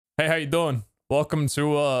Hey, how you doing? Welcome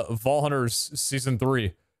to Vault Hunters Season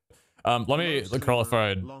 3. Let me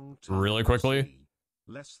qualify really quickly.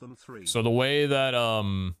 So the way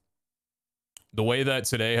that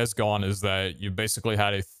today has gone is that you basically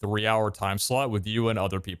had a 3-hour time slot with you and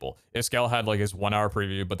other people. Iskal had like his 1-hour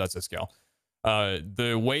preview, but that's Iskal.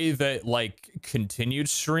 The way that like continued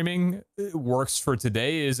streaming works for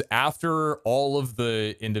today is after all of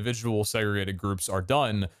the individual segregated groups are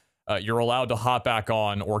done, you're allowed to hop back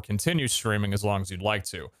on or continue streaming as long as you'd like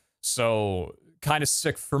to. So kind of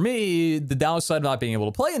sick for me, the downside of not being able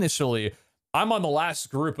to play initially, I'm on the last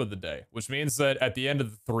group of the day, which means that at the end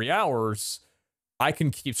of the 3 hours, I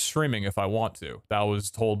can keep streaming if I want to. That was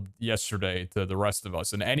told yesterday to the rest of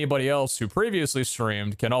us. And anybody else who previously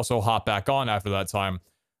streamed can also hop back on after that time.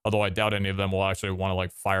 Although I doubt any of them will actually want to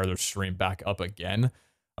like fire their stream back up again.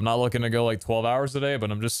 I'm not looking to go like 12 hours a day, but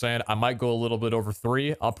I'm just saying I might go a little bit over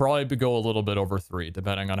 3. I'll probably go a little bit over 3,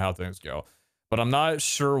 depending on how things go. But I'm not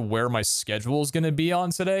sure where my schedule is going to be on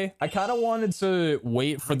today. I kind of wanted to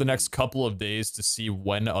wait for the next couple of days to see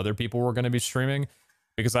when other people were going to be streaming,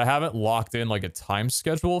 because I haven't locked in like a time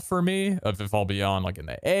schedule for me of if I'll be on like in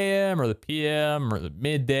the AM or the PM or the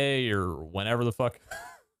midday or whenever the fuck.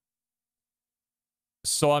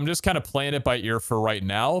 So I'm just kind of playing it by ear for right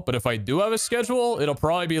now. But if I do have a schedule, it'll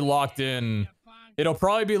probably be locked in. It'll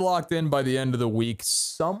probably be locked in by the end of the week,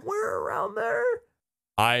 somewhere around there.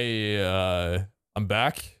 I'm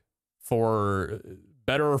back for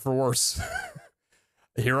better or for worse.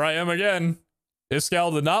 Here I am again.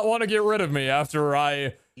 Iskal did not want to get rid of me after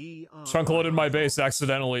I chunk loaded my base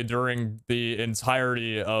accidentally during the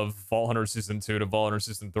entirety of Vault Hunter Season 2 to Vault Hunter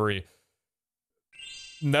Season 3.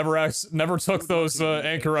 Never took those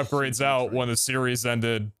anchor upgrades out when the series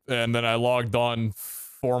ended, and then I logged on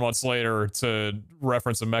 4 months later to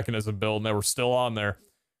reference a mechanism build, and they were still on there.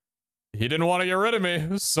 He didn't want to get rid of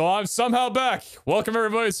me, so I'm somehow back. Welcome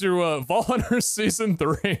everybody to Vault Hunter Season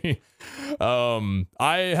 3.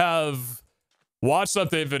 I have watched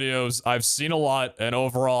update videos, I've seen a lot, and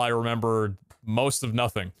overall I remember most of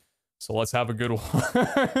nothing. So let's have a good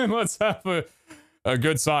one. Let's have a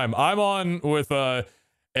good time. I'm on with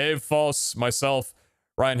Abe False, myself,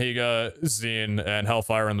 Ryan Higa, Zine, and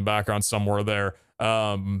Hellfire in the background somewhere there.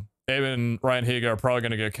 Abe and Ryan Higa are probably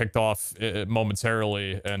going to get kicked off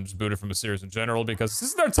momentarily and just booted from the series in general because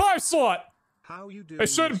this is their time slot. They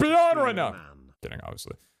shouldn't be on right now. Kidding,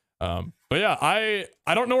 obviously. But yeah, I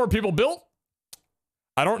don't know where people built.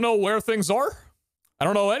 I don't know where things are. I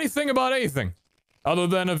don't know anything about anything other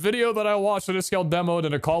than a video that I watched that Iskal demoed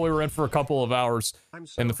and a call we were in for a couple of hours,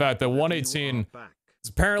 and the fact that 118 is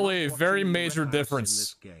apparently a very major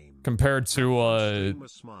difference compared to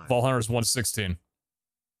Vault Hunters 116.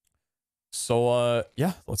 So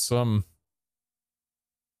yeah, let's I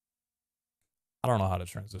don't know how to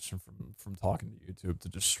transition from talking to YouTube to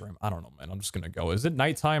just stream. I don't know, man. I'm just gonna go. Is it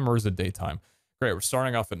nighttime or is it daytime? Great, we're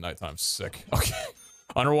starting off at nighttime. Sick. Okay.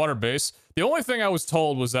 Underwater base. The only thing I was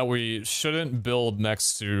told was that we shouldn't build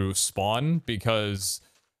next to spawn because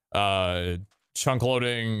chunk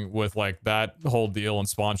loading with like that whole deal and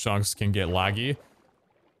spawn chunks can get laggy.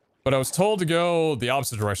 But I was told to go the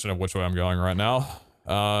opposite direction of which way I'm going right now.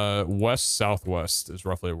 West southwest is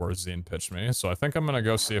roughly where Zine pitched me. So I think I'm gonna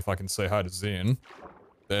go see if I can say hi to Zine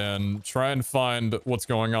and try and find what's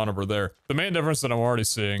going on over there. The main difference that I'm already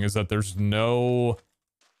seeing is that there's no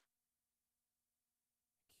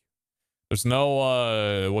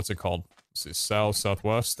what's it called? Let's see, south,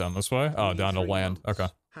 southwest, down this way? Oh, down to land. Okay.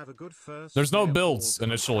 There's no builds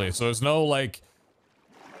initially, so there's no like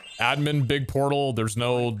admin big portal, there's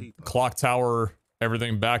no clock tower,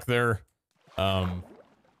 everything back there. We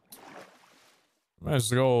managed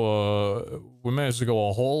to go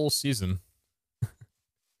a whole season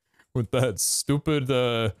with that stupid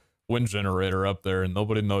wind generator up there and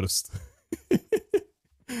nobody noticed.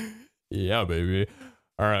 Yeah, baby.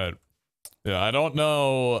 All right. Yeah, I don't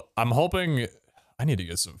know. I'm hoping I need to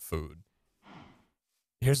get some food.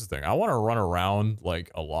 Here's the thing. I want to run around like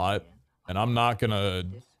a lot, and I'm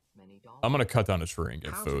gonna cut down a tree and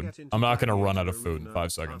get food. I'm not gonna run out of food in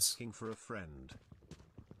 5 seconds.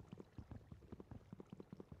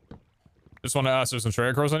 Just want to ask, there's no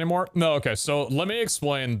trade crows anymore? No, okay, so let me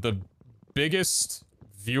explain the biggest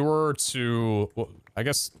viewer to, well, I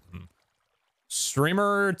guess,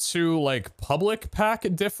 streamer to, like, public pack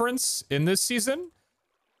difference in this season.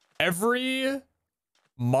 Every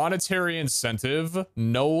monetary incentive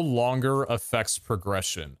no longer affects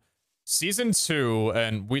progression. Season 2,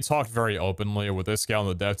 and we talked very openly with this guy on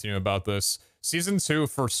the dev team about this, Season 2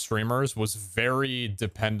 for streamers was very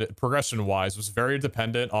dependent, progression-wise, was very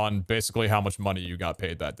dependent on basically how much money you got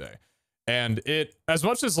paid that day. And it, as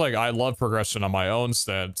much as like I love progression on my own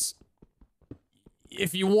stats,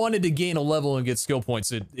 if you wanted to gain a level and get skill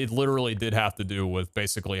points, it literally did have to do with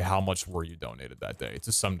basically how much were you donated that day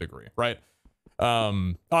to some degree, right?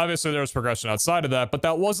 Obviously there was progression outside of that, but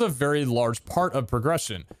that was a very large part of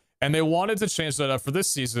progression. And they wanted to change that up for this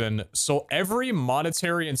season, so every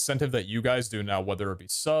monetary incentive that you guys do now, whether it be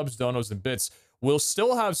subs, donos, and bits, will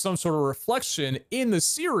still have some sort of reflection in the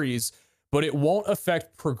series, but it won't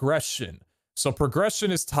affect progression. So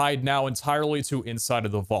progression is tied now entirely to inside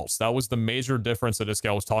of the vaults. That was the major difference that this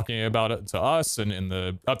guy was talking about it to us and in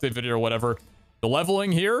the update video or whatever. The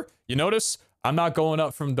leveling here, you notice, I'm not going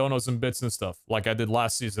up from donos and bits and stuff like I did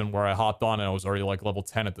last season where I hopped on and I was already like level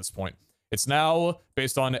 10 at this point. It's now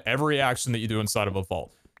based on every action that you do inside of a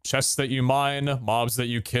vault. Chests that you mine, mobs that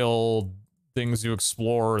you kill, things you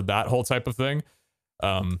explore, that whole type of thing.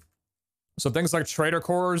 So things like trader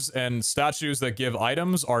cores and statues that give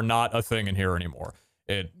items are not a thing in here anymore.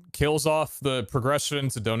 It kills off the progression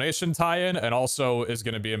to donation tie-in and also is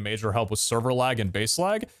going to be a major help with server lag and base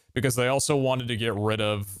lag because they also wanted to get rid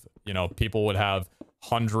of, you know, people would have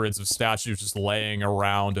hundreds of statues just laying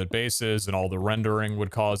around at bases and all the rendering would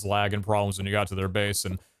cause lag and problems when you got to their base.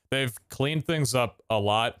 And they've cleaned things up a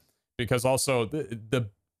lot because also the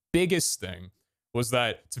biggest thing was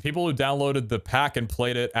that to people who downloaded the pack and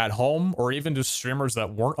played it at home, or even just streamers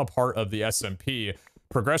that weren't a part of the SMP,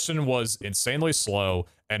 progression was insanely slow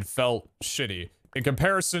and felt shitty in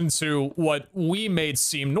comparison to what we made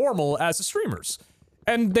seem normal as the streamers.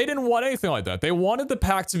 And they didn't want anything like that. They wanted the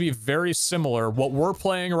pack to be very similar, what we're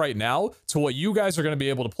playing right now, to what you guys are going to be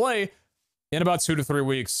able to play in about 2 to 3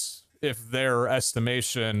 weeks, if their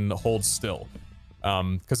estimation holds still.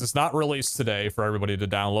 Because it's not released today for everybody to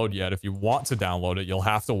download yet. If you want to download it, you'll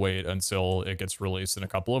have to wait until it gets released in a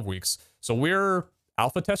couple of weeks. So we're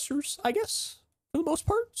alpha testers, I guess, for the most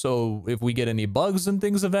part. So if we get any bugs and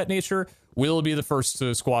things of that nature, we'll be the first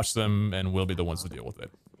to squash them and we'll be the ones to deal with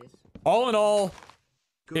it. All in all,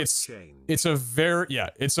 it's a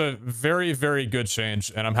very, very good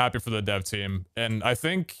change, and I'm happy for the dev team. And I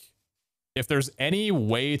think if there's any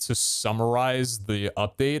way to summarize the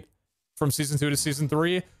update from season 2 to season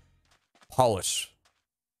 3, polish.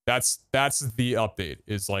 That's the update,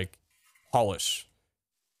 is like polish.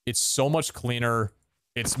 It's so much cleaner.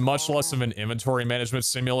 It's much less of an inventory management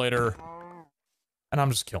simulator. And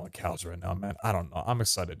I'm just killing cows right now, man. I don't know. I'm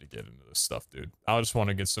excited to get into this stuff, dude. I just want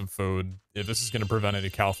to get some food. If this is going to prevent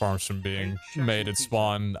any cow farms from being made at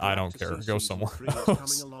spawn, I don't care. Go somewhere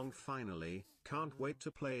else. Coming along finally. Can't wait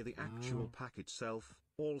to play the actual pack itself.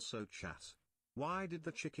 Also chat. Why did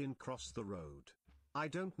the chicken cross the road? I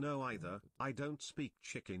don't know either. I don't speak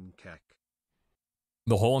chicken kek.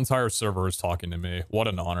 The whole entire server is talking to me. What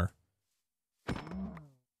an honor.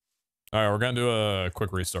 Alright, we're gonna do a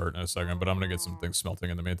quick restart in a second, but I'm gonna get some things smelting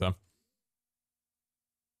in the meantime.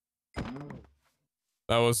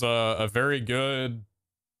 That was a very good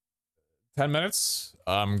 10 minutes.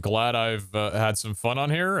 I'm glad I've had some fun on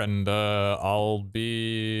here, and I'll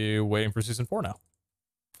be waiting for season 4 now.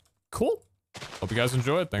 Cool. Hope you guys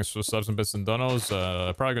enjoy it. Thanks for the subs and bits and donos.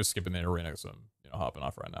 Probably gonna skip in the arena because I'm, you know, hopping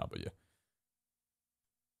off right now, but yeah.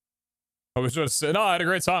 I was just, no, I had a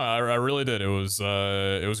great time. I really did. It was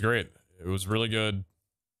great. It was really good.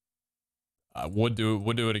 I would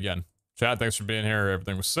do it again. Chad, thanks for being here.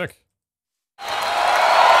 Everything was sick.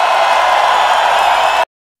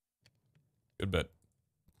 Good bit.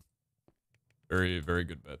 Very, very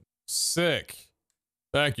good bit. Sick.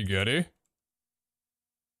 Thank you, Goody.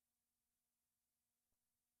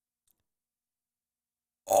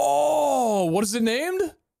 Oh, what is it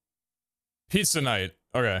named? Pizza Night.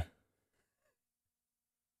 Okay.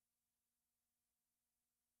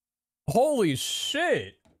 Holy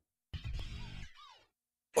shit.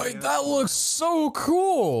 Wait, that looks so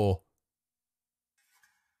cool.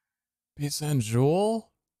 Pizza and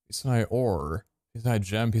Jewel? Pizza Night Ore. Pizza Night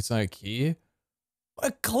Gem, Pizza Night Key.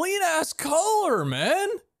 A clean ass color, man.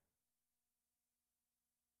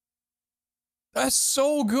 That's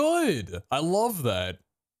so good. I love that.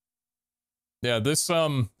 Yeah, this,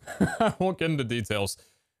 I won't get into details,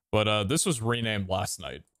 but this was renamed last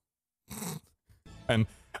night. And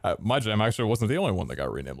my gem actually wasn't the only one that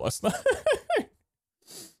got renamed last night.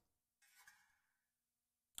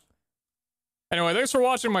 Anyway, thanks for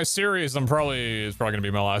watching my series. It's probably gonna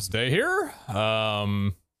be my last day here.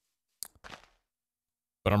 But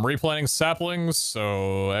I'm replanting saplings,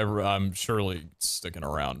 so I'm surely sticking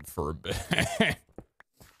around for a bit.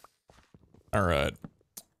 All right.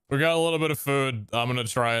 We got a little bit of food. I'm gonna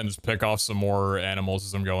try and just pick off some more animals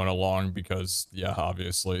as I'm going along because, yeah,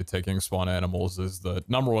 obviously taking spawn animals is the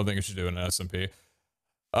 #1 thing you should do in an SMP.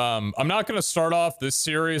 I'm not going to start off this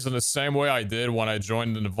series in the same way I did when I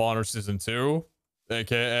joined into Volunteer Season 2,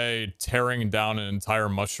 aka tearing down an entire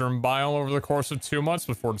mushroom biome over the course of 2 months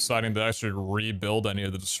before deciding to actually rebuild any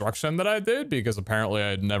of the destruction that I did, because apparently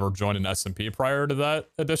I had never joined an SMP prior to that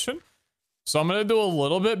edition. So I'm going to do a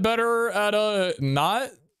little bit better at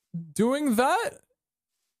not doing that.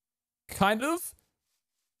 Kind of.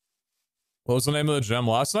 What was the name of the gem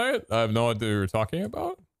last night? I have no idea what you're talking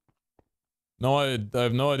about. No, I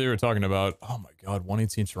have no idea what you're talking about. Oh my god,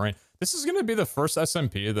 118 terrain. This is going to be the first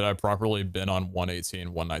SMP that I've properly been on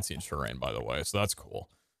 118, 119 terrain, by the way, so that's cool.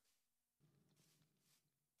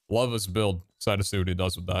 Love his build. Excited to see what he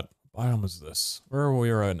does with that. Biome is this? Where are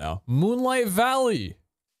we right now? Moonlight Valley.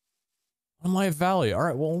 Moonlight Valley. All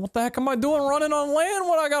right, well, what the heck am I doing running on land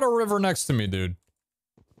when I got a river next to me, dude?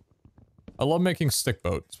 I love making stick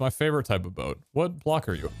boat. It's my favorite type of boat. What block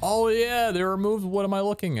are you? Oh yeah, they removed what am I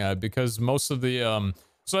looking at? Because most of the,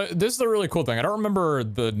 so this is the really cool thing. I don't remember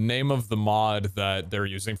the name of the mod that they're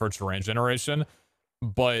using for terrain generation,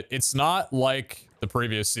 but it's not like the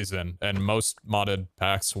previous season and most modded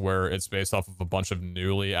packs where it's based off of a bunch of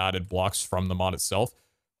newly added blocks from the mod itself.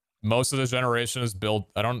 Most of the generation is built,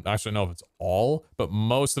 I don't actually know if it's all, but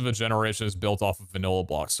most of the generation is built off of vanilla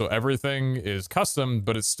blocks. So everything is custom,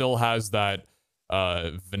 but it still has that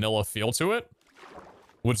vanilla feel to it,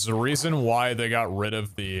 which is the reason why they got rid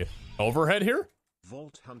of the overhead here.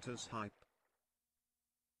 Vault Hunters hype.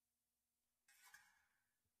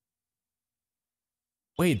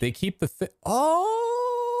 Wait, they keep the oh.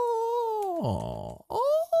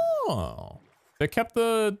 They kept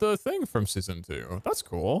the thing from season 2. That's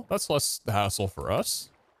cool. That's less hassle for us.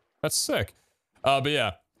 That's sick. But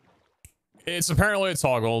yeah. It's apparently a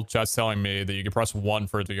toggle. Chat's telling me that you can press 1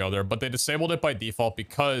 for it to go there, but they disabled it by default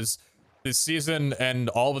because this season and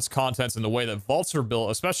all of its contents and the way that vaults are built,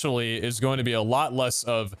 especially, is going to be a lot less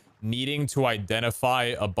of needing to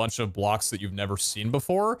identify a bunch of blocks that you've never seen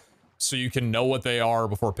before, so you can know what they are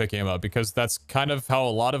before picking them up, because that's kind of how a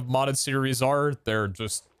lot of modded series are. They're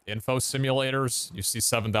just info simulators. You see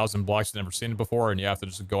 7,000 blocks you've never seen it before, and you have to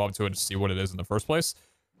just go up to it to see what it is in the first place.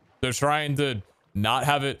 They're trying to not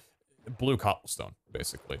have it blue cobblestone,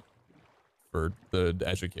 basically, for the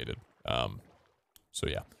educated. So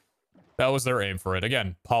yeah, that was their aim for it.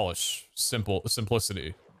 Again, polish,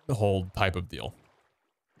 simplicity, the whole type of deal.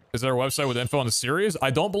 Is there a website with info on the series? I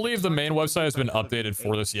don't believe the main website has been updated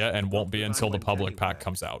for this yet and won't be until the public pack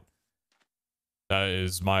comes out. That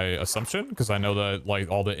is my assumption, because I know that,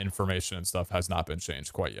 like, all the information and stuff has not been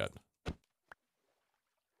changed quite yet.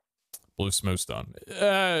 Blue smooth stone.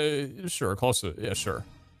 Sure, close to, yeah, sure.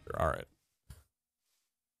 All right.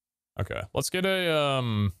 Okay, let's get a,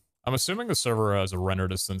 I'm assuming the server has a render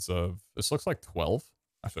distance of, this looks like 12.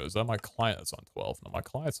 Actually, is that my client that's on 12? No, my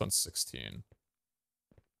client's on 16.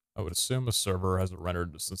 I would assume a server has a render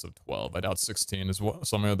distance of 12. I doubt 16 is what,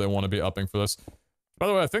 something that they want to be upping for this. By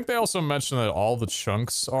the way, I think they also mentioned that all the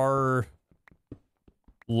chunks are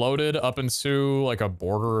loaded up into, like, a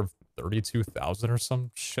border of 32,000 or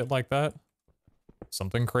some shit like that.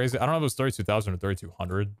 Something crazy. I don't know if it was 32,000 or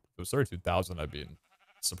 3,200. If it was 32,000, I'd be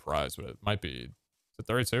surprised, but it might be. Is it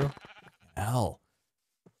 32? Hell.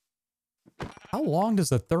 How long does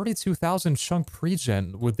the 32,000 chunk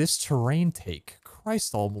pregen with this terrain take?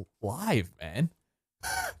 Christ alive, man.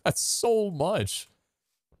 That's so much.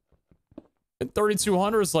 And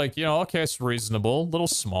 3,200 is like, you know, okay, it's reasonable. A little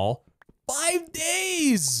small. 5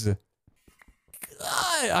 days!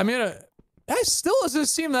 God, I mean, that still doesn't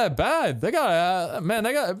seem that bad. They got, man,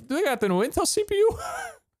 they got the new Intel CPU?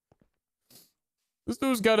 This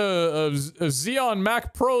dude's got a Xeon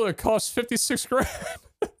Mac Pro that costs 56 grand.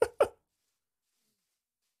 I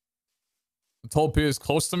told Pete is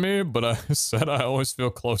close to me, but I said I always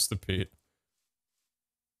feel close to Pete.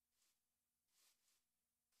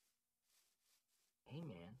 Hey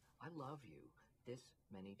man, I love you. This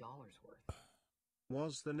many dollars worth.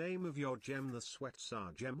 Was the name of your gem the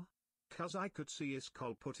Sweatsa gem? Cause I could see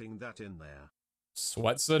Iskol putting that in there.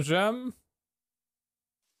 Sweatsa gem?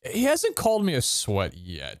 He hasn't called me a sweat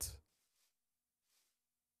yet.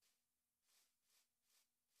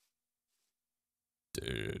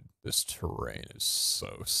 Dude, this terrain is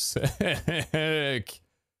so sick.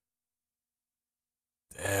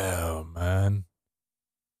 Damn, man.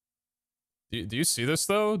 Do you see this,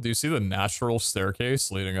 though? Do you see the natural staircase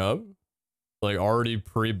leading up? Like, already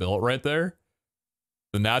pre-built right there?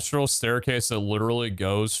 The natural staircase that literally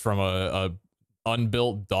goes from a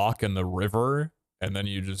unbuilt dock in the river, and then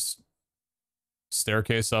you just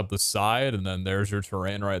staircase up the side, and then there's your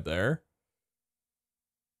terrain right there.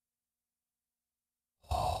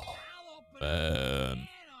 Oh, man.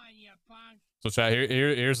 So chat,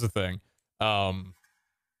 here's the thing.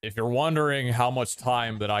 If you're wondering how much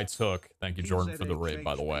time that I took, thank you, Jordan, for the raid,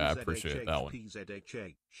 by the way. I appreciate that one.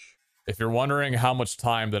 If you're wondering how much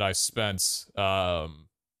time that I spent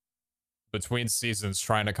between seasons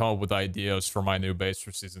trying to come up with ideas for my new base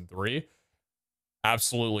for season 3,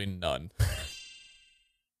 absolutely none.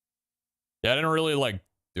 Yeah, I didn't really like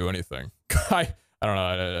do anything. I don't know.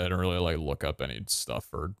 I didn't really like look up any stuff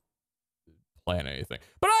or plan anything.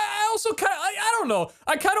 But I also kind of, I don't know.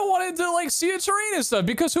 I kind of wanted to like see a terrain and stuff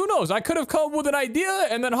because who knows? I could have come up with an idea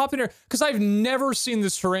and then hop in here because I've never seen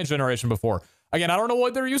this terrain generation before. Again, I don't know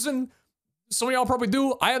what they're using. Some of y'all probably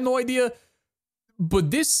do. I have no idea. But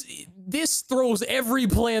this throws every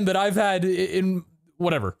plan that I've had in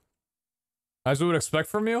whatever. As we would expect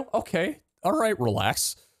from you. Okay. All right.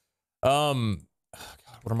 Relax. God,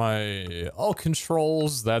 what are my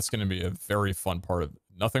controls? That's going to be a very fun part of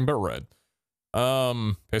nothing but red.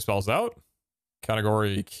 Pace balls out.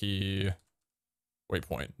 Category key.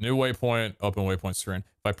 Waypoint. New waypoint. Open waypoint screen.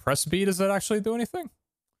 If I press B, does that actually do anything?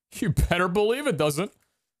 You better believe it doesn't.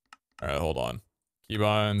 All right, hold on.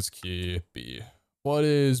 Keybinds, key, B. What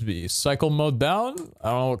is B? Cycle mode down? I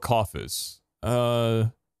don't know what cough is.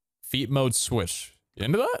 Feet mode switch. You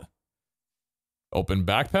into that? Open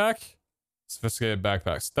backpack. Sophisticated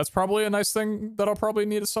backpacks. That's probably a nice thing that I'll probably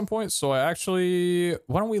need at some point. So I actually...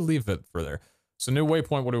 Why don't we leave it for there? So new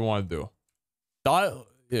waypoint, what do we want to do?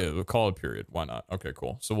 Yeah, we'll call it period. Why not? Okay,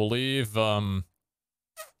 cool. So we'll leave...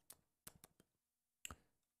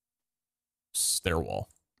 stairwell.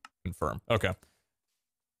 Confirm. Okay.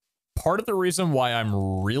 Part of the reason why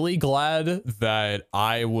I'm really glad that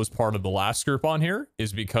I was part of the last group on here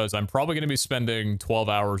is because I'm probably going to be spending 12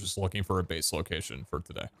 hours just looking for a base location for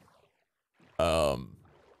today. I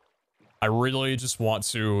really just want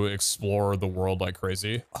to explore the world like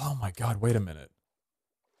crazy. Oh my god, wait a minute.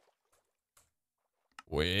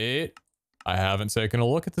 Wait. I haven't taken a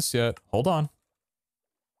look at this yet. Hold on.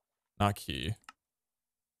 Not key.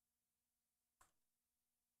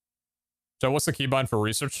 So what's the keybind for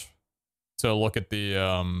research? To look at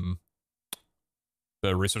the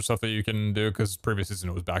research stuff that you can do, because previous season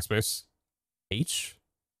it was backspace. H?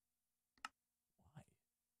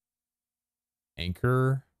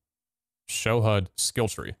 Anchor. Show HUD. Skill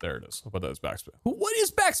tree. There it is. I'll put that as backspace. What is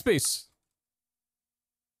backspace?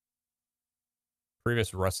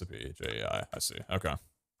 Previous recipe. JI. I see. Okay.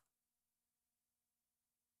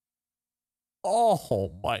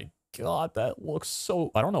 Oh my god, that looks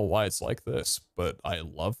so... I don't know why it's like this, but I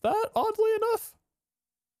love that, oddly enough.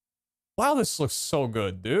 Wow, this looks so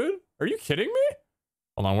good, dude. Are you kidding me?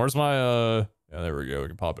 Hold on, where's my... Yeah, there we go. We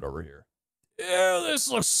can pop it over here. Yeah, this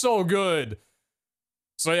looks so good.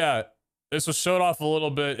 So yeah, this was showed off a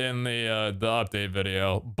little bit in the update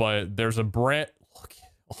video, but there's a brand... Look.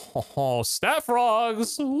 Oh, staff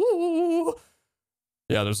frogs. Woo.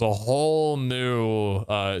 Yeah, there's a whole new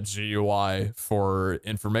GUI for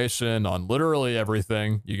information on literally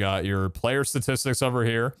everything. You got your player statistics over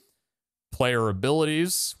here, player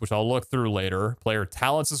abilities, which I'll look through later, player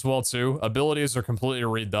talents as well too. Abilities are completely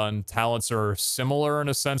redone. Talents are similar in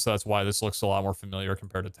a sense. That's why this looks a lot more familiar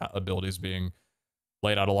compared to abilities being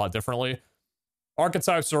laid out a lot differently.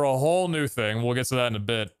 Archetypes are a whole new thing. We'll get to that in a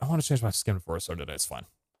bit. I want to change my skin before I start today. It's fine.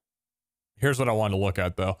 Here's what I wanted to look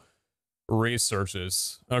at though.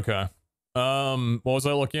 Researches. Okay. What was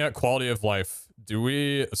I looking at? Quality of life. Do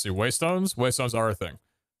we... Let's see. Waystones? Waystones are a thing.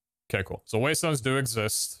 Okay, cool. So waystones do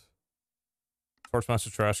exist.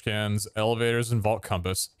 Torchmaster trash cans, elevators, and vault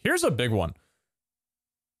compass. Here's a big one.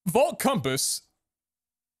 Vault compass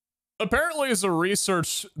apparently is a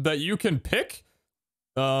research that you can pick.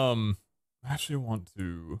 I actually want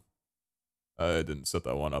to... I didn't set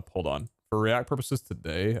that one up. Hold on. For React purposes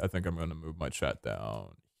today, I think I'm going to move my chat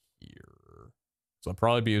down here. So I'll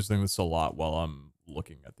probably be using this a lot while I'm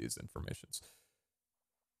looking at these informations.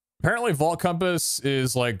 Apparently vault compass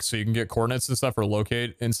is like, so you can get coordinates and stuff or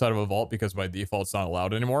locate inside of a vault because by default it's not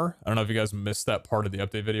allowed anymore. I don't know if you guys missed that part of the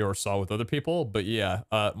update video or saw with other people, but yeah,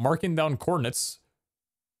 marking down coordinates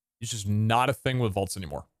is just not a thing with vaults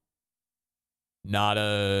anymore. Not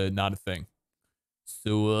a thing.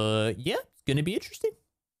 So yeah, it's gonna be interesting.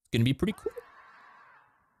 It's gonna be pretty cool.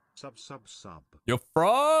 Sub. Yo,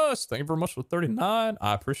 Frost, thank you very much for 39.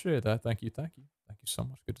 I appreciate that. Thank you so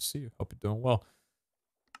much. Good to see you. Hope you're doing well.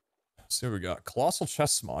 Let's see what we got. Colossal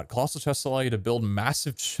chests mod. Colossal chests allow you to build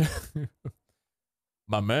massive chests.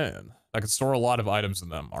 My man, I can store a lot of items in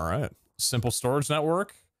them. All right. Simple storage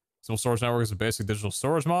network. Simple storage network is a basic digital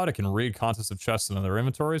storage mod. It can read contents of chests and other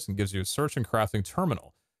inventories and gives you a search and crafting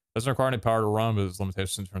terminal. Doesn't require any power to run, but there's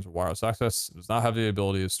limitations in terms of wireless access. It does not have the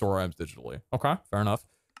ability to store items digitally. Okay, fair enough.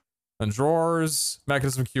 And drawers,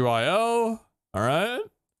 mechanism QIO. All right.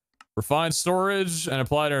 Refined storage and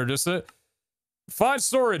applied introduce. Refined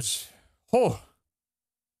storage. Oh.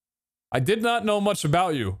 I did not know much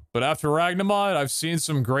about you, but after Ragnamod, I've seen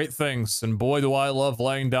some great things, and boy, do I love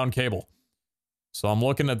laying down cable. So I'm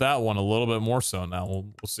looking at that one a little bit more so now.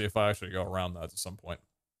 We'll see if I actually go around that at some point.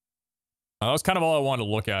 That was kind of all I wanted to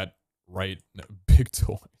look at, right? No, big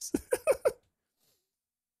toys.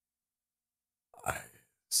 I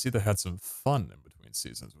see they had some fun in between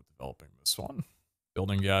seasons with developing this one.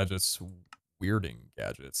 Building gadgets, weirding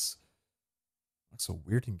gadgets. What's a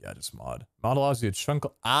weirding gadgets mod? Mod allows you to chunk.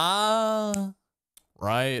 Ah,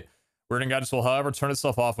 right. Weirding gadgets will, however, turn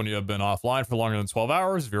itself off when you have been offline for longer than 12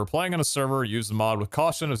 hours. If you're playing on a server, use the mod with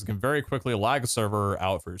caution, as it can very quickly lag a server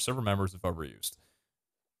out for your server members if overused.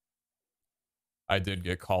 I did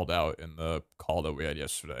get called out in the call that we had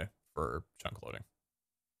yesterday for chunk loading.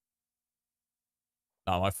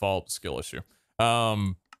 Not my fault, skill issue.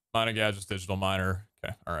 Mining gadgets, digital miner.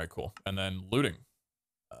 Okay, all right, cool. And then looting.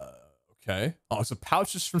 Okay. Oh, so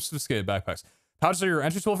pouches from sophisticated backpacks. Pouches are your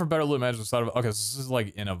entry tool for better loot management side of it. Okay, so this is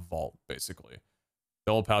like in a vault, basically.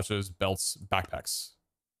 Gold pouches, belts, backpacks.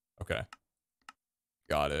 Okay.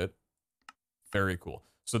 Got it. Very cool.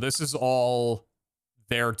 So this is all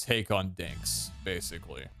their take on dinks,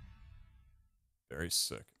 basically. Very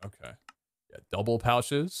sick. Okay. Yeah, double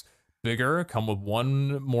pouches. Bigger. Come with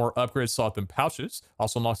one more upgrade slot than pouches.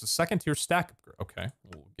 Also unlocks a second tier stack upgrade. Okay.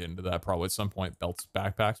 We'll get into that probably at some point. Belts,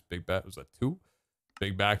 backpacks. Big bet. Was that 2?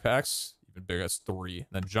 Big backpacks. Even bigger. That's 3. And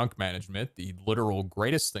then junk management. The literal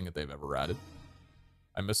greatest thing that they've ever added.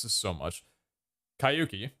 I miss this so much.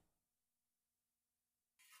 Kayuki.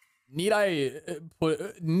 Need I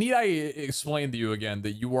explain to you again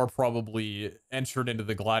that you are probably entered into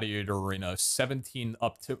the Gladiator Arena 17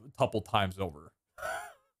 up to couple times over?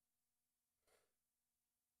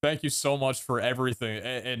 Thank you so much for everything.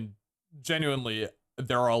 And genuinely,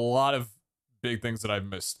 there are a lot of big things that I've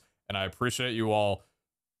missed. And I appreciate you all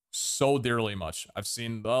so dearly much. I've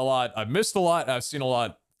seen a lot. I've missed a lot. I've seen a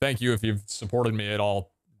lot. Thank you if you've supported me at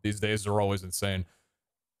all. These days are always insane.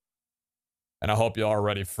 And I hope you all are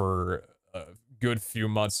ready for a good few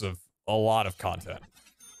months of a lot of content.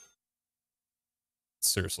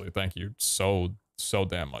 Seriously, thank you so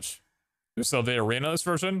damn much. So the arena, this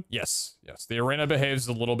version? Yes. Yes. The arena behaves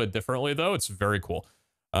a little bit differently, though. It's very cool.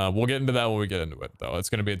 We'll get into that when we get into it, though. It's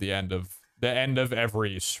going to be at the end of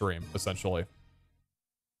every stream, essentially.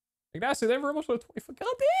 Ignacy, thank you very much for the 20.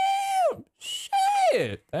 Goddamn!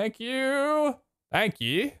 Shit! Thank you. Thank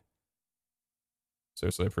you.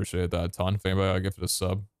 Seriously, appreciate that a ton. If anybody gifted a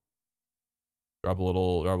sub, drop a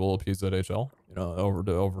little PeteZahHutt's, you know,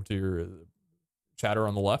 over to your chatter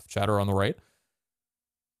on the left, chatter on the right.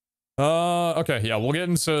 Okay, yeah, we'll get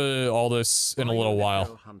into all this in a little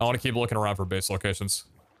while. I want to keep looking around for base locations.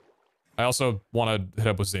 I also want to hit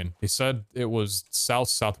up with Zine. He said it was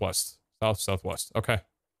southwest. Southwest. Okay.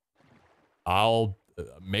 I'll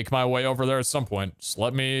make my way over there at some point. Just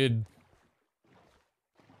let me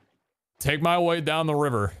take my way down the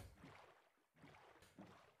river.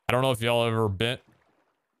 I don't know if y'all ever been.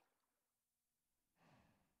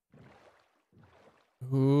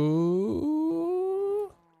 Ooh.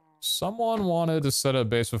 Someone wanted to set a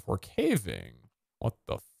base before caving. What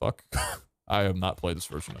the fuck? I have not played this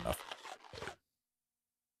version enough.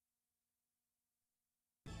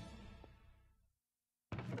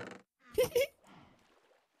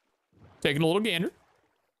 Taking a little gander.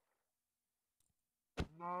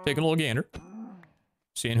 Taking a little gander.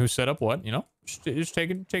 Seeing who set up what, you know? Just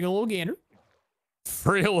taking a little gander.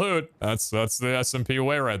 Free loot. That's the SMP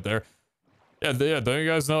way right there. Yeah, don't you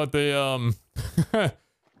guys know what the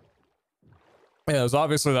yeah, there's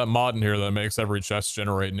obviously that mod in here that makes every chest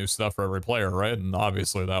generate new stuff for every player, right? And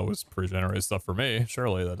obviously that was pre-generated stuff for me.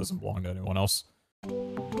 Surely that doesn't belong to anyone else.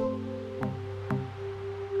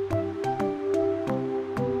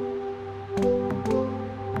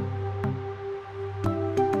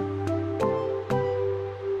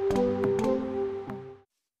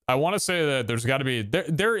 I want to say that there's got to be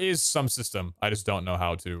there is some system. I just don't know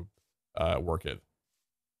how to work it.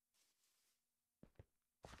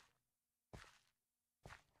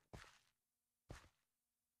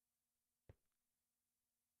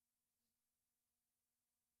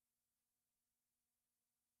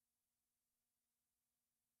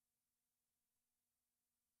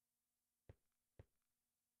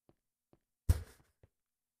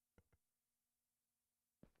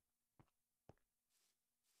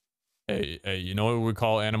 Hey, you know what we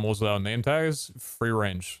call animals without name tags? Free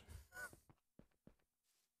range.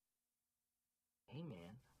 Hey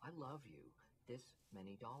man, I love you. This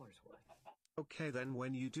many dollars worth. Okay then,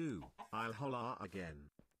 when you do, I'll holla again.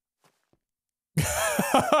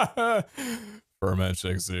 Ferment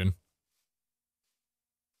shake scene.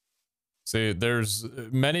 See, there's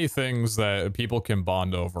many things that people can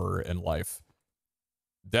bond over in life.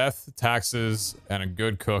 Death, taxes, and a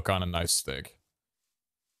good cook on a nice steak.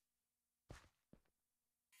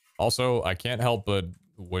 Also, I can't help but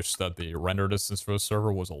wish that the render distance for the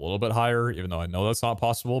server was a little bit higher, even though I know that's not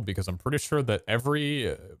possible, because I'm pretty sure that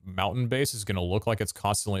every mountain base is going to look like it's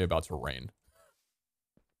constantly about to rain.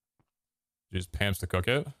 Use Pam's to cook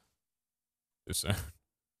it. Too soon.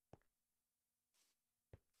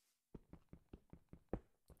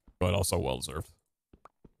 But also well deserved.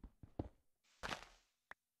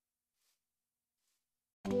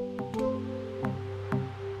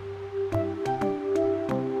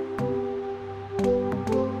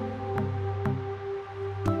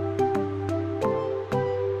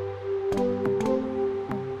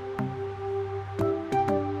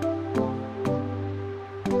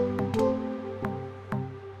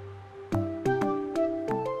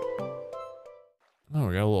 Oh,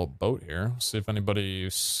 we got a little boat here. Let's see if anybody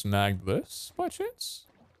snagged this by chance.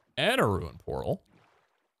 And a ruin portal.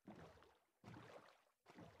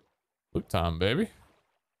 Loot time, baby.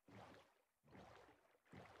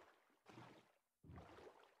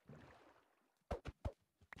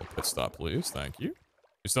 A pit stop, please. Thank you.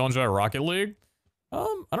 You still enjoy Rocket League? I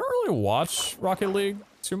don't really watch Rocket League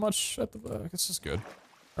too much at the... I guess it's good.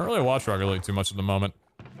 I don't really watch Rocket League too much at the moment.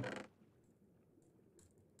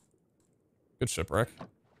 Good shipwreck.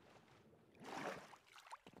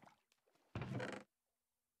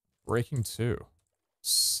 Breaking 2.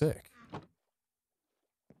 Sick.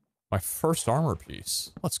 My first armor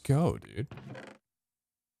piece. Let's go, dude.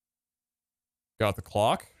 Got the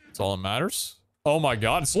clock. That's all that matters. Oh my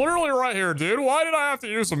god, it's literally right here, dude. Why did I have to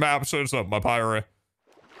use a map? Shows up my pirate.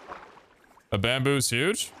 The bamboo's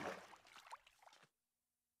huge.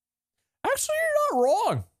 Actually, you're not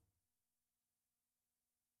wrong.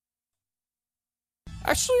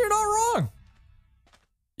 Actually, you're not wrong.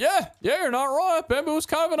 Yeah, you're not wrong. Bamboo is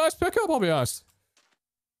kind of a nice pickup, I'll be honest.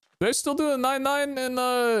 They still do a 9.9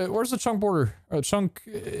 in, where's the chunk border? Chunk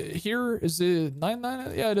here, is it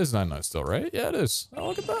 9.9? Yeah, it is 9.9 still, right? Yeah, it is. Oh,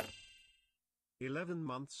 look at that. 11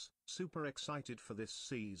 months, super excited for this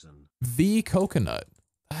season. The coconut.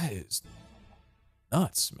 That is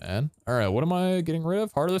nuts, man. All right, what am I getting rid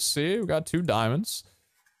of? Heart of the Sea, we got 2 diamonds.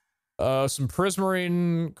 Some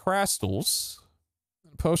prismarine crystals.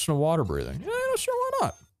 Potion of water breathing. Yeah, sure, why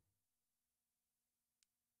not?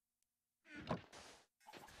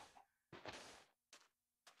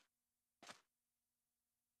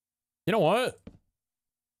 You know what?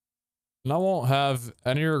 And I won't have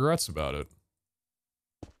any regrets about it.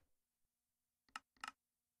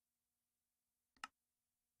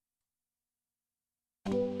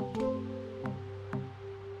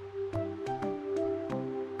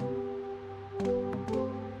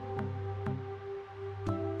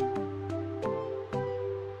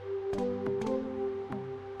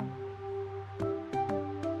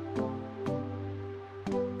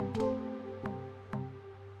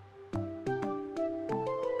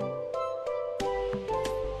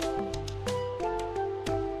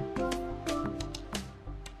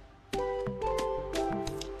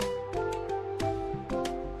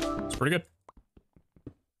 Pretty good.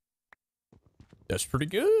 That's pretty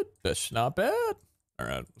good. That's not bad. All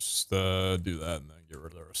right, let's just do that and then get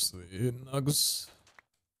rid of the rest of the nugs.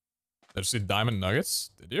 Did you see diamond nuggets?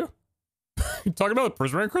 Did you? You talking about the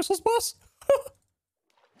prismarine crystals, boss? All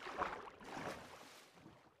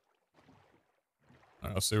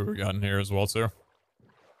right, let's see what we got in here as well too.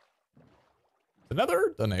 The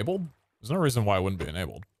Nether enabled? There's no reason why it wouldn't be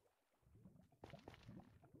enabled.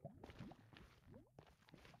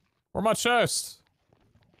 Where's my chest?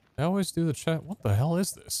 I always do the chest. What the hell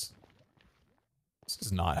is this? This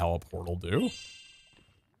is not how a portal do.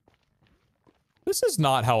 This is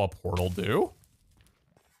not how a portal do.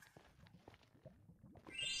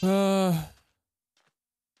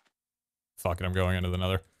 Fuck it, I'm going into the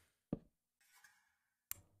Nether.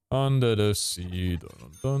 Under the sea. Dun,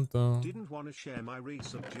 dun, dun. Didn't want to share my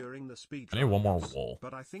resub during the speed. I need one more wool.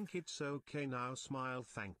 But I think it's okay now. Smile.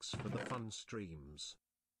 Thanks for the fun streams.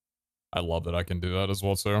 I love that I can do that as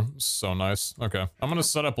well too. So nice. Okay, I'm gonna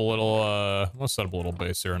set up a little. I'm gonna set up a little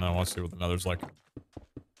base here, and I want to see what the Nether's like.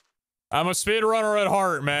 I'm a speedrunner at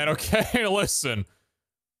heart, man. Okay, listen.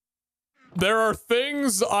 There are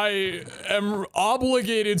things I am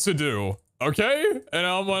obligated to do. Okay, and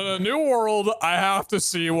I'm in a new world. I have to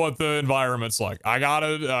see what the environment's like. I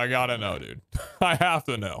gotta know, dude. I have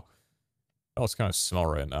to know. Oh, it's kind of smell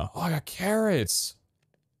right now. Oh, I got carrots.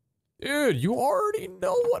 Dude, you already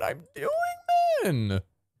know what I'm doing, man.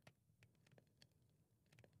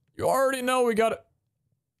 You already know we gotta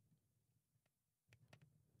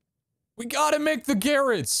make the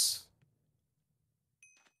Garrets.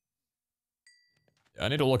 Yeah, I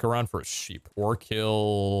need to look around for a sheep or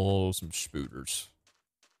kill some spooters.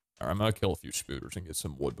 Alright, I'm gonna kill a few spooters and get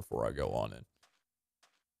some wood before I go on in.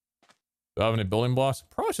 Do I have any building blocks?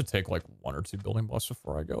 Probably should take like 1 or 2 building blocks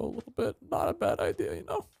before I go a little bit. Not a bad idea, you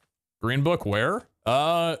know? Green book where?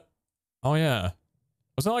 Oh yeah.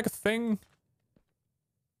 Wasn't that like a thing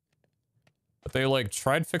that they like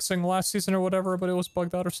tried fixing last season or whatever, but it was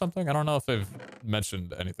bugged out or something? I don't know if they've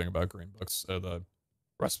mentioned anything about green books, the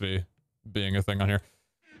recipe being a thing on here.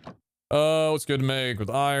 What's good to make with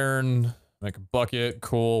iron? Make a bucket,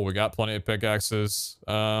 cool. We got plenty of pickaxes.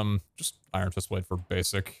 Just iron fist blade for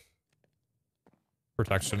basic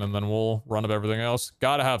protection, and then we'll run up everything else.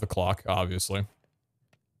 Gotta have the clock, obviously.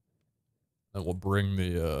 And we'll bring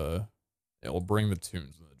the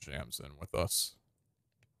tunes and the jams in with us.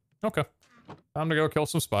 Okay. Time to go kill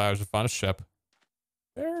some spies and find a ship.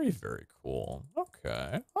 Very, very cool.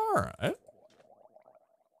 Okay. Alright.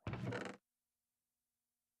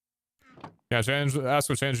 Yeah, ask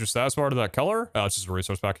what changed your status bar to that color? Oh, it's just a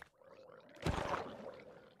resource pack.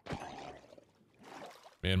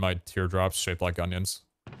 Me and my teardrops shaped like onions.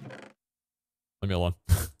 Leave me alone.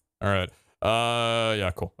 Alright.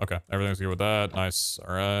 Yeah, cool. Okay, everything's good with that. Nice.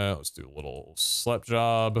 Alright, let's do a little slep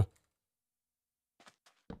job.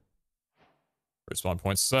 Respawn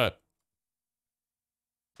point set.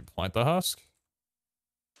 Plant the husk.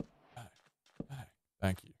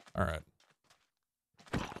 Thank you. Alright.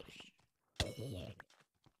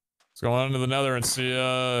 Let's go on into the Nether and see,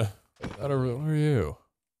 what are you?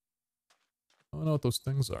 I don't know what those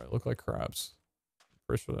things are. They look like crabs. I'm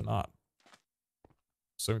pretty sure they're not.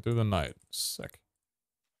 Swimming through the night. Sick.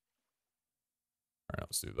 Alright,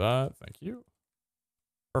 let's do that. Thank you.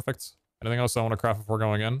 Perfect. Anything else I want to craft before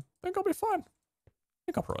going in? I think I'll be fine. I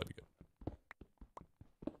think I'll probably be good.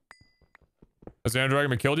 Has the Ender Dragon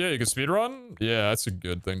been killed yet? You can speedrun? Yeah, that's a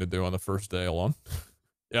good thing to do on the first day alone.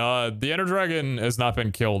 The Ender Dragon has not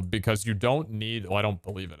been killed because you don't need... Well, I don't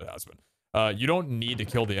believe it has been. You don't need to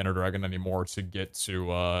kill the Ender Dragon anymore to get to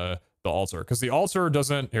the altar. Because the altar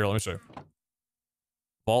doesn't... Here, let me show you.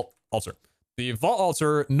 Vault altar. The vault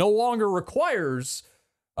altar no longer requires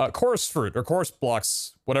chorus fruit or chorus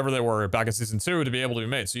blocks, whatever they were back in season 2, to be able to be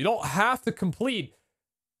made. So you don't have to complete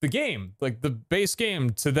the game, like the base game,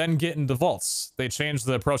 to then get into vaults. They changed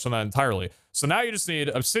the approach on that entirely. So now you just need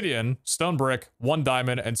obsidian, stone brick, 1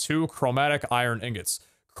 diamond, and 2 chromatic iron ingots.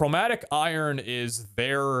 Chromatic iron is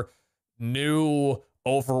their new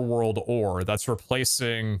overworld ore that's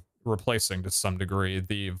replacing to some degree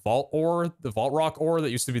the vault ore, the vault rock ore that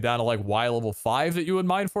used to be down to like Y level 5 that you would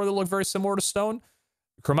mine for that look very similar to stone.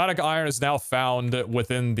 Chromatic iron is now found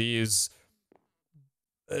within these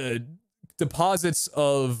deposits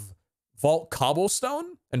of vault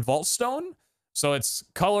cobblestone and vault stone. So it's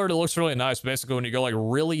colored, it looks really nice. Basically, when you go like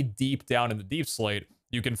really deep down in the deep slate,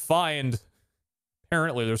 you can find,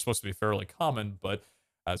 apparently they're supposed to be fairly common, but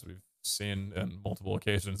as we've seen in multiple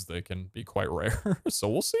occasions, they can be quite rare. So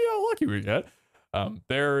we'll see how lucky we get.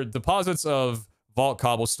 They're deposits of vault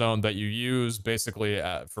cobblestone that you use basically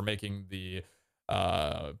for making the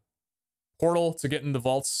portal to get into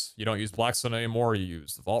vaults. You don't use blackstone anymore. You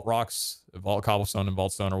use the vault rocks, vault cobblestone and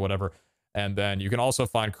vault stone or whatever. And then you can also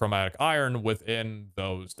find chromatic iron within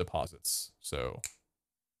those deposits. So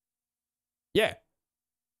yeah.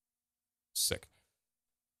 Sick.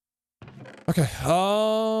 Okay.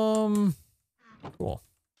 Cool.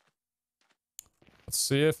 Let's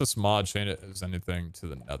see if this mod changes anything to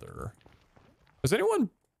the Nether. Does anyone...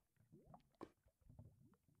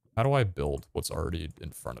 How do I build what's already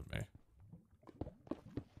in front of me?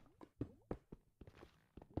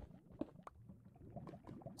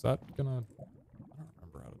 Is that gonna... I don't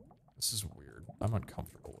remember how to... This is weird. I'm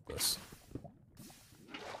uncomfortable with this.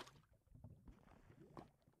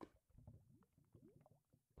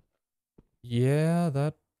 Yeah,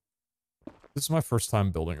 that... This is my first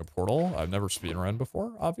time building a portal. I've never speedrun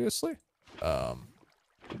before, obviously.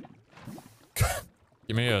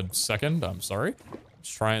 Give me a second, I'm sorry.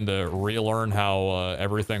 Just trying to relearn how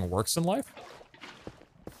everything works in life.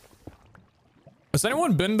 Has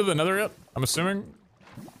anyone been to the Nether yet? I'm assuming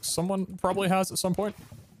someone probably has at some point.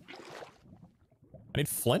 I need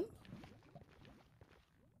flint?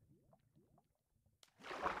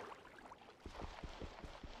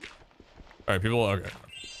 Alright, people, okay.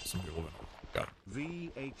 Some people didn't. Got it.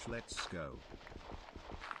 VH, let's go.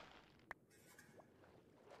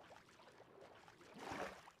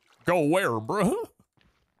 Go where, bruh?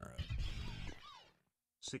 Alright.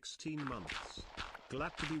 16 months.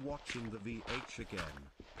 Glad to be watching the VH again.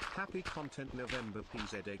 Happy Content November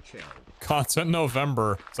PZHL. Content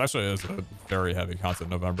November. It's actually is a very heavy content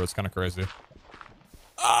November. It's kind of crazy.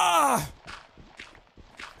 Ah!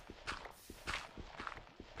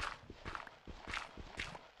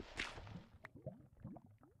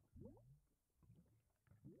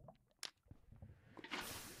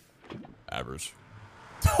 Average.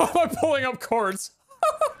 Am I pulling up cords?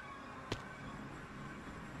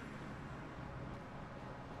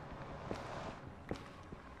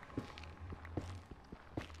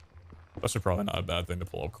 That's probably not a bad thing to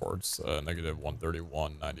pull up cords. Negative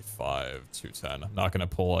 131, 95, 210. I'm not gonna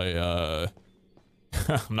pull a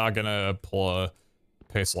I'm not gonna pull a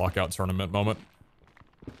pace lockout tournament moment.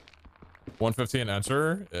 115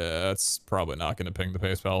 enter. That's probably not gonna ping the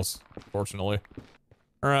pace pals, fortunately.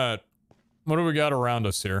 Alright. What do we got around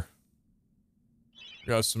us here?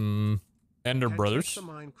 We got some Ender Brothers. Take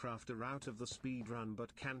the Minecrafter out of the speedrun,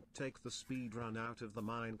 but can't take the speedrun out of the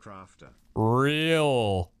Minecrafter.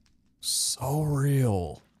 Real. So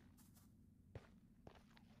real.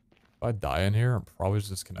 If I die in here, I'm probably just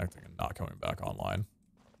disconnecting and not coming back online.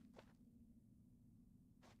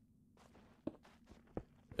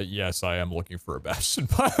 Yes, I am looking for a Bastion,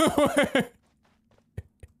 by the way.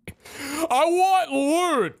 I want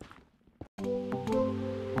loot!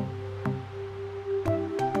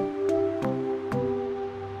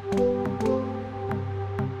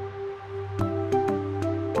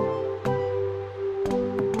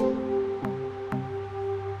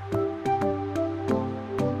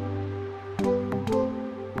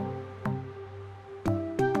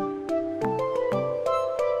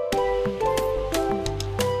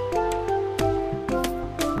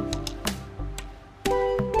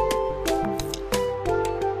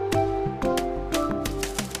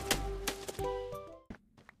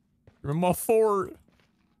 My fort.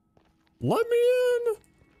 Let me in.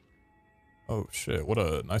 Oh shit, what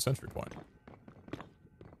a nice entry point.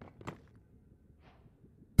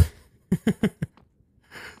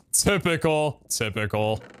 Typical.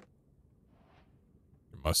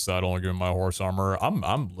 My side only giving my horse armor. I'm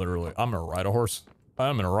gonna ride a horse.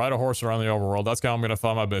 I'm gonna ride a horse around the overworld. That's how I'm gonna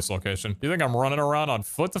find my base location. You think I'm running around on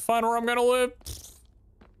foot to find where I'm gonna live?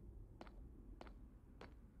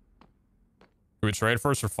 Can we trade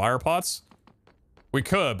first for fire pots? We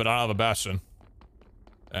could, but I don't have a Bastion.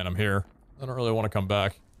 And I'm here. I don't really want to come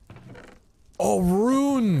back. Oh,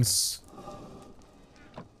 runes!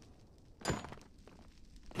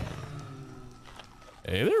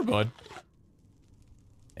 Hey there, bud.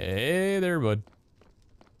 Hey there, bud.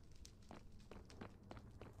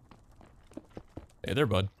 Hey there,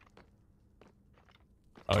 bud.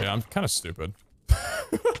 Oh yeah, I'm kind of stupid.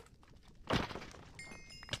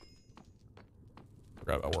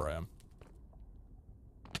 Forgot about where I am.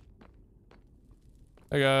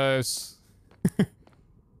 Hey guys.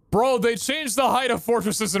 Bro, they changed the height of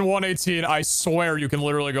fortresses in 118. I swear you can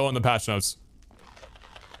literally go in the patch notes.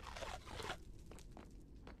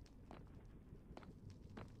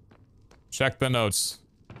 Check the notes.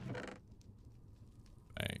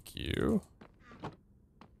 Thank you.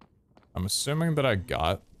 I'm assuming that I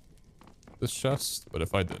got this chest, but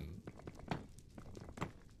if I didn't,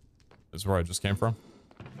 this is where I just came from?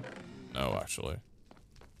 No, actually.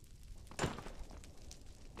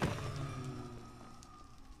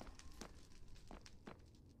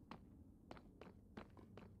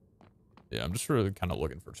 Yeah, I'm just really kind of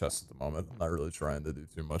looking for chests at the moment. I'm not really trying to do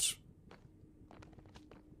too much.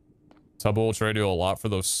 Tubbo will trade you a lot for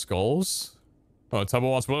those skulls. Oh,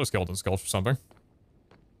 Tubbo wants one of those skeleton skulls for something.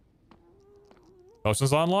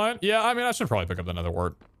 Potions online? Yeah, I mean, I should probably pick up the Nether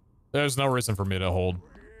wart. There's no reason for me to hold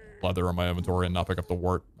leather in my inventory and not pick up the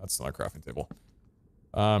wart. That's not a crafting table.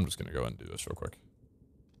 I'm just gonna go ahead and do this real quick.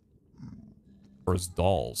 For his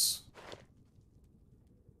dolls.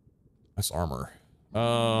 Nice armor.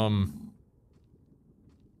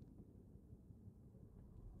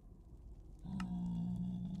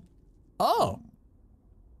 Oh.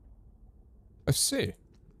 I see.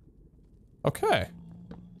 Okay.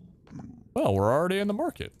 Well, we're already in the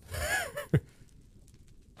market.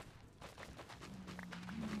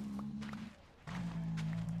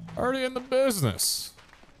 Already in the business.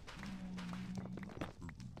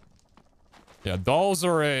 Yeah, dolls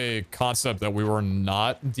are a concept that we were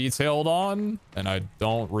not detailed on, and I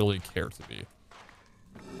don't really care to be.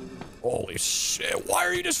 Holy shit, why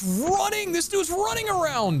are you just running? This dude's running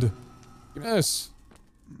around! Give me this.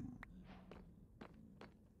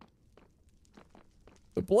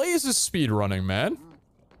 The Blaze is speed running, man.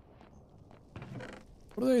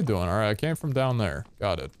 What are they doing? Alright, I came from down there.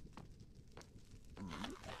 Got it.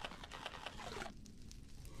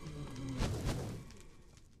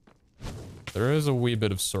 there is a wee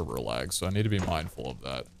bit of server lag, so I need to be mindful of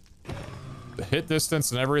that. The hit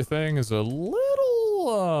distance and everything is a little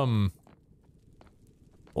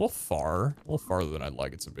farther than I'd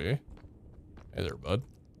like it to be. Hey there, bud.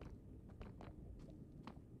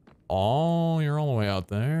 Oh, you're all the way out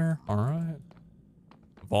there. All right.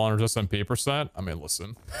 Fallen just MP %. I mean,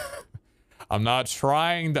 listen. I'm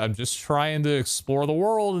just trying to explore the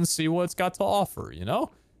world and see what it's got to offer, you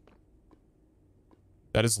know?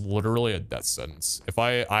 That is literally a death sentence. If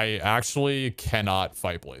I actually cannot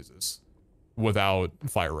fight blazes without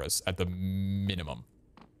fire res at the minimum.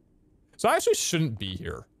 So I actually shouldn't be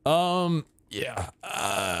here. Yeah.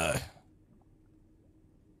 I'm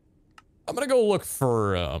gonna go look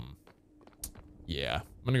for, yeah.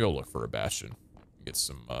 I'm gonna go look for a Bastion. Get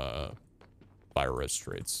some, fire res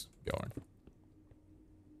trades going.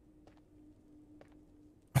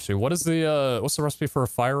 Actually, what's the recipe for a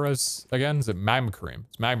fire res again? Is it magma cream?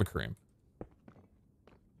 It's magma cream.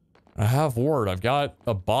 I have word. I've got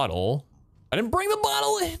a bottle. I didn't bring the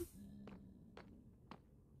bottle in.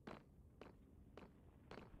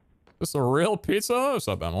 This a real pizza? What's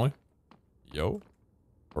up, Emily? Yo.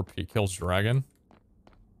 Or Pete kills dragon.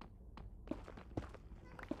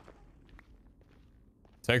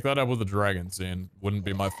 Take that up with the dragon scene. Wouldn't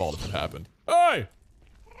be my fault if it happened. Hey!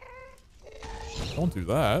 Don't do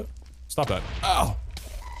that. Stop that. Ow!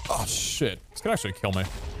 Oh, shit. This could actually kill me.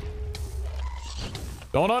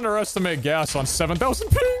 Don't underestimate gas on 7,000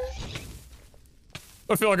 ping!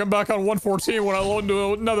 I feel like I'm back on 114 when I load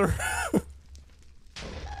into Nether.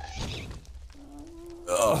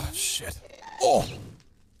 Oh, shit. Oh!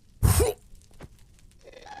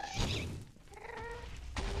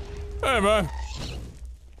 Hey, man.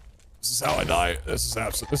 This is how I die. This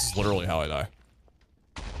is literally how I die.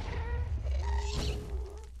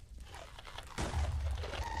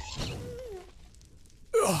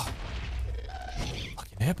 Ugh.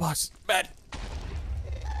 Fucking hitbox. Man.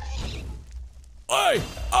 Hey!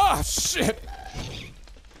 Ah, shit!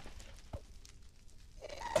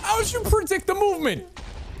 How did you predict the movement?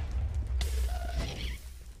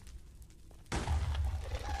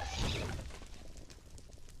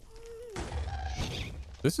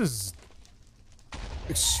 This is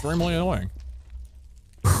extremely annoying.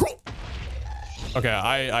 Okay,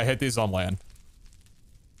 I hit these on land.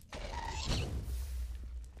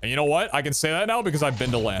 And you know what? I can say that now because I've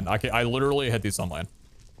been to land. I literally hit these on land.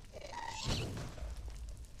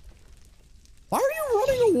 Why are you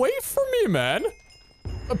running away from me, man?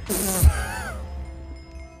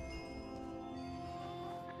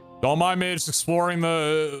 Don't mind me, just exploring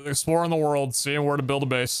the world, seeing where to build a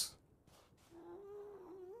base.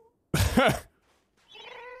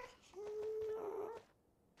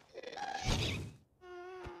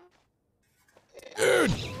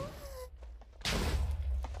 Dude!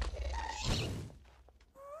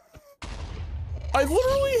 I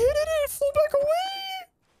literally hit it and it flew back away!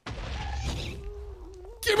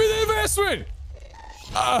 Give me the investment!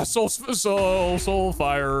 Ah, soul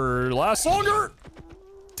fire lasts longer!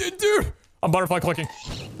 Dude! I'm butterfly clicking.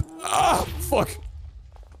 Ah, fuck.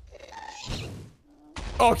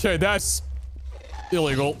 Okay, that's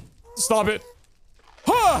illegal. Stop it.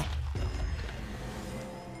 Ha!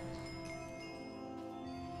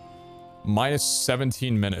 Minus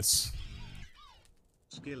 17 minutes.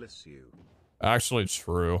 Skill issue. Actually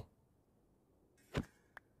true. What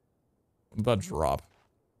about drop?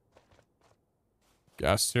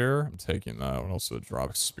 Gas tier? I'm taking that. What else did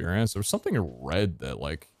drop? Experience? There was something in red that,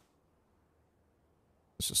 like...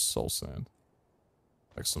 It's just soul sand.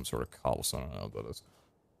 Like some sort of cobblestone. I don't know what that is.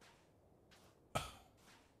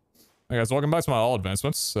 Hey guys, welcome back to my all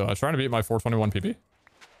advancements. Trying to beat my 421 PP.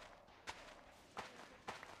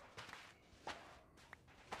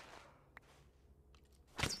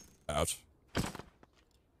 Ouch.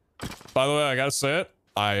 By the way, I gotta say it.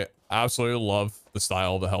 I absolutely love the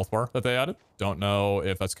style of the health bar that they added. Don't know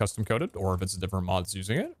if that's custom coded or if it's a different mods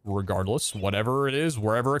using it. Regardless, whatever it is,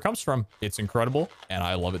 wherever it comes from, it's incredible and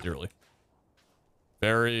I love it dearly.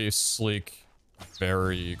 Very sleek,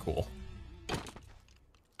 very cool.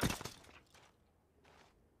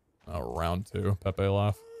 Oh, round two. Pepe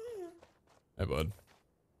laugh. Hey, bud.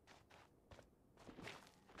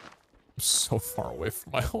 I'm so far away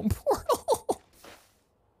from my home portal.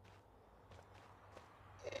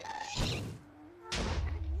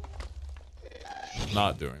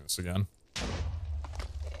 Not doing this again.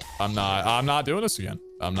 I'm not doing this again.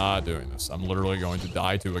 I'm not doing this. I'm literally going to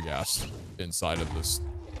die to a gas inside of this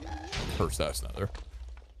cursed ass nether.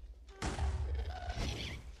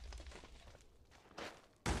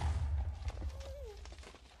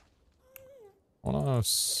 I wanna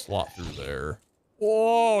slot through there.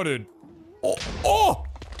 Whoa, dude. Oh! Oh!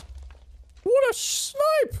 What a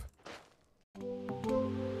snipe!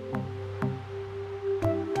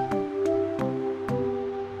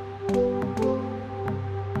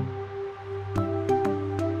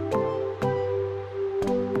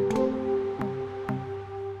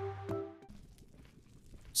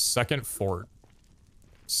 Second fort.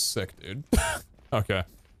 Sick, dude. Okay.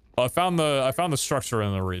 Well, I found the structure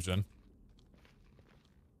in the region.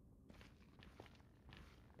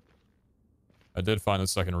 I did find the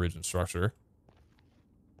second region structure.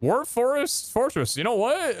 War Forest Fortress. You know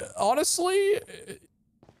what? Honestly,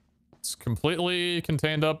 it's completely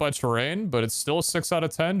contained up by terrain, but it's still a 6 out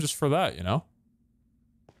of 10 just for that, you know?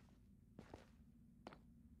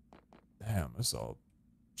 Damn, this is a...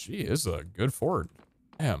 Gee, this is a good fort.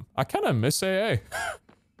 Damn, I kind of miss AA.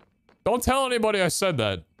 Don't tell anybody I said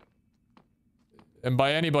that. And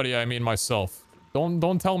by anybody, I mean myself.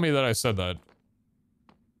 Don't tell me that I said that.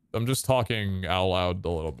 I'm just talking out loud a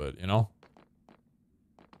little bit, you know?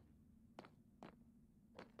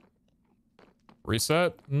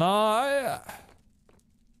 Reset? Nah,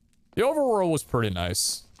 the overworld was pretty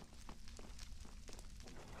nice.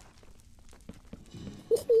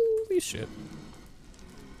 Holy shit.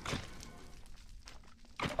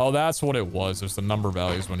 Oh, that's what it was. There's the number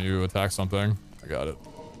values when you attack something. I got it.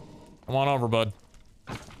 Come on over, bud.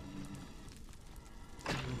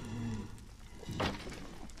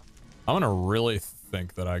 I'm gonna really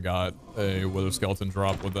think that I got a Wither Skeleton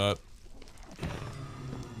drop with that.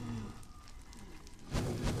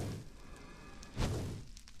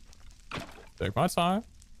 Take my time.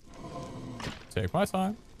 Take my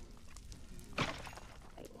time.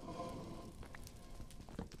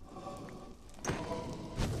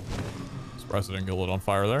 Surprised I didn't get lit on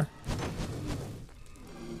fire there.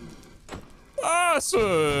 Ah, it's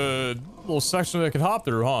a little section that I could hop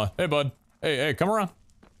through, huh? Hey, bud. Hey, come around.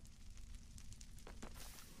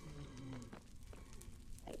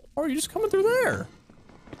 Oh, are you just coming through there?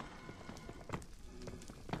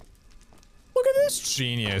 Look at this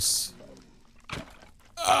genius.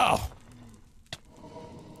 Oh.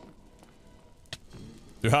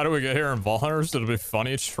 Dude, how do we get here in Vault Hunters? It'll be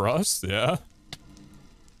funny, trust? Yeah.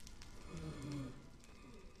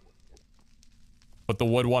 But the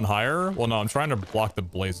wood one higher? Well, no, I'm trying to block the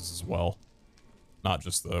blazes as well. Not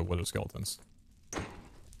just the wither skeletons.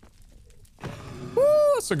 Woo,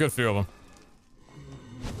 that's a good few of them.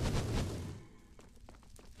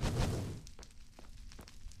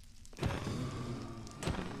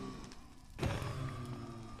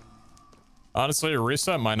 Honestly, a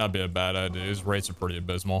reset might not be a bad idea. His rates are pretty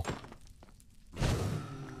abysmal.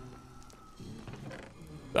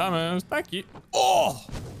 Diamonds, thank you. Oh!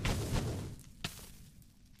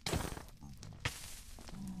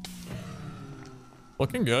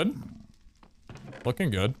 Looking good.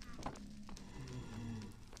 Looking good.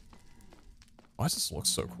 Why does this look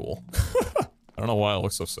so cool? I don't know why it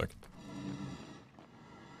looks so sick.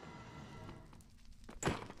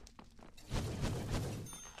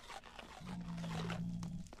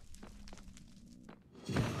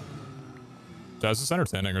 Is this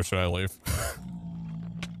entertaining or should I leave?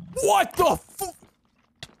 What the f-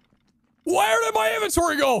 Where did my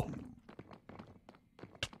inventory go?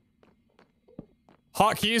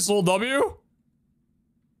 Hotkeys, little W?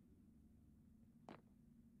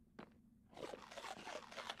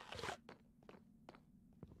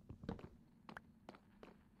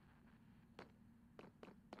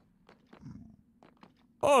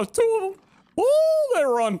 Oh, two of them. Oh, they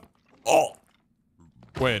run. Oh.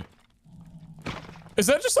 Wait. Is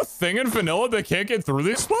that just a thing in vanilla? They can't get through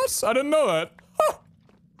these spots? I didn't know that. Huh.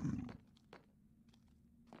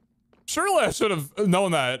 Surely I should have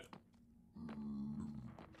known that.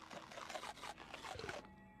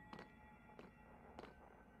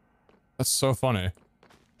 That's so funny.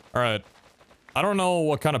 Alright. I don't know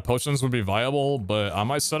what kind of potions would be viable, but I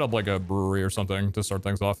might set up like a brewery or something to start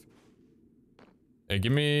things off. Hey,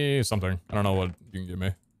 give me something. I don't know what you can give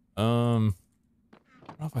me. I don't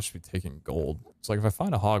know if I should be taking gold. It's like if I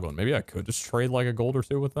find a hog one, maybe I could just trade like a gold or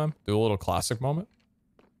two with them. Do a little classic moment.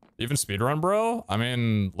 Even speedrun, bro. I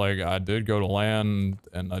mean, like I did go to land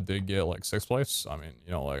and I did get like 6th place. I mean,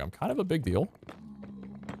 you know, like I'm kind of a big deal.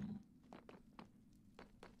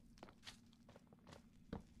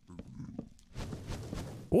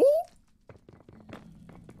 Ooh.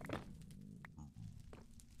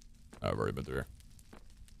 I've already been through here.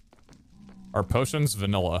 Are potions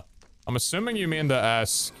vanilla? I'm assuming you mean to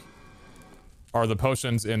ask, are the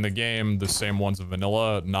potions in the game the same ones of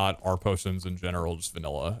vanilla, not are potions in general just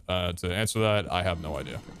vanilla? To answer that, I have no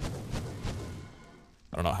idea.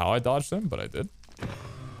 I don't know how I dodged them, but I did.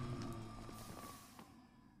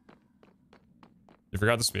 You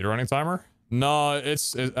forgot the speedrunning timer? No,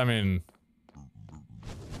 I mean...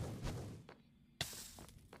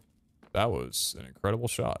 That was an incredible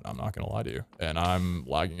shot. I'm not gonna lie to you. And I'm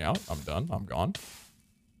lagging out. I'm done. I'm gone.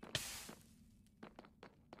 I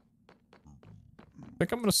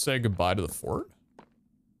think I'm gonna say goodbye to the fort.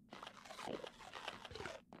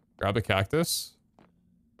 Grab a cactus.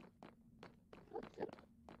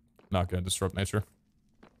 Not gonna disrupt nature.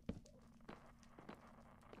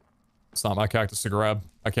 It's not my cactus to grab.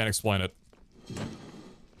 I can't explain it.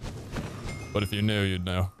 But if you knew, you'd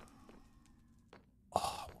know.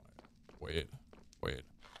 Oh, wait.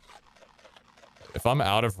 If I'm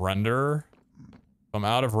out of render... If I'm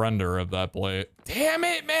out of render of that blade... Damn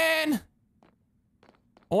it, man!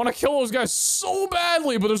 I want to kill those guys so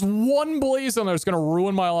badly, but there's one blaze on there that's gonna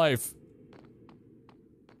ruin my life.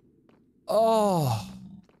 Oh.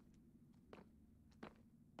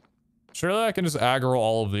 Surely I can just aggro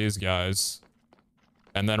all of these guys.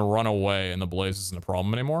 And then run away and the blaze isn't a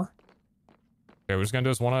problem anymore. Okay, we're just gonna do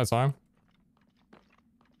this one at a time.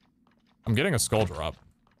 I'm getting a skull drop.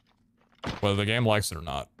 Whether the game likes it or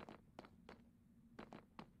not.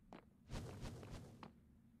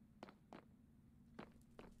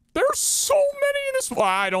 There's so many in this.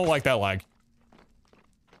 I don't like that lag.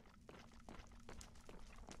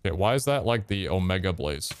 Okay, why is that like the Omega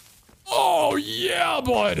Blaze? Oh, yeah,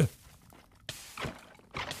 bud.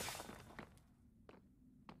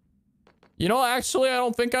 You know, actually, I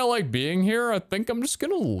don't think I like being here. I think I'm just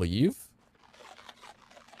gonna leave.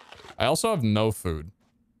 I also have no food.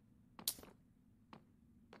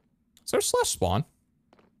 Is there slash spawn?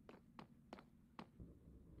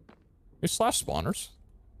 There's slash spawners.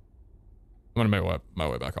 I'm gonna make my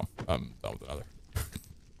way back home. I'm done with another.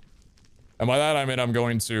 And by that, I mean I'm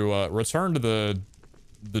going to return to the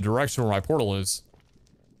direction where my portal is.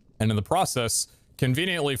 And in the process,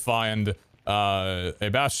 conveniently find a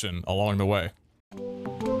bastion along the way.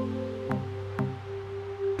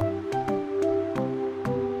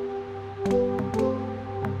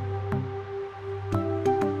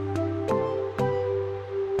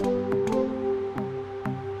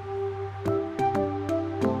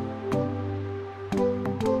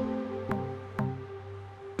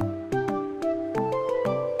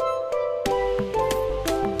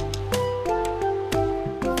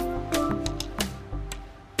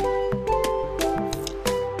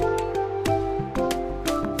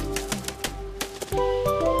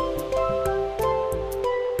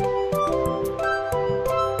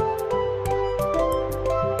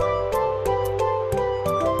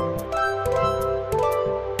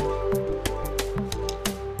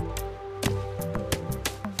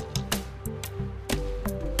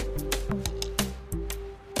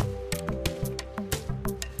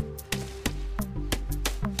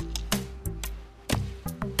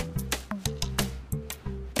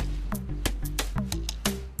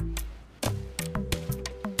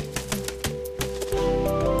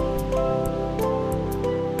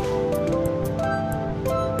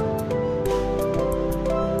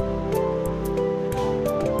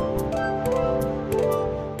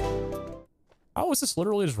 How is this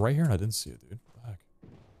literally just right here and I didn't see it, dude? What the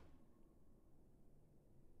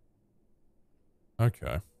heck?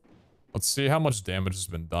 Okay. Let's see how much damage has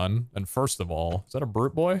been done. And first of all, is that a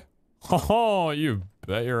brute boy? Oh, you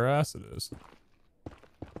bet your ass it is.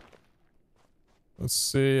 Let's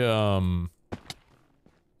see, so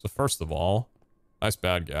first of all, nice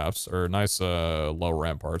bad gaps, or nice, low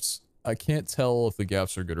ramparts. I can't tell if the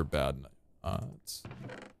gaps are good or bad.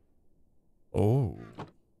 Oh.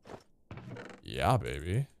 Yeah,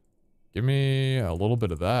 baby. Give me a little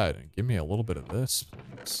bit of that, and give me a little bit of this,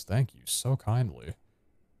 please. Thank you so kindly.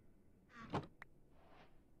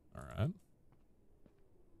 Alright. I'm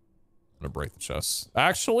gonna break the chest.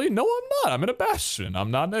 Actually, no, I'm not. I'm in a bastion. I'm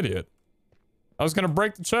not an idiot. I was gonna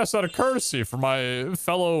break the chest out of courtesy for my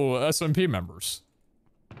fellow SMP members.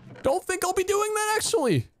 Don't think I'll be doing that,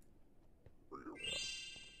 actually.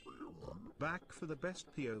 Back for the best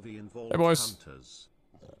POV involved. Hey, boys. Hunters.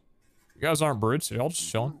 You guys aren't brutes. You're all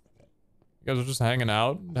just chilling. You guys are just hanging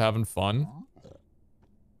out, having fun.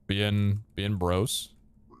 Being bros.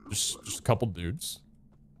 Just a couple dudes.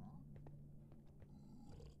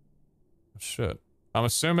 Shit. I'm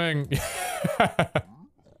assuming...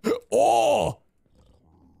 Oh!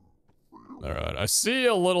 Alright, I see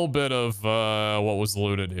a little bit of what was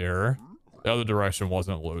looted here. The other direction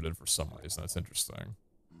wasn't looted for some reason. That's interesting.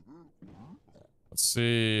 Let's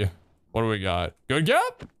see. What do we got? Good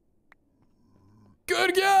gap?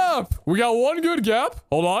 Good gap! We got one good gap.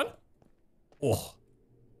 Hold on. Oh.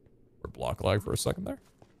 We're block lag for a second there.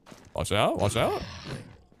 Watch out, watch out.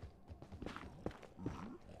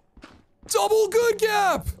 Double good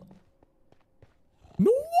gap!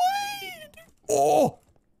 No way! Oh!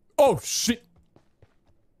 Oh, shit.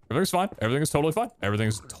 Everything's fine. Everything is totally fine.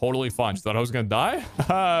 Everything's totally fine. Just thought I was gonna die?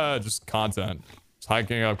 Haha, just content. Just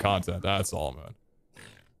hiking up content. That's all, man.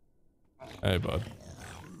 Hey, bud.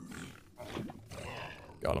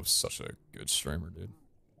 God, I'm such a good streamer, dude.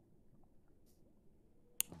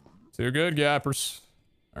 Too good, gappers.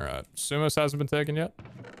 Alright. Sumos hasn't been taken yet.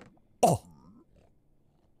 Oh!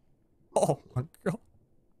 Oh my god.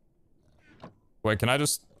 Wait, can I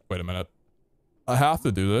just... Wait a minute. I have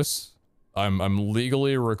to do this. I'm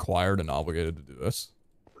legally required and obligated to do this.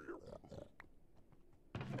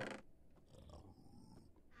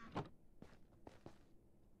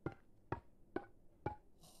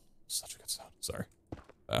 Such a good sound. Sorry.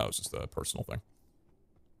 That was just a personal thing.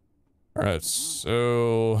 Alright,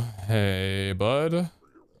 so... Hey, bud.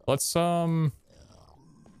 Let's, Are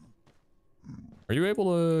you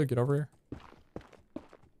able to get over here?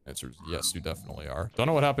 Answer is yes, you definitely are. Don't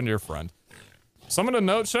know what happened to your friend. Someone to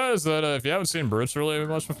note, chat, is that if you haven't seen brutes really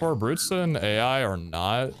much before, brutes and AI are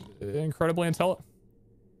not incredibly intelligent.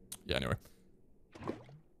 Yeah, anyway.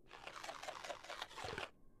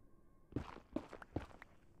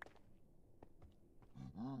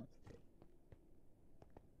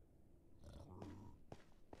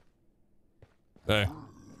 Hey.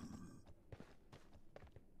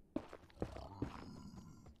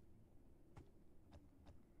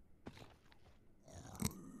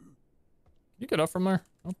 Can you get up from there?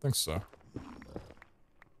 I don't think so.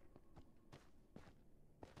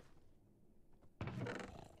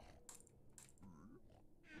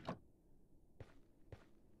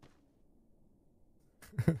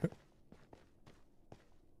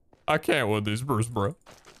 I can't win these bursts, bro.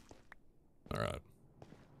 Alright.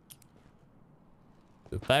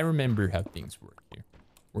 If I remember how things work here,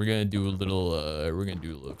 we're gonna do a little,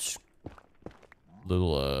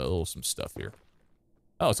 some stuff here.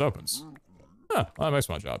 Oh, it opens. Huh, well, that makes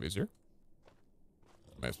my job easier.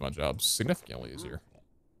 Makes my job significantly easier.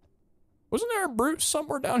 Wasn't there a brute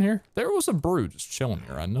somewhere down here? There was a brute just chilling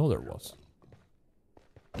here. I know there was.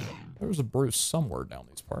 There was a brute somewhere down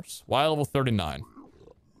these parts. Y level 39.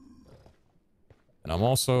 And I'm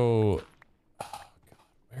also... Oh, God,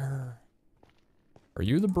 where... Are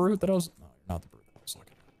you the brute that I was... No, you're not the brute that I was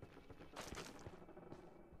looking at.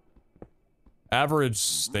 Average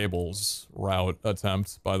stables route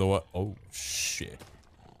attempt, by the way. Oh, shit.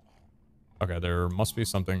 Okay, there must be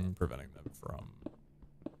something preventing them from...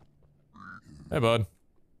 Hey, bud.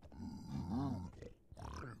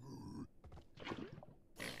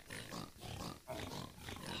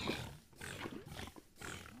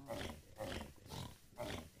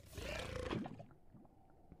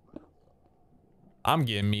 I'm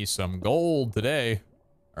getting me some gold today.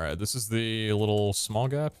 Alright, this is the little small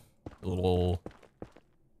gap. A little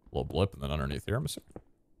blip, and then underneath here, I'm assuming.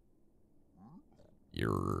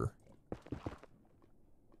 Here.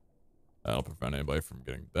 That'll prevent anybody from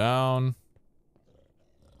getting down.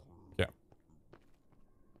 Yeah.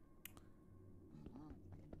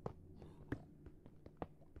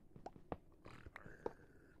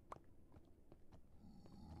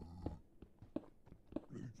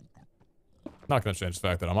 Not gonna change the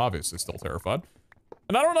fact that I'm obviously still terrified.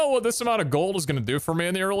 And I don't know what this amount of gold is gonna do for me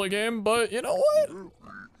in the early game, but you know what?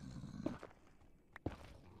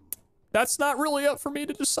 That's not really up for me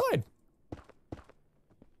to decide.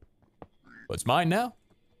 But it's mine now.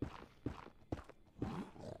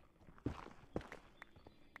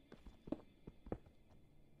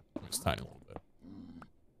 Just tiny little bit.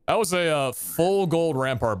 That was a full gold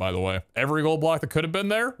rampart, by the way. Every gold block that could have been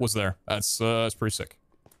there was there. That's pretty sick.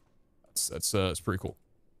 That's pretty cool.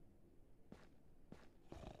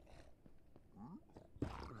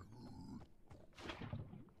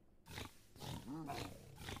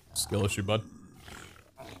 Skill issue, bud.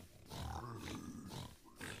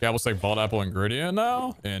 Yeah, we'll take bald apple ingredient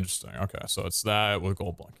now. Interesting. Okay, so it's that with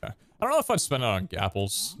gold block. Okay. I don't know if I'd spend it on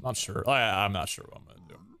gapples. Not sure. I'm not sure what I'm gonna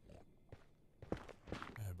do.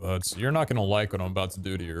 Hey, bud. So you're not gonna like what I'm about to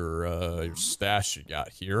do to your stash you got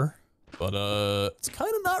here. But, it's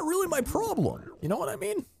kind of not really my problem. You know what I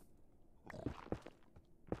mean?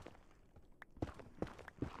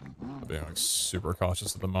 Being, like, super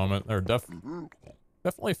cautious at the moment. There are definitely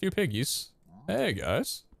a few piggies. Hey,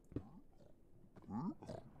 guys.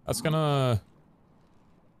 That's gonna...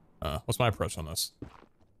 what's my approach on this?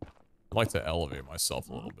 I'd like to elevate myself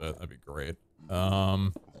a little bit. That'd be great. Yeah,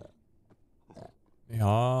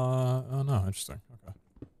 oh, no, interesting. Okay.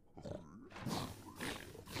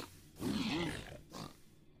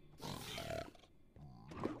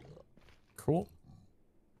 Cool.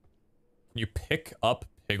 Can you pick up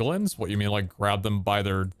pig piglins? What, you mean like grab them by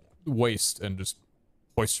their waist and just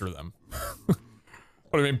oyster them? What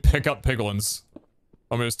do you mean pick up piglins?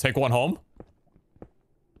 Want me to just take one home?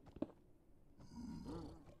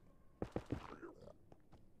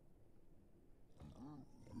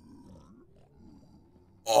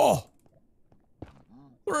 Oh!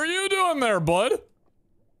 What are you doing there, bud?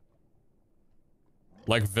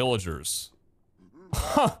 Like villagers.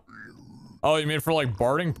 Huh. Oh, you mean for like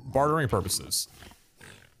bartering purposes?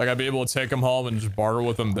 Like I'd be able to take them home and just barter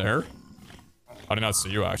with them there? I did not see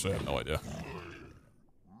you actually, I have no idea.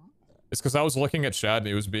 It's because I was looking at Chad and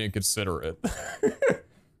he was being considerate. The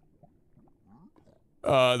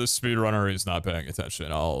speedrunner is not paying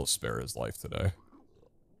attention. I'll spare his life today.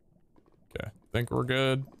 Okay, think we're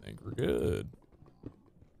good. Think we're good.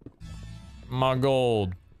 My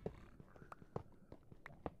gold.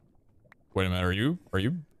 Wait a minute, are you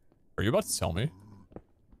about to tell me?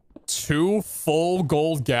 2 full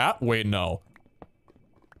gold gap? Wait, no.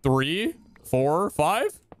 3, 4,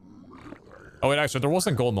 5? Oh wait, actually, there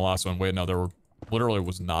wasn't gold in the last one. Wait, no, there literally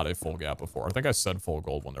was not a full gap before. I think I said full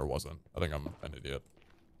gold when there wasn't. I think I'm an idiot.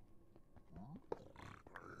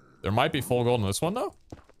 There might be full gold in this one, though.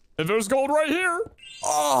 If there's gold right here!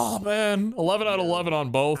 Oh, man. 11 out of 11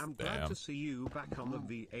 on both. I'm glad to see you back on the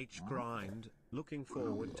VH grind. Looking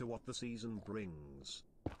forward to what the season brings.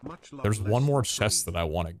 Much love. There's one more chest that I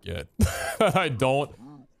want to get. I don't...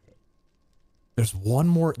 There's one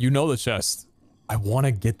more... You know the chest. I want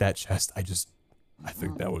to get that chest. I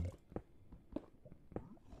think that would...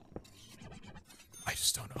 I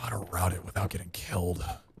just don't know how to route it without getting killed.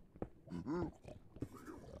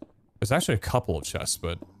 There's actually a couple of chests,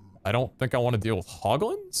 but I don't think I want to deal with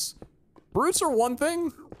hoglins? Brutes are one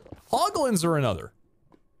thing, hoglins are another.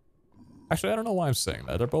 Actually, I don't know why I'm saying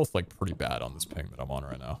that. They're both, like, pretty bad on this ping that I'm on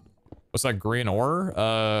right now. What's that green ore?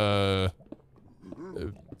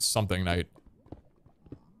 Something night.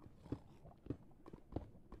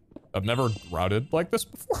 I've never routed like this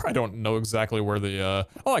before. I don't know exactly where the,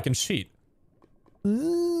 oh, I can cheat.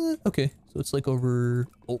 Okay. So it's like over...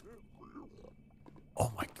 Oh.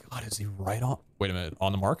 Oh my god, is he right on? Wait a minute,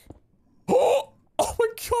 on the mark? Oh! Oh my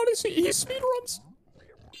god, is he speed runs?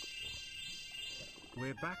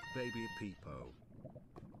 We're back, baby Peepo.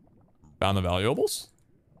 Found the valuables?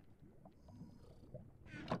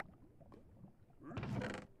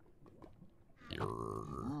 Here.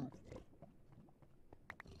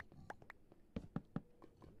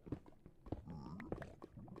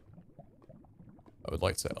 I would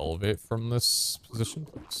like to elevate from this position,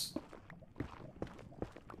 please.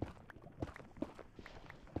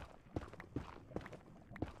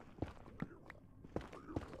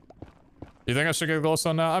 You think I should get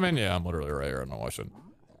glowstone now? I mean, yeah, I'm literally right here. No, I shouldn't.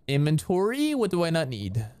 Inventory? What do I not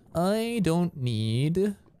need? I don't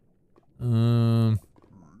need...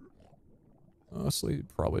 honestly,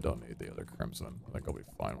 probably don't need the other crimson. I think I'll be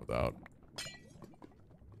fine without.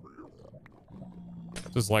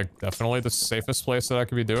 This is like definitely the safest place that I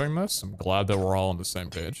could be doing this. I'm glad that we're all on the same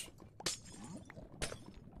page.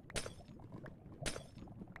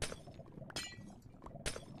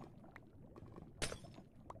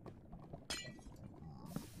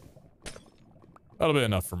 That'll be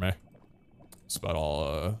enough for me. That's about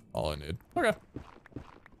all I need. Okay.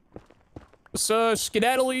 Let's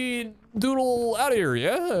skedaddly doodle out of here,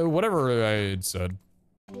 yeah? Whatever I said.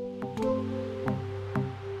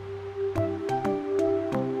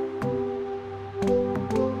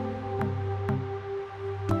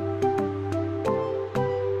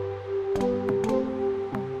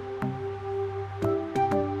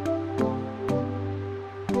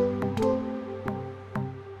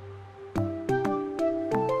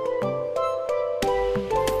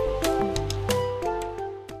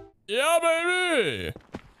 Yeah, baby!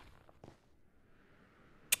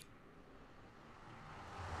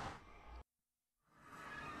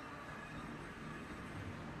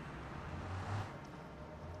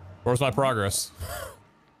 Where's my progress?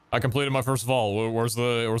 I completed my first vault. Where's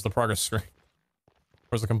the progress screen?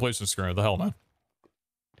 Where's the completion screen? What the hell, man?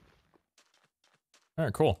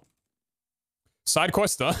 Alright, cool. Side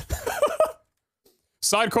quest done.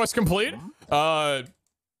 Side quest complete.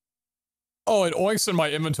 Oh, it oinks in my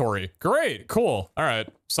inventory. Great, cool. All right,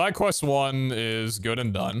 side quest 1 is good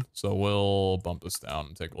and done. So we'll bump this down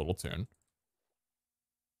and take a little tune.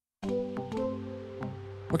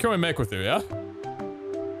 What can we make with you, yeah?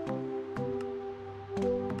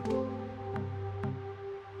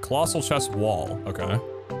 Colossal chest wall, okay.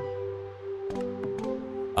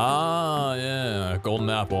 Ah, yeah, golden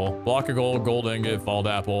apple. Block of gold, gold ingot, followed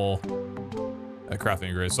apple. Crafting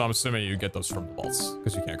ingredients. So I'm assuming you get those from the vaults,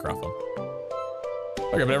 because you can't craft them.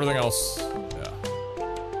 Okay, but everything else, yeah.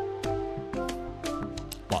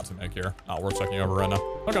 lot to make here. Not worth checking over right now.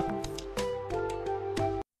 Okay.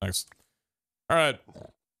 Thanks. All right.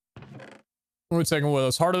 What are we taking with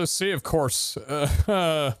us? Heart of the Sea, of course.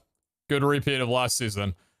 Good repeat of last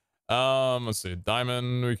season. Let's see.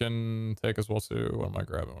 Diamond we can take as well too. What am I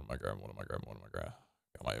grabbing? What am I grabbing? What am I grabbing? What am I grabbing?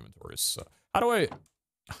 Got my inventories. So how do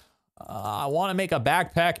I want to make a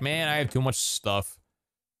backpack, man. I have too much stuff.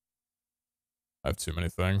 I have too many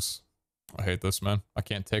things. I hate this, man. I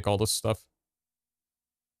can't take all this stuff.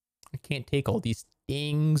 I can't take all these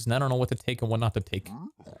things, and I don't know what to take and what not to take.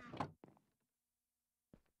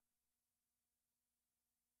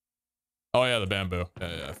 Oh yeah, the bamboo.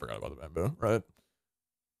 Yeah, I forgot about the bamboo. Right.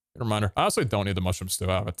 Good reminder. I honestly don't need the mushroom stew.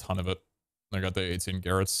 I have a ton of it. I got the 18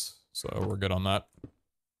 Garrets, so we're good on that.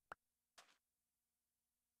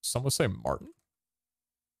 Some would say Martin.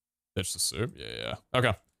 Ditch the soup. Yeah.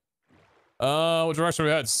 Okay. What direction are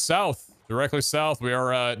we at? South. Directly south. We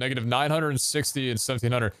are at negative 960 and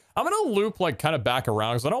 1700. I'm gonna loop like kind of back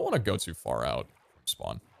around because I don't want to go too far out from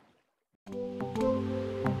spawn.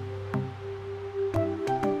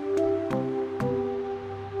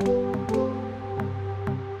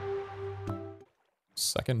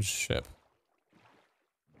 Second ship.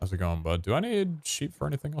 How's it going, bud? Do I need sheep for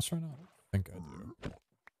anything else right now? I don't think I do. I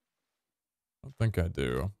don't think I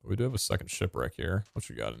do. But we do have a second shipwreck here. What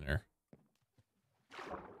you got in here?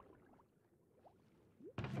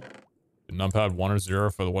 Numpad 1 or 0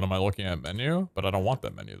 for the what am I looking at menu? But I don't want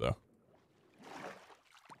that menu though.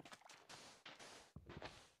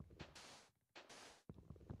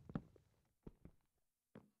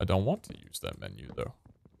 I don't want to use that menu though.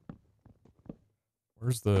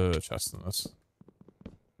 Where's the chest in this?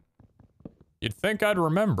 You'd think I'd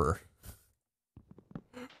remember.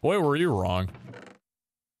 Boy, were you wrong.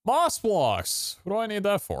 Moss blocks! What do I need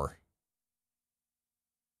that for?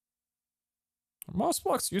 Are moss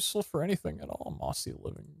blocks useful for anything at all? Mossy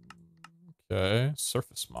living. Okay,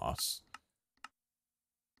 surface moss.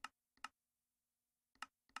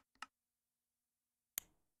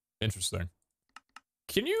 Interesting.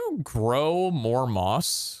 Can you grow more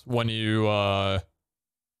moss when you,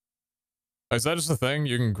 is that just a thing?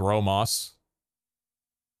 You can grow moss?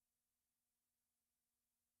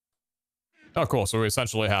 Oh, cool. So we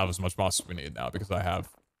essentially have as much moss as we need now because I have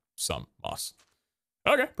some moss.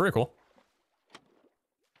 Okay, pretty cool.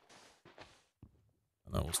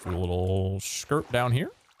 And then let's do a little skirt down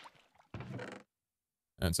here.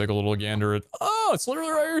 And take a little gander at... Oh, it's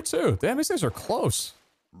literally right here too. Damn, these things are close.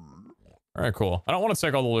 Alright, cool. I don't want to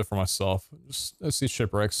take all the loot for myself. Just I see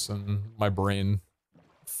shipwrecks and my brain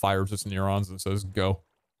fires its neurons and says, go.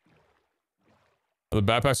 Are the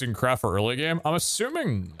backpacks you can craft for early game? I'm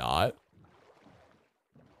assuming not.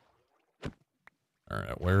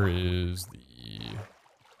 Alright, where is the...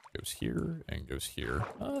 Goes here and goes here.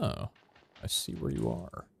 Oh, I see where you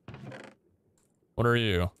are. What are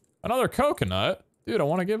you? Another coconut? Dude, I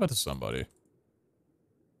want to give it to somebody.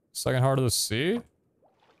 Second heart of the sea?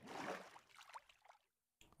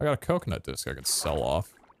 I got a coconut disc I could sell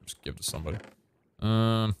off. Just give to somebody.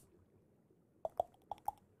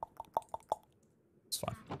 It's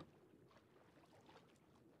fine.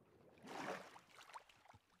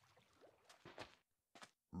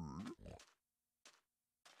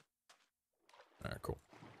 Alright, cool.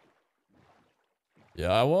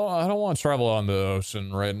 Yeah, well, I don't want to travel on the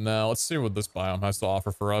ocean right now. Let's see what this biome has to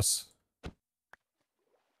offer for us.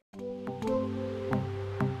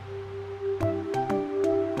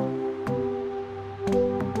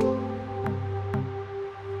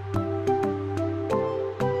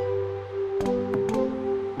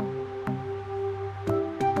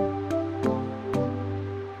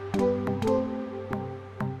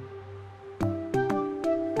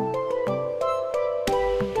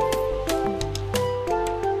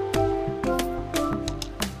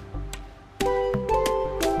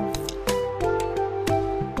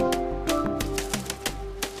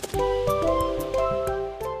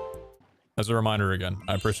 As a reminder again,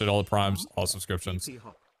 I appreciate all the primes, all subscriptions.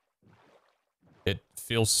 It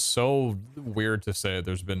feels so weird to say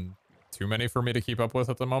there's been too many for me to keep up with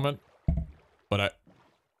at the moment, but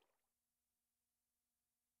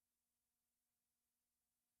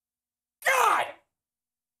God!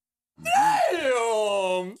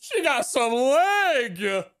 Damn! She got some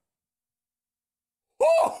leg!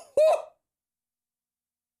 Oh!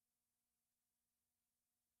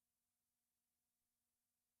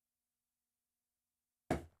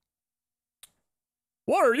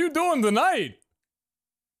 What are you doing tonight?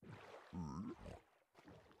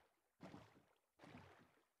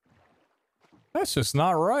 That's just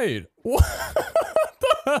not right. What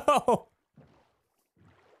the hell?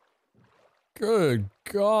 Good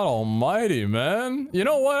God almighty, man. You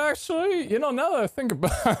know what, actually? You know, now that I think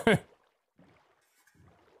about it.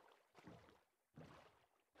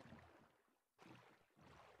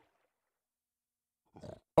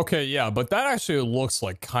 Okay, yeah, but that actually looks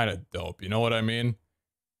like kind of dope. You know what I mean?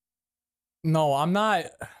 No, I'm not.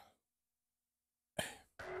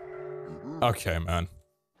 Okay, man.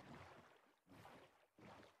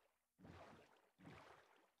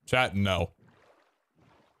 Chat, no.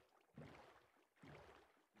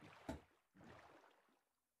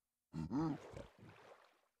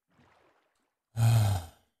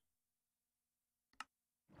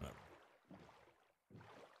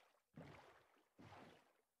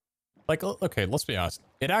 Like, okay, let's be honest.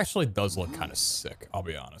 It actually does look kind of sick, I'll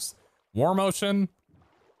be honest. War motion.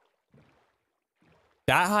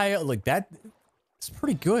 That high, like that, it's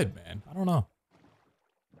pretty good, man. I don't know.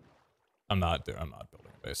 I'm not building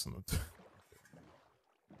a base on the...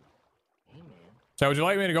 Hey, man. So would you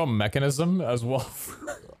like me to go mechanism as well?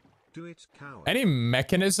 Do it, coward. Any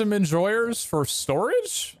mechanism enjoyers for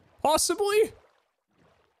storage? Possibly?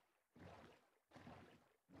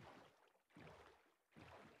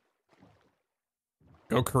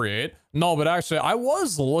 Go create? No, but actually, I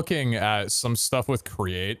was looking at some stuff with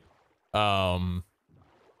create. I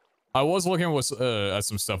was looking at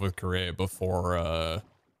some stuff with create before,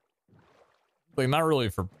 like, not really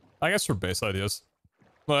for, I guess for base ideas.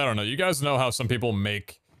 Well, I don't know. You guys know how some people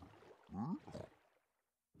make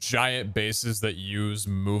giant bases that use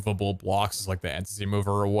movable blocks as like the entity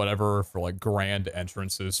mover or whatever for like grand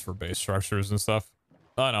entrances for base structures and stuff.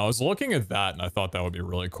 I don't know. I was looking at that and I thought that would be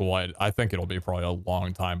really cool. I think it'll be probably a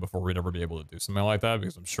long time before we'd ever be able to do something like that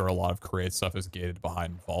because I'm sure a lot of create stuff is gated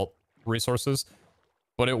behind vault resources.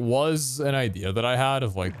 But it was an idea that I had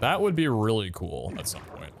of like, that would be really cool at some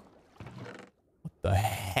point. What the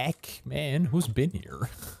heck, man? Who's been here?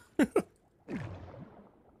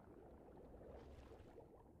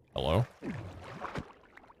 Hello? Let's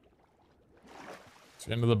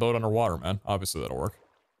get into the boat underwater, man. Obviously that'll work.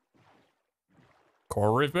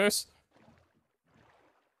 Coral Reef base?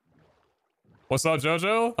 What's up,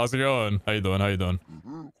 Jojo? How's it going? How you doing? How you doing?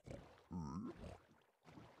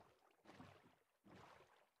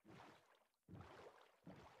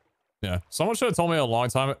 Yeah, someone should have told me a long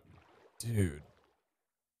time. Dude.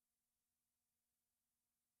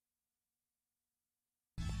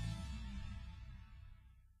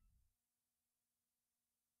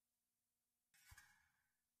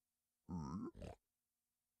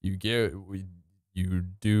 You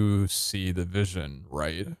do see the vision,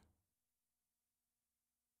 right?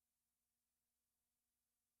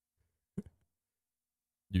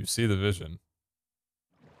 You see the vision.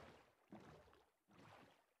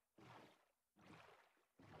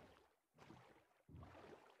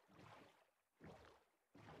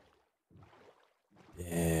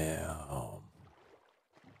 Damn.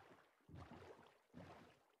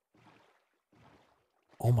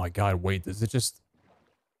 Oh my god, wait, does it just...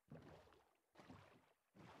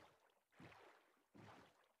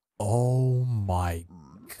 Oh my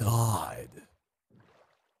god.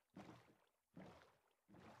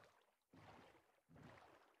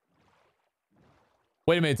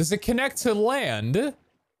 Wait a minute, does it connect to land?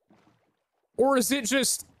 Or is it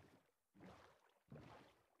just...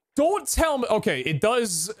 Don't tell me... Okay, it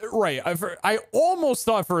does... Right, I almost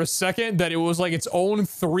thought for a second that it was like its own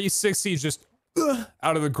 360 just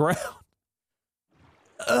out of the ground.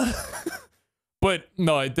 But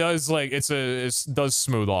no, it does like, it does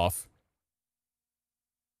smooth off.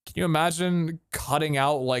 Can you imagine cutting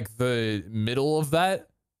out like the middle of that?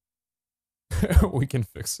 We can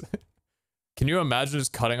fix it. Can you imagine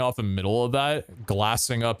just cutting off the middle of that,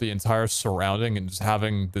 glassing up the entire surrounding and just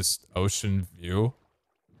having this ocean view?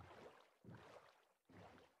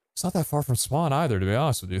 It's not that far from spawn either, to be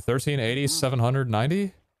honest with you. 1380,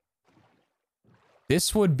 790?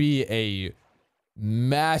 This would be a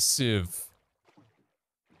massive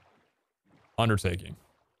undertaking.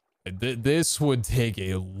 This would take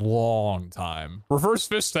a long time. Reverse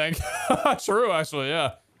fish tank. True, actually,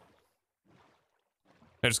 yeah.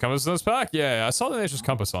 Nature's Compass in this pack? Yeah, I saw the Nature's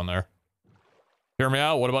Compass on there. Hear me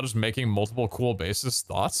out. What about just making multiple cool bases?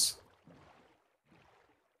 Thoughts?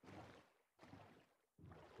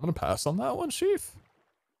 I'm gonna pass on that one, Chief.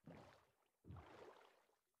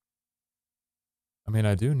 I mean,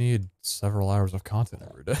 I do need several hours of content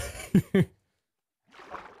every day.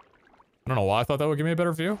 I don't know why I thought that would give me a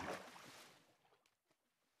better view.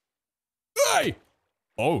 Hey!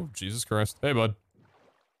 Oh, Jesus Christ. Hey, bud.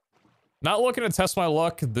 Not looking to test my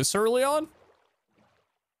luck this early on?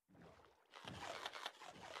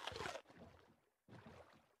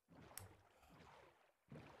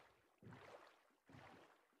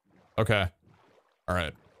 Okay. All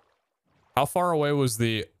right. How far away was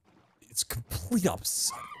the... It's complete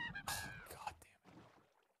opposite. Oh, God damn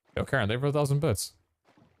it. Yo, Karen, they have 1,000 bits.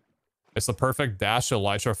 It's the perfect dash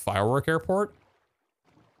Elytra firework airport.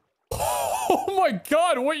 Oh my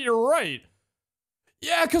God, wait, you're right.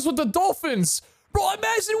 Yeah, because with the dolphins. Bro,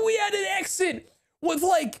 imagine we had an exit with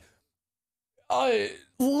like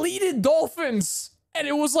leaded dolphins and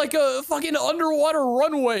it was like a fucking underwater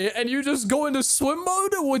runway and you just go into swim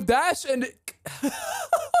mode with dash and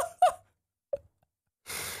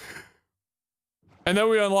and then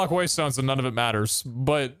we unlock waystones and none of it matters,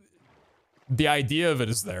 but the idea of it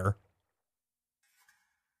is there.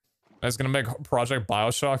 It's gonna make Project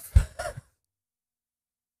Bioshock.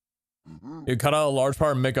 You cut out a large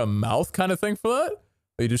part and make a mouth kind of thing for that?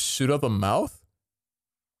 You just shoot up a mouth?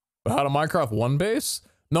 But how to Minecraft 1 base?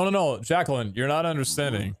 No, Jacqueline, you're not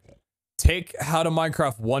understanding. Take how to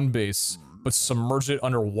Minecraft 1 base, but submerge it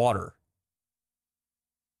underwater.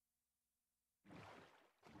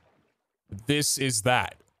 This is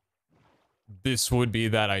that. This would be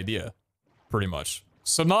that idea. Pretty much.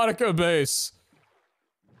 Subnautica base.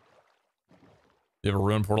 You have a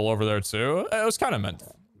ruin portal over there too? It was kind of meant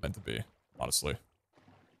to be, honestly.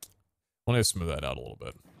 Let me smooth that out a little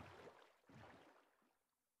bit.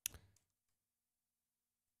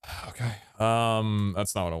 Okay.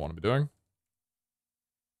 That's not what I want to be doing.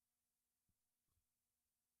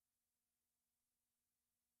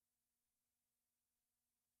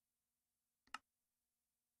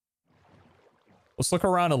 Let's look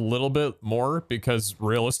around a little bit more because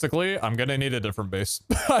realistically, I'm gonna need a different base.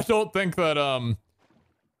 I don't think that,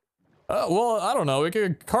 well, I don't know. We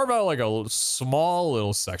could carve out like a small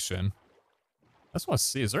little section. I just want to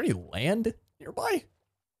see, is there any land nearby?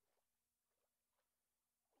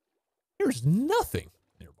 There's nothing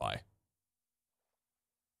nearby.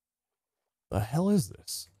 The hell is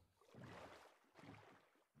this?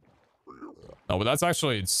 No, but that's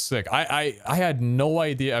actually sick. I had no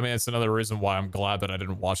idea. I mean, it's another reason why I'm glad that I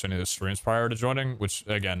didn't watch any of the streams prior to joining, which,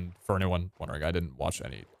 again, for anyone wondering, I didn't watch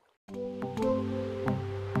any.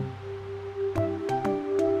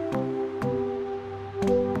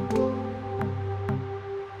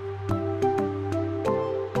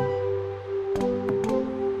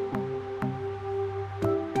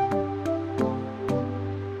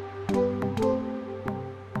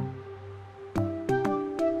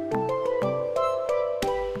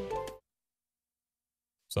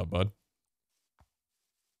 What's up, bud?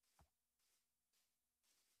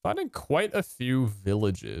 Finding quite a few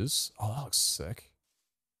villages. Oh, that looks sick.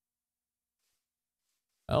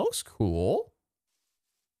 That looks cool.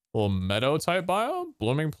 A little meadow type biome.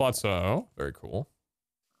 Blooming plateau. Very cool.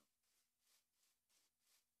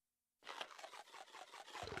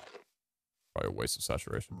 Probably a waste of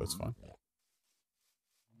saturation, but it's fine.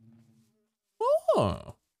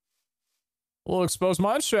 Oh. A little exposed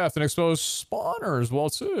mine shaft and exposed spawner as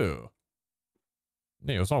well, too.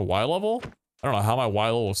 Nee, it's on a Y level? I don't know how my Y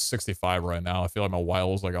level is 65 right now. I feel like my Y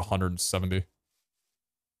level is like 170.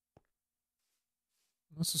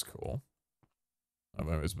 This is cool. I've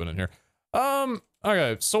always been in here.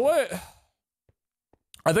 Okay, so what?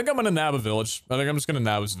 I think I'm gonna nab a village. I think I'm just gonna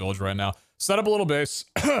nab this village right now. Set up a little base.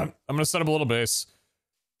 I'm gonna set up a little base.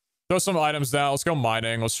 Throw some items down. Let's go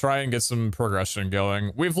mining. Let's try and get some progression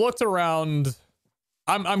going. We've looked around.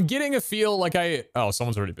 I'm getting a feel like oh,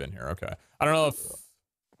 someone's already been here. Okay. I don't know if,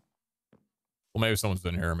 well, maybe someone's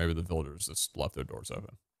been here. Maybe the villagers just left their doors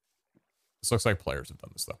open. This looks like players have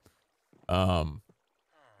done this though.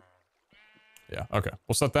 Yeah. Okay.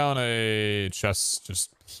 We'll set down a chest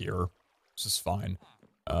just here. This is fine.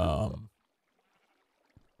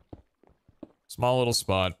 Small little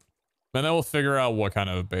spot. And then we'll figure out what kind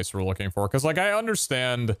of base we're looking for. Because, like, I'm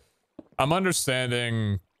understanding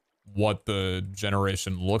what the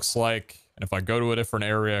generation looks like. And if I go to a different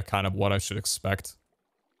area, kind of what I should expect.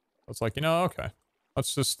 It's like, you know, okay.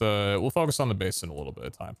 Let's just, we'll focus on the base in a little bit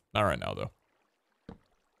of time. Not right now, though.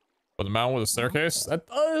 But the mountain with a staircase? That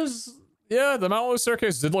does... Yeah, the mountain with a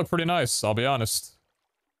staircase did look pretty nice, I'll be honest.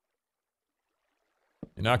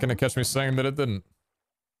 You're not going to catch me saying that it didn't.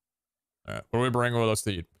 Alright, what do we bring with us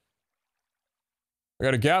to eat? We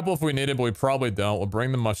got a gapple if we need it, but we probably don't. We'll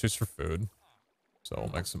bring the mushies for food. So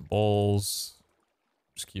we'll make some bowls.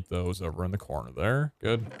 Just keep those over in the corner there.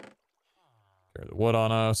 Good. Carry the wood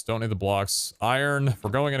on us. Don't need the blocks. Iron. If we're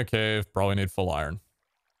going in a cave, probably need full iron.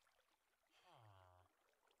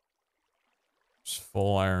 Just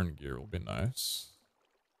full iron gear will be nice.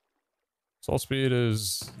 Salt speed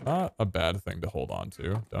is not a bad thing to hold on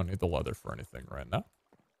to. Don't need the leather for anything right now.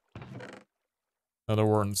 Another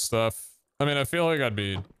word and stuff. I mean, I feel like I'd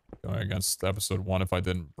be Going against episode 1 if I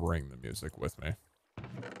didn't bring the music with me.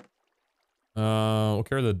 We'll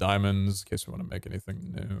carry the diamonds in case we want to make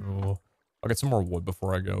anything new. I'll get some more wood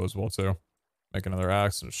before I go as well, too. Make another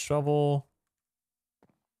axe and a shovel.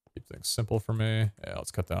 Keep things simple for me. Yeah,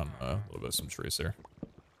 let's cut down a little bit of some trees here.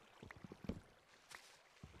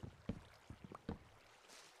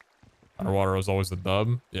 Underwater is always the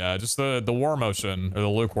dub. Yeah, just the war motion, or the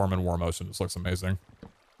lukewarm and war motion just looks amazing.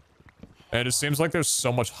 And it seems like there's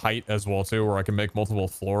so much height as well, too, where I can make multiple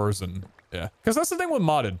floors and, yeah. Because that's the thing with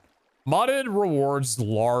modded. Modded rewards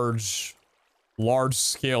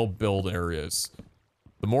large-scale build areas.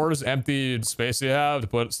 The more just empty space you have to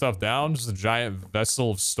put stuff down, just a giant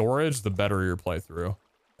vessel of storage, the better your playthrough.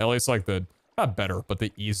 At least, like, not better, but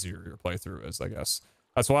the easier your playthrough is, I guess.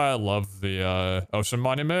 That's why I love the ocean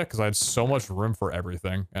monument, because I had so much room for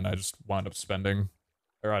everything, and I just wound up spending,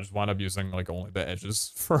 or I just wound up using, like, only the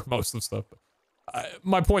edges for most of the stuff.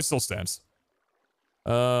 My point still stands.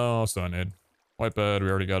 What else do I need? White bed, we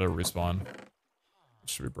already got a respawn. What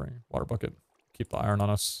should we bring? Water bucket. Keep the iron on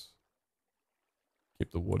us.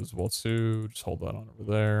 Keep the wood as well, too. Just hold that on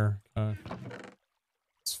over there. Okay.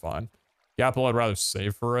 It's fine. Gapple, I'd rather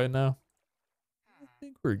save for right now. I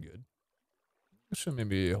think we're good. I should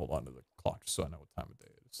maybe hold on to the clock just so I know what time of day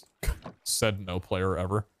it is. Said no player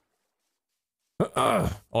ever. Oh,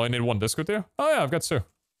 I need one disc with you? Oh yeah, I've got 2.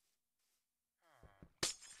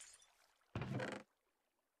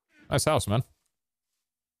 Nice house, man.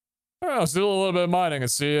 Alright, let's do a little bit of mining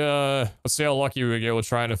and see, let's see how lucky we get with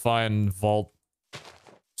trying to find vault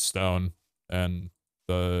stone and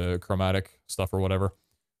the chromatic stuff or whatever.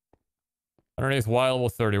 Underneath Y level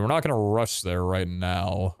 30. We're not gonna rush there right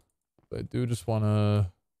now. But I do just want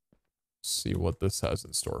to see what this has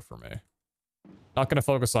in store for me. Not going to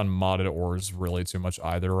focus on modded ores really too much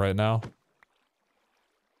either right now.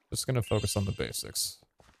 Just going to focus on the basics.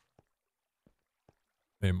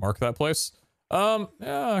 Maybe mark that place. Yeah,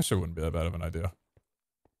 actually wouldn't be that bad of an idea.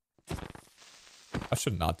 I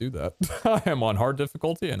should not do that. I am on hard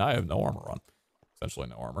difficulty and I have no armor on. Essentially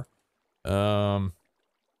no armor.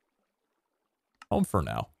 Home for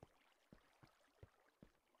now.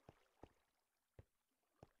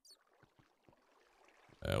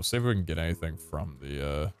 Yeah, we'll see if we can get anything from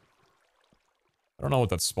the, I don't know what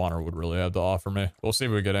that spawner would really have to offer me. We'll see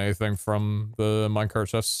if we get anything from the minecart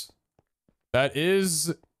chests. That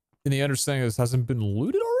is, in the understanding, this hasn't been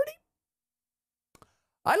looted already?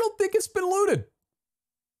 I don't think it's been looted.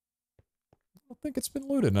 I don't think it's been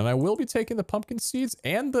looted, and I will be taking the pumpkin seeds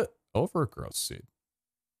and the overgrowth seed.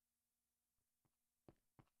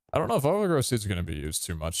 I don't know if overgrowth seeds are going to be used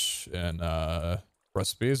too much in,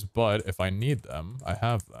 recipes, but if I need them, I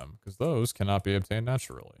have them, because those cannot be obtained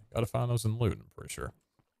naturally. Gotta find those in loot, I'm pretty sure.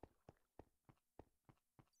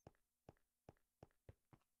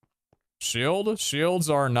 Shields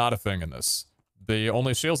are not a thing in this. The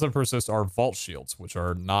only shields that persist are vault shields, which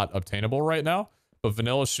are not obtainable right now, but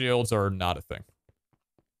vanilla shields are not a thing.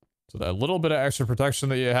 So that little bit of extra protection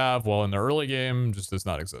that you have while in the early game just does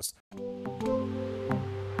not exist.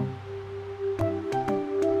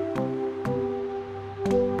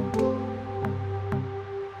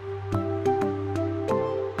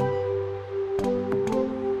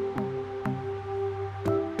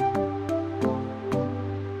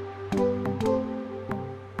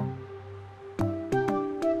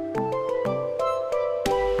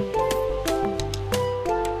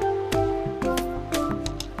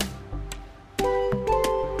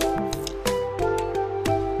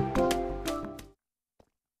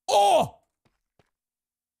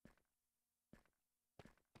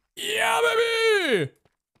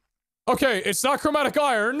 Okay, it's not chromatic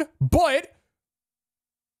iron, but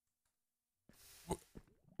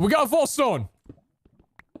we got vault stone.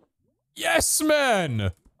 Yes,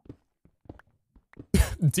 man.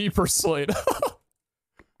 Deeper slate.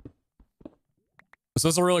 So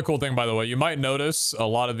that's a really cool thing, by the way. You might notice a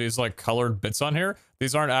lot of these like colored bits on here.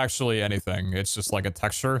 These aren't actually anything. It's just like a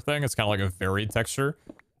texture thing. It's kind of like a varied texture.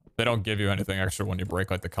 They don't give you anything extra when you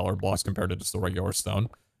break like the colored blocks compared to just the regular stone.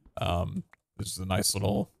 This is a nice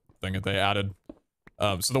little thing that they added.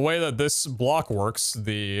 So the way that this block works,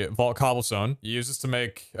 the vault cobblestone, you use this to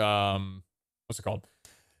make, what's it called?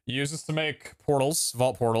 You use this to make portals,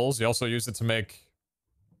 vault portals. You also use it to make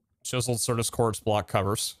chiseled Certus quartz block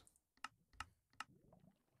covers.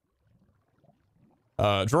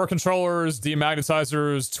 Drawer controllers,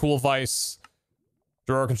 demagnetizers, tool vise,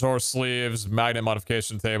 drawer controller sleeves, magnet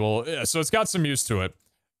modification table. Yeah, so it's got some use to it.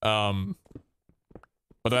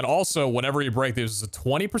 But then also, whenever you break these, there's a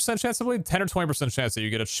 20% chance, I believe, 10 or 20% chance that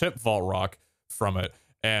you get a chip vault rock from it.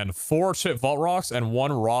 And 4 chip vault rocks and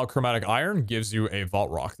 1 raw chromatic iron gives you a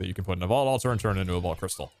vault rock that you can put in a vault altar and turn into a vault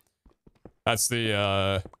crystal. That's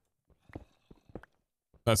the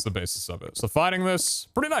basis of it. So finding this,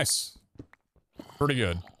 pretty nice. Pretty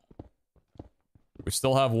good. We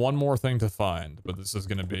still have one more thing to find, but this is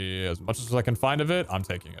going to be as much as I can find of it. I'm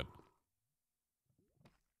taking it.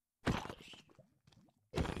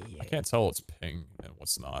 I can't tell what's ping and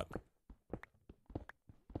what's not.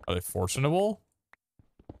 Are they fortunable?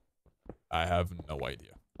 I have no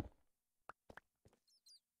idea.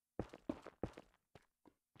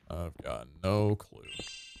 I've got no clue.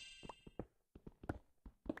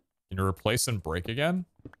 Can you replace and break again?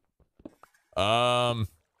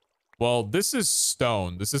 Well, this is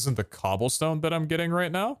stone. This isn't the cobblestone that I'm getting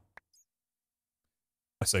right now.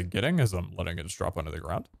 I say getting as I'm letting it just drop onto the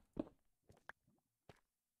ground.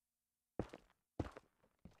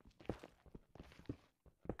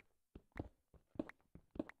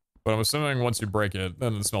 But I'm assuming once you break it,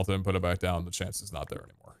 then the smelt it and put it back down, the chance is not there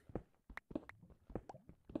anymore.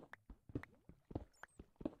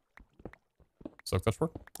 Silk touch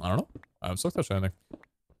work? I don't know. I haven't silk touched anything.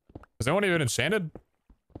 Has anyone even enchanted?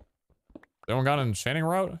 Anyone got an enchanting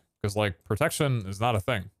route? Because, like, protection is not a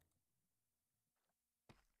thing.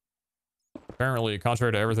 Apparently,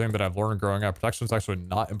 contrary to everything that I've learned growing up, protection is actually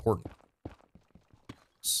not important.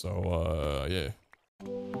 So, yeah.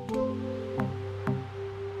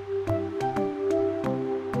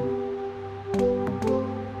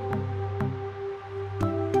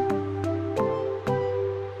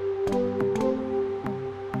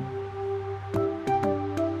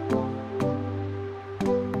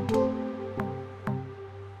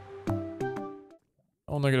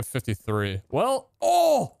 Oh, negative 53. Well,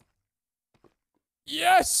 oh!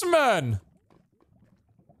 Yes, man!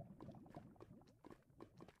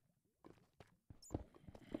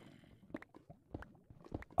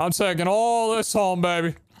 I'm taking all this home,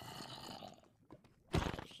 baby.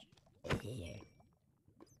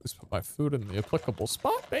 Just put my food in the applicable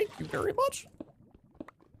spot. Thank you very much.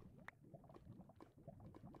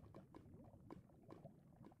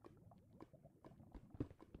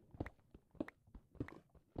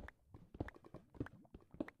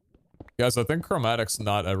 Guys, I think Chromatic's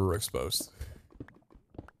not ever exposed.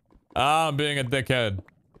 I'm being a dickhead.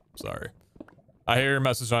 Sorry. I hear your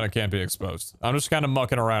message on it can't be exposed. I'm just kind of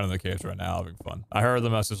mucking around in the cage right now, having fun. I heard the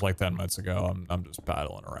message like 10 minutes ago. I'm just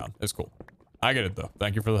paddling around. It's cool. I get it, though.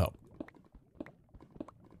 Thank you for the help.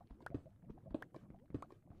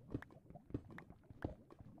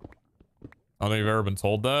 I don't think you've ever been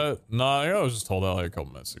told that. No, I was just told that like a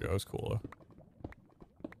couple minutes ago. It's cool, though.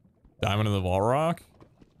 Diamond in the vault rock.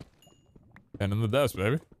 And in the desk,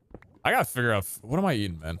 baby. I gotta figure out what am I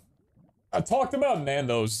eating, man. I talked about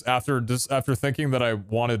Nando's after thinking that I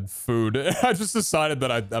wanted food. I just decided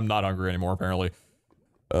that I'm not hungry anymore, apparently.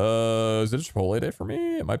 Is it a Chipotle day for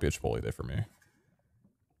me? It might be a Chipotle day for me.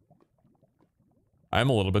 I'm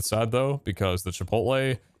a little bit sad, though, because the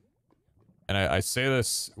Chipotle... And I say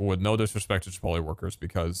this with no disrespect to Chipotle workers,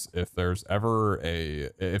 because if there's ever a...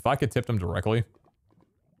 If I could tip them directly,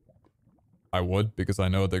 I would, because I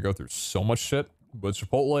know they go through so much shit. But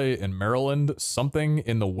Chipotle in Maryland, something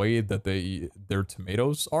in the way that their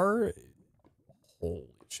tomatoes are, holy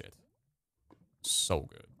shit, so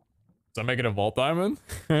good. Does that make it a vault diamond?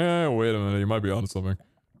 Wait a minute, you might be onto something.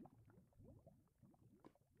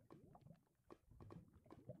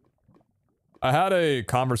 I had a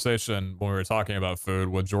conversation when we were talking about food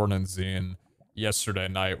with Jordan and Zine yesterday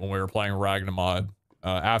night when we were playing Ragnamod.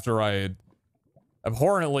 After I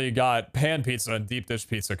abhorrently got pan pizza and deep dish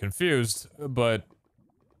pizza confused, but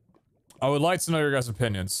I would like to know your guys'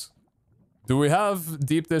 opinions. Do we have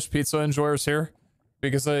deep dish pizza enjoyers here?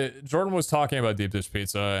 Because Jordan was talking about deep dish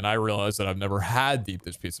pizza, and I realized that I've never had deep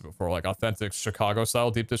dish pizza before, like authentic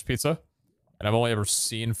Chicago-style deep dish pizza, and I've only ever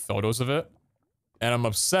seen photos of it. And I'm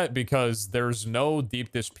upset because there's no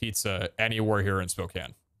deep dish pizza anywhere here in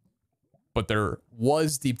Spokane. But there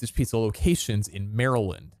was deep dish pizza locations in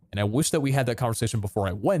Maryland. And I wish that we had that conversation before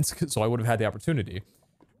I went, so I would have had the opportunity.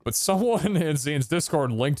 But someone in Zane's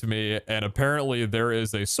Discord linked me, and apparently there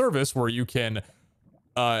is a service where you can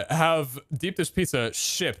have deep dish pizza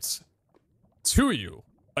shipped to you.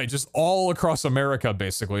 Like, just all across America,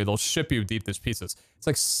 basically. They'll ship you deep dish pizzas. It's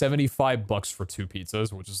like $75 for 2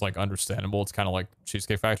 pizzas, which is, like, understandable. It's kind of like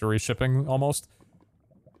Cheesecake Factory shipping, almost.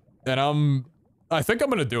 And I think I'm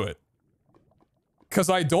gonna do it. Because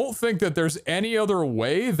I don't think that there's any other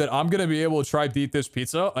way that I'm gonna be able to try deep dish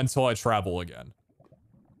pizza until I travel again.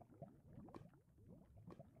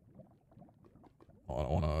 Oh, I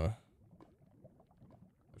don't wanna...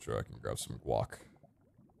 make sure I can grab some guac.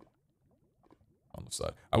 On the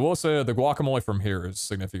decide. I will say that the guacamole from here is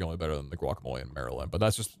significantly better than the guacamole in Maryland, but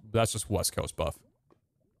that's just West Coast buff.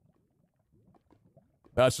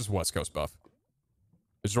 That's just West Coast buff.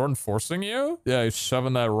 Is Jordan forcing you? Yeah, he's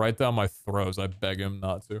shoving that right down my throat. I beg him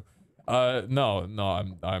not to. No,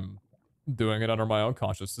 I'm doing it under my own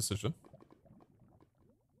conscious decision.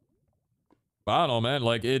 But I don't know, man.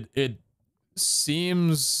 Like, it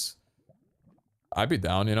seems... I'd be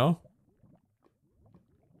down, you know?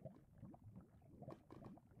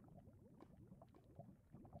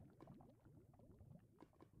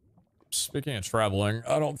 Speaking of traveling,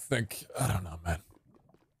 I don't know, man.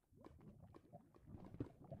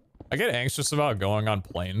 I get anxious about going on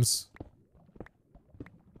planes.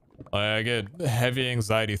 Like, I get heavy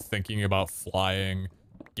anxiety thinking about flying,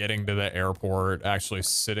 getting to the airport, actually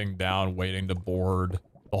sitting down, waiting to board,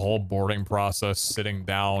 the whole boarding process, sitting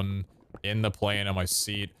down in the plane on my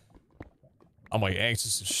seat. I'm like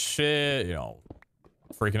anxious as shit, you know,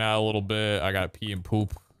 freaking out a little bit. I gotta pee and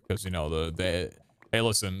poop because, you know, hey,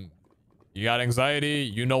 listen, you got anxiety,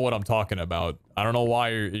 you know what I'm talking about. I don't know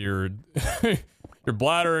why your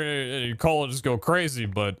bladder and your colon just go crazy,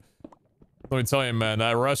 but let me tell you, man,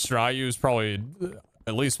 that restaurant I use probably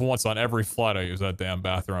at least once on every flight I use that damn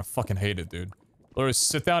bathroom. I fucking hate it, dude. Literally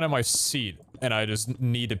sit down in my seat and I just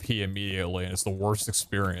need to pee immediately and it's the worst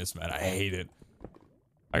experience, man. I hate it.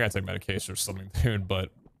 I gotta take medication or something, dude,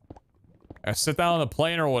 but I sit down on the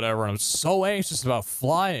plane or whatever and I'm so anxious about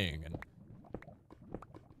flying and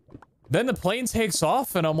then the plane takes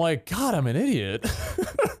off and I'm like, God, I'm an idiot.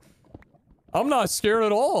 I'm not scared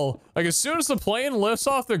at all. Like, as soon as the plane lifts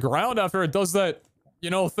off the ground after it does that, you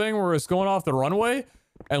know, thing where it's going off the runway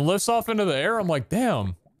and lifts off into the air, I'm like,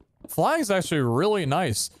 damn, flying is actually really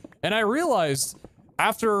nice. And I realized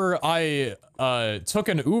after I took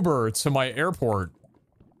an Uber to my airport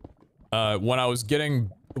when I was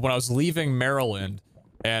leaving Maryland,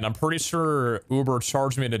 and I'm pretty sure Uber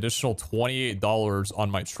charged me an additional $28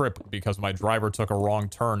 on my trip because my driver took a wrong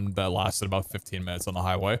turn that lasted about 15 minutes on the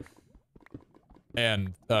highway.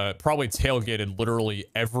 And probably tailgated literally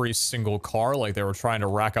every single car like they were trying to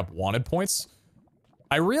rack up wanted points.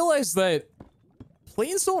 I realized that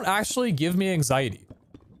planes don't actually give me anxiety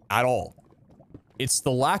at all. It's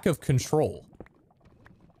the lack of control.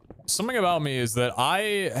 Something about me is that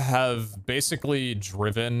I have basically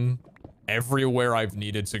driven everywhere I've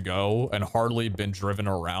needed to go and hardly been driven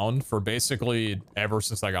around for basically ever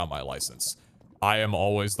since I got my license. I am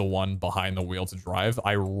always the one behind the wheel to drive.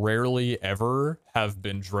 I rarely ever have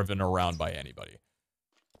been driven around by anybody.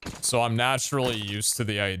 So I'm naturally used to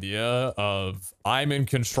the idea of I'm in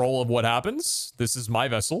control of what happens. This is my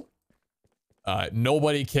vessel.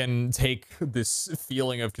 Nobody can take this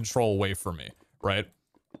feeling of control away from me, right?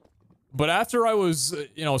 But after I was,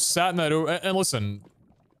 you know, sat in that, and listen,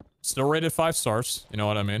 still rated 5 stars, you know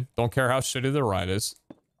what I mean? Don't care how shitty the ride is.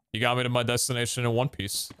 You got me to my destination in one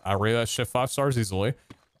piece. I rate that shit 5 stars easily.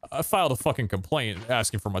 I filed a fucking complaint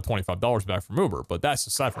asking for my $25 back from Uber, but that's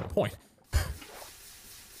aside from the point.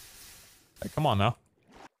 Hey, come on now.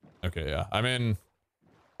 Okay, yeah. I mean,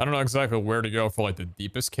 I don't know exactly where to go for like the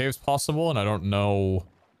deepest caves possible, and I don't know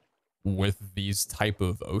with these type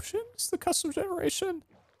of oceans, the custom generation,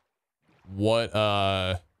 what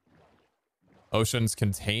oceans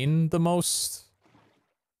contain the most.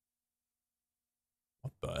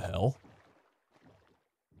 What the hell?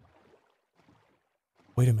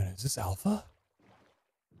 Wait a minute, is this alpha?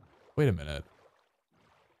 Wait a minute.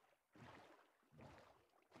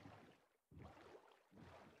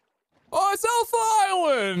 Oh, it's Alpha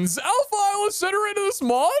Islands! Alpha Islands generated this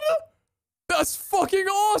mod? That's fucking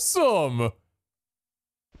awesome!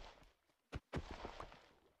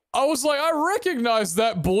 I was like, I recognize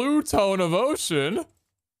that blue tone of ocean.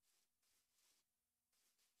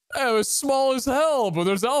 It was small as hell, but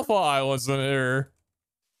there's Alpha Islands in here.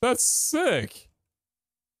 That's sick.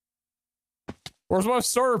 Where's my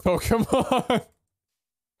starter Pokemon?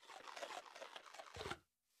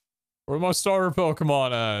 Where's my starter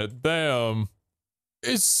Pokemon at? Damn.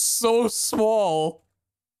 It's so small.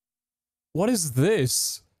 What is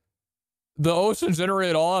this? The ocean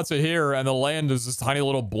generated all out to here, and the land is this tiny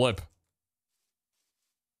little blip.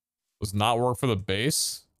 Does not work for the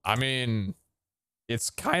base? I mean, it's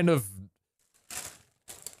kind of...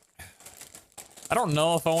 I don't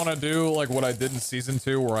know if I want to do like what I did in Season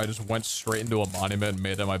 2, where I just went straight into a monument and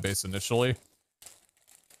made that my base initially.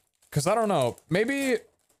 Because I don't know. Maybe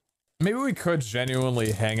we could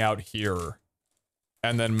genuinely hang out here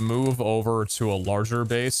and then move over to a larger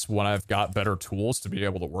base when I've got better tools to be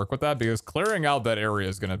able to work with that, because clearing out that area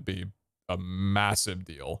is going to be a massive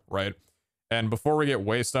deal, right? And before we get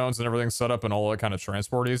waystones and everything set up and all that kind of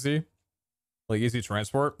transport easy, like easy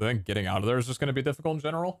transport, then getting out of there is just going to be difficult in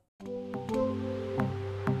general.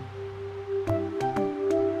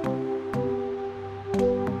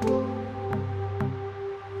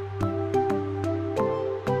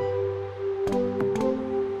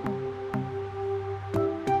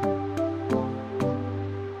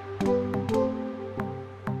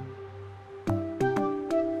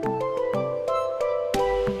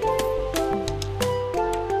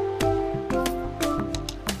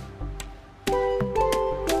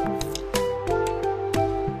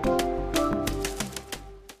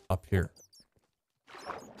 Up here.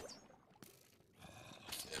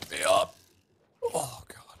 Get me up. Oh,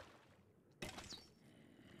 God.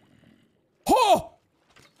 Oh!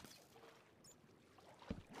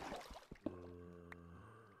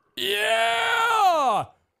 Yeah!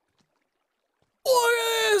 Look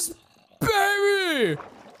at this, baby!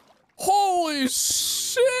 Holy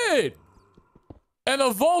shit! And the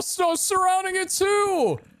vault stone surrounding it,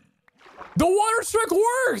 too! The water trick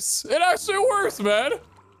works! It actually works, man!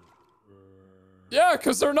 Yeah,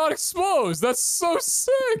 because they're not exposed. That's so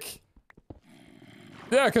sick.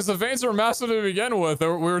 Yeah, because the veins are massive to begin with. We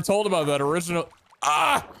were told about that original.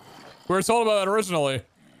 Ah! We were told about that originally.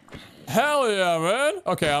 Hell yeah, man.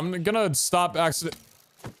 Okay, I'm gonna stop accident.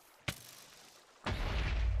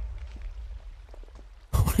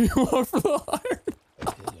 What do you want for the iron?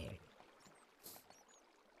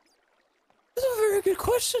 That's a very good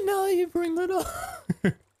question now that you bring that up.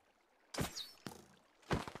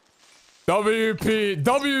 WP,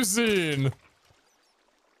 W scene.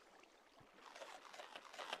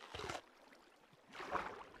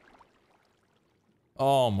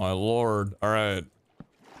 Oh my lord. All right.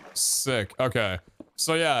 Sick. Okay.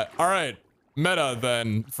 So yeah. All right. Meta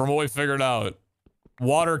then, from what we figured out,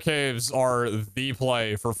 water caves are the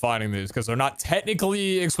play for finding these because they're not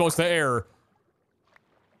technically exposed to air.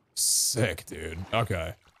 Sick, dude.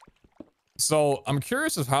 Okay. So I'm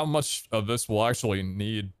curious of how much of this we'll actually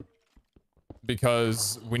need.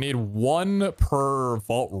 Because we need 1 per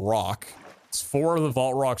vault rock. It's 4 of the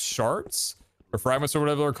vault rock shards or fragments or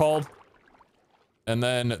whatever they're called. And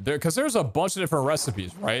then because there's a bunch of different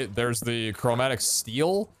recipes, right? There's the chromatic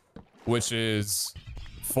steel, which is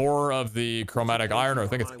 4 of the chromatic iron, or I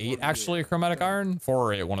think it's 8 actually chromatic iron, 4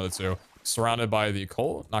 or 8, one of the two, surrounded by the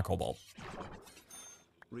not cobalt.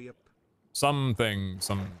 Some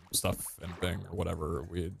stuff and thing or whatever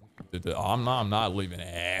we did. I'm not leaving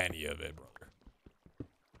any of it, brother.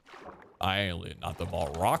 I ain't leaving, not the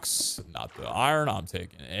vault rocks, not the iron. I'm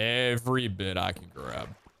taking every bit I can grab.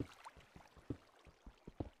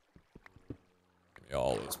 Give me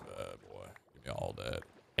all this bad boy. Give me all that.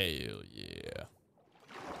 Hell yeah.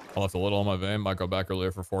 I left a little on my vein. Might go back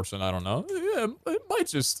earlier for fortune. I don't know. Yeah, it might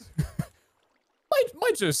just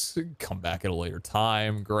might just come back at a later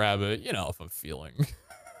time. Grab it. You know, if I'm feeling.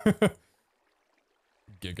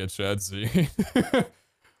 Giga Chadsy.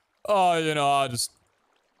 Oh, you know, I'll just.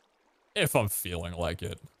 If I'm feeling like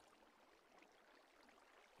it.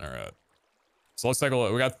 Alright. So let's take a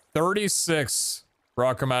look. We got 36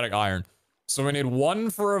 raw chromatic iron. So we need 1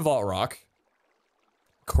 for a vault rock.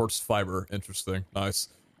 Quartz fiber. Interesting. Nice.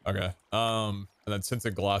 Okay. And then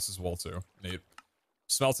tinted glass as well too. Neat.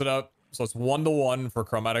 Smelt it up. So it's 1-to-1 for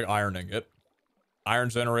chromatic iron ingot. Iron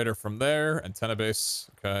generator from there. Antenna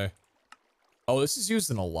base. Okay. Oh, this is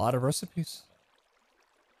used in a lot of recipes.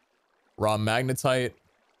 Raw magnetite.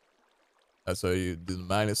 That's how you do the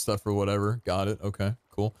magnet stuff or whatever. Got it. Okay,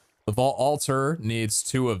 cool. The vault altar needs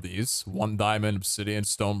 2 of these. 1 diamond, obsidian,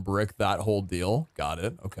 stone, brick, that whole deal. Got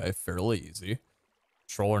it. Okay, fairly easy.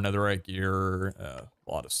 Controller, netherite gear, a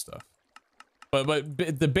lot of stuff. But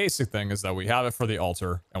the basic thing is that we have it for the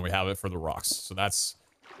altar and we have it for the rocks. So that's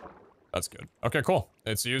good. Okay, cool.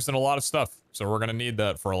 It's used in a lot of stuff. So we're going to need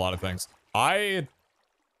that for a lot of things. I'm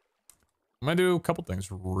going to do a couple things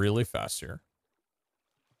really fast here.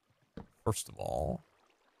 First of all,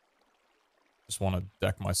 just want to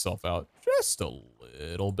deck myself out just a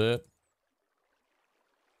little bit.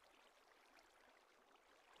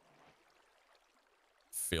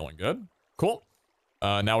 Feeling good. Cool.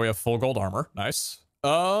 Now we have full gold armor. Nice.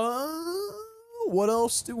 What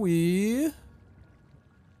else do we...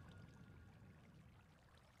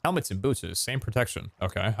 Helmets and boots are the same protection.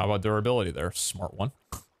 Okay, how about durability there? Smart one.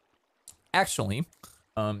 Actually,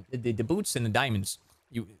 the boots and the diamonds...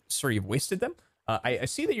 You've wasted them? I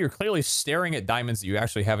see that you're clearly staring at diamonds that you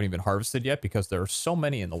actually haven't even harvested yet because there are so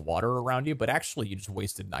many in the water around you, but actually you just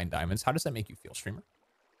wasted 9 diamonds. How does that make you feel, streamer?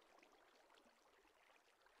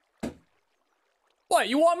 What,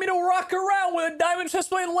 you want me to rock around with a diamond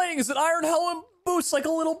chestplate and leggings and iron helmet boots like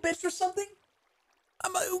a little bitch or something? I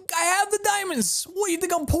have the diamonds. What, you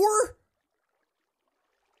think I'm poor?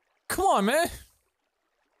 Come on, man.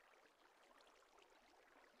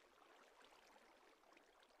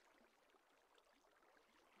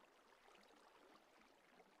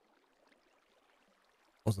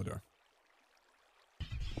 What's the door?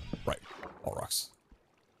 Right. All rocks.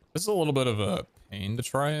 This is a little bit of a pain to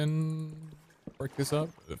try and break this up.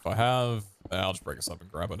 If I have, I'll just break this up and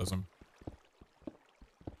grab it as I'm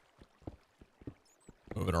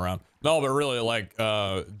moving around. No, but really, like,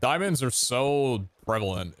 diamonds are so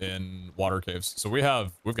prevalent in water caves. So we've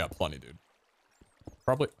got plenty, dude.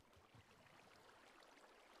 Probably.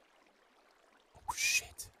 Oh,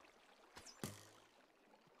 shit.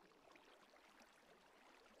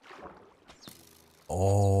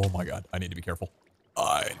 Oh my god, I need to be careful.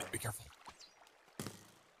 I need to be careful.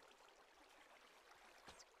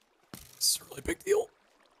 This is a really big deal.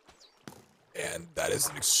 And that is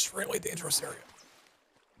an extremely dangerous area.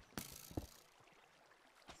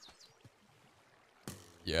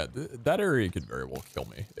 Yeah, that area could very well kill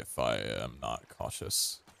me if I am not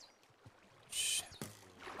cautious. Shit.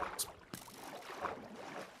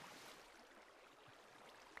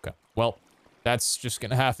 Okay, well, that's just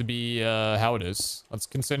gonna have to be how it is. Let's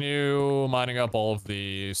continue mining up all of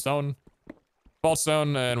the stone, vault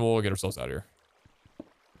stone, and we'll get ourselves out of here. You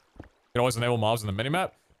can always enable mobs in the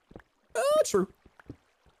minimap. True.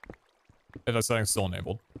 If that setting's still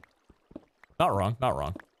enabled. Not wrong, not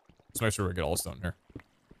wrong. Let's make sure we get all the stone here.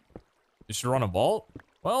 You should run a vault?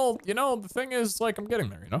 Well, you know, the thing is, like, I'm getting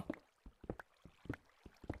there, you know?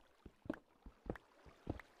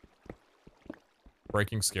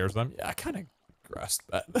 Breaking scares them? Yeah, I kind of grasped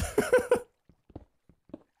that.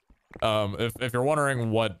 If you're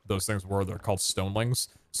wondering what those things were, they're called stonelings.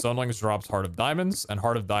 Stonelings drops Heart of Diamonds, and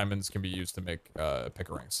Heart of Diamonds can be used to make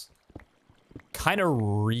pickerangs. Kind of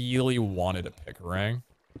really wanted a pickerang.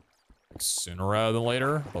 Like, sooner rather than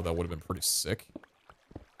later, although that would have been pretty sick.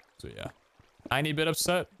 So yeah. Tiny bit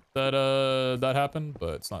upset that that happened,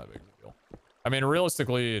 but it's not a big deal. I mean,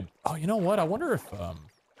 realistically, oh, you know what? I wonder if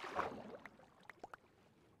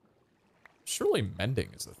surely mending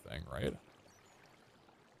is a thing, right?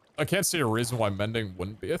 I can't see a reason why mending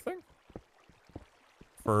wouldn't be a thing.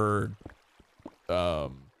 For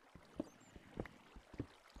pickerangs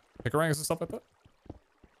and stuff like that.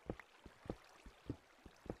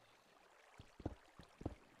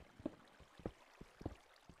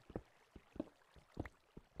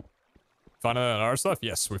 Found our stuff?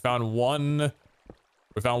 Yes, we found one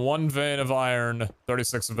vein of iron,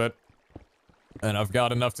 36 of it. And I've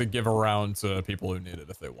got enough to give around to people who need it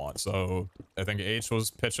if they want. So I think H was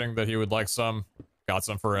pitching that he would like some. Got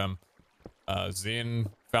some for him. Zine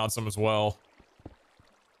found some as well.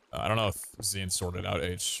 I don't know if Zine sorted out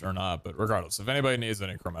H or not, but regardless, if anybody needs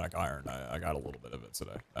any chromatic iron, I got a little bit of it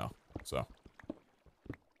today now. So.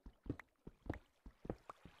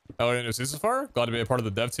 Oh, new season so far? Glad to be a part of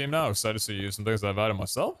the dev team now. Excited to see you some things I've added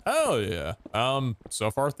myself. Hell yeah.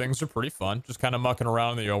 So far things are pretty fun. Just kind of mucking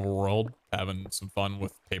around in the overworld, having some fun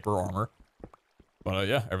with paper armor. But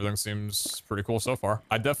yeah, everything seems pretty cool so far.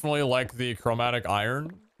 I definitely like the chromatic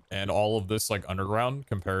iron and all of this like underground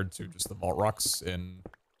compared to just the vault rocks in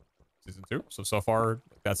season 2. So far,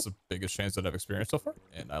 that's the biggest change that I've experienced so far,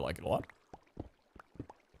 and I like it a lot.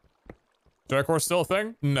 Joy Core still a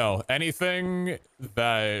thing? No. Anything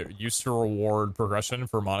that used to reward progression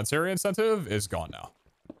for monetary incentive is gone now.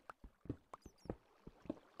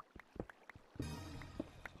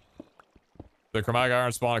 The chromatic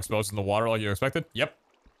iron spawn exposed in the water like you expected? Yep.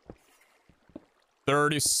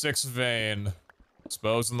 36 vein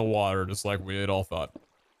exposed in the water, just like we had all thought.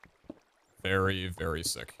 Very, very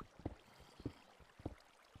sick.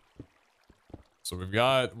 So we've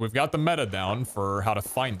got the meta down for how to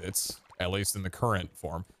find it. At least in the current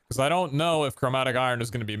form. Because I don't know if chromatic iron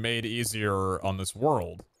is going to be made easier on this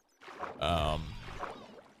world.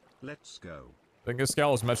 Let's go. I think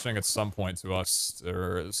Iscal was mentioning at some point to us,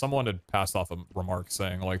 or someone had passed off a remark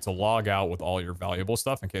saying, like, to log out with all your valuable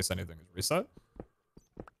stuff in case anything is reset.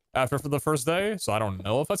 After for the first day, so I don't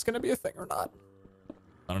know if that's going to be a thing or not.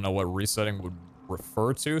 I don't know what resetting would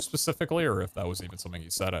refer to specifically, or if that was even something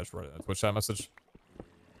he said. I just read it in a Twitch chat message.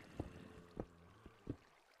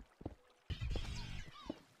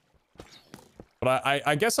 But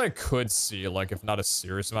I guess I could see, like, if not a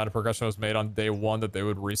serious amount of progression was made on day 1, that they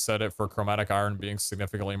would reset it for chromatic iron being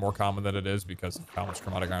significantly more common than it is because of how much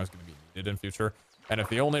chromatic iron is going to be needed in future. And if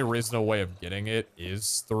the only reasonable way of getting it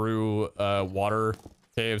is through water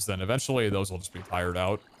caves, then eventually those will just be tired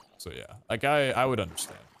out. So yeah, like, I would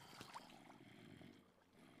understand.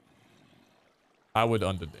 I would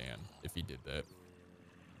understand if he did that.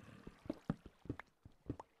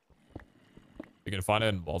 You can find it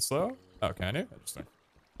in vaults though? Oh, can you? Interesting.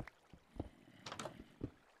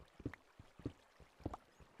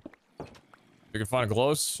 You can find a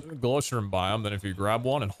glowstone biome, then if you grab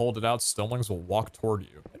one and hold it out, stonelings will walk toward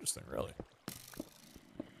you. Interesting, really.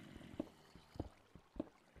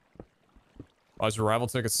 Why is your rival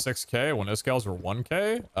ticket 6K when Iscales are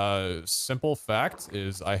 1K? Simple fact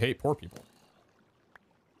is I hate poor people.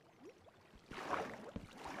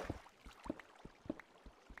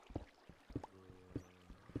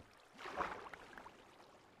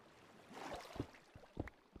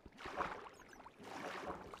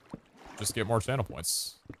 Just get more channel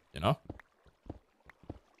points, you know?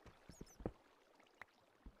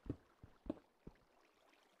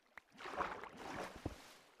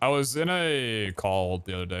 I was in a call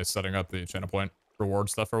the other day setting up the channel point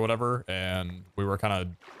reward stuff or whatever, and we were kind of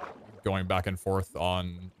going back and forth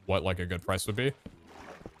on what like a good price would be.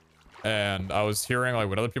 And I was hearing like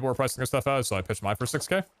what other people were pricing their stuff out, so I pitched mine for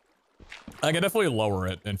 6K. I can definitely lower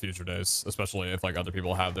it in future days, especially if like other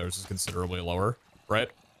people have theirs is considerably lower, right?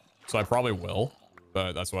 So I probably will,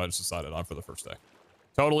 but that's what I just decided on for the first day.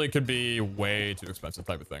 Totally could be way too expensive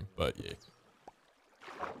type of thing, but yeah.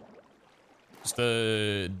 Just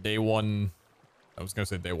a day one, I was gonna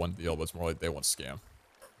say day one deal, but it's more like day one scam.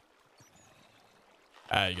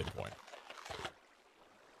 Ah, you get the point.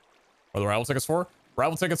 What are the rival tickets for?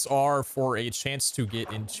 Rival tickets are for a chance to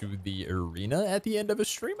get into the arena at the end of a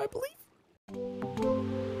stream, I believe.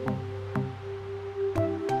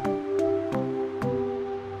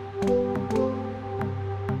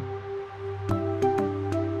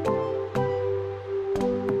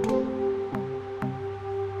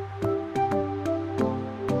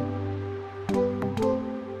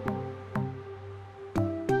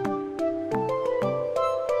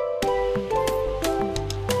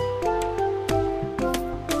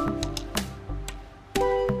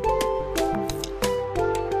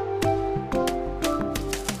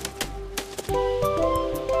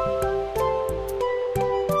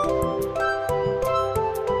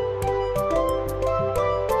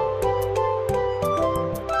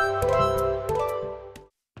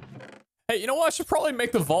 Hey, you know what? I should probably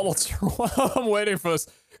make the vault altar while I'm waiting for this.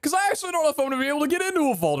 Because I actually don't know if I'm going to be able to get into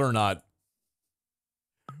a vault or not.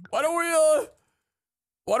 Why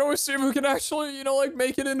don't we see if we can actually, you know, like,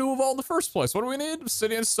 make it into a vault in the first place? What do we need?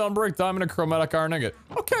 Obsidian, stonebrick, diamond, and chromatic iron ingot.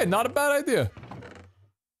 Okay, not a bad idea.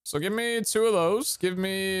 So give me 2 of those. Give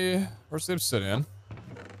me... Where's the obsidian?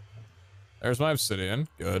 There's my obsidian.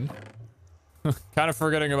 Good. Kind of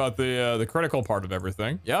forgetting about the critical part of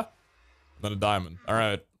everything. Yeah? And then a diamond.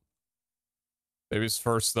 Alright. Baby's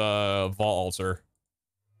first vault altar.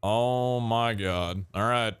 Oh my god.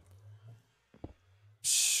 Alright.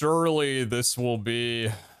 Surely this will be...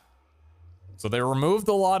 So they removed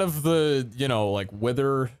a lot of the, you know, like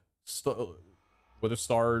wither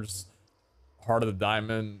stars, heart of the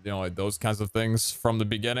diamond, you know, like those kinds of things from the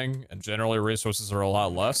beginning, and generally resources are a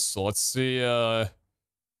lot less. So let's see what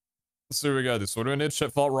we got. So what do we need?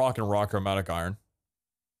 Chip vault rock and raw chromatic iron.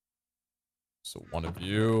 So 1 of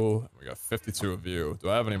you. We got 52 of you.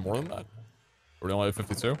 Do I have any more than that? Or do we only have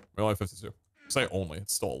 52? We only have 52. Say only.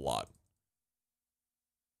 It's still a lot.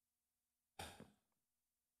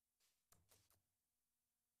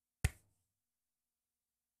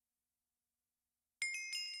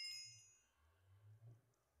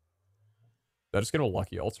 Did I just get a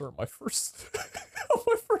lucky altar on my first on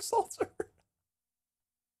my first altar?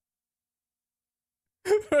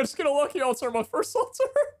 Did I just get a lucky altar on my first altar?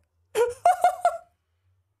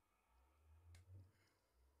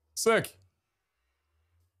 Sick.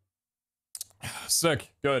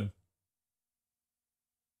 Sick. Good.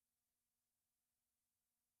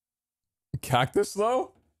 Cactus,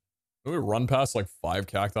 though? Did we run past like 5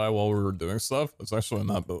 cacti while we were doing stuff? It's actually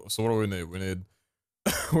not. So what do we need? We need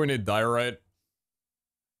we need diorite,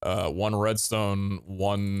 1 redstone,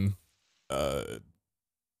 1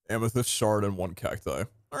 amethyst shard, and 1 cacti.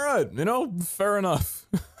 All right, you know, fair enough.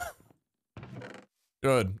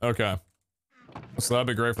 Good. Okay. So that'd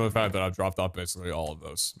be great for the fact that I've dropped off basically all of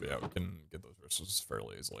those. But yeah, we can get those resources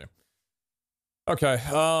fairly easily. Okay.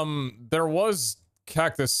 There was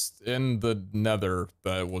cactus in the Nether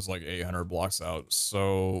that was like 800 blocks out.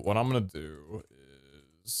 So what I'm gonna do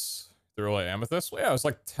is throw away amethyst. Well, yeah, it's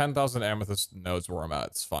like 10,000 amethyst nodes where I'm at.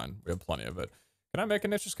 It's fine. We have plenty of it. Can I make a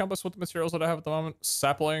nature's compass with the materials that I have at the moment?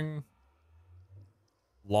 Sapling,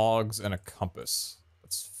 logs, and a compass.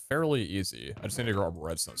 That's fairly easy. I just need to grab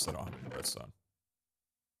redstone, so I don't have any redstone.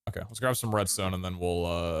 Okay, let's grab some redstone and then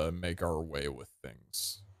we'll make our way with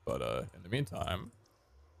things. But in the meantime,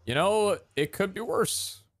 you know, it could be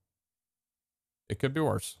worse. It could be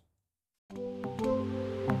worse.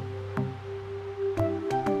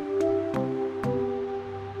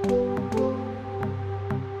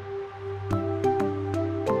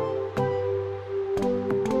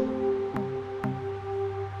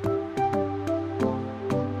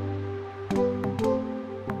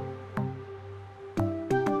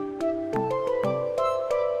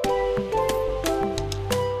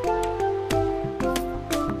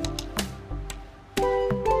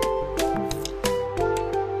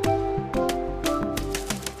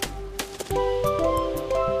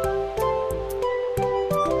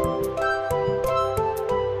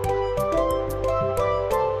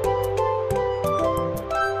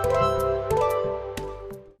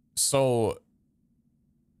 So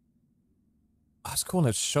that's cool, and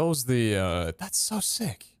it shows the that's so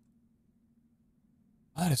sick.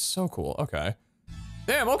 That is so cool. Okay.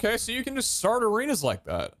 Damn, okay, so you can just start arenas like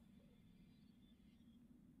that.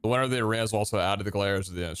 The winner of the arenas also added the gladiators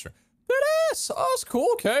to the industry. That is! Oh, that's cool,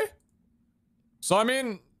 okay. So, I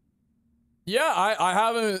mean, yeah, I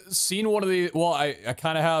haven't seen one of the... Well, I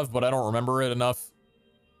kind of have, but I don't remember it enough.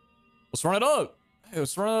 Let's run it up. Hey,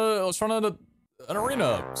 let's run an arena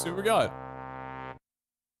up. See what we got.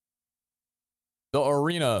 The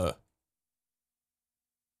arena.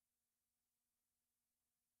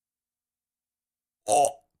 Oh!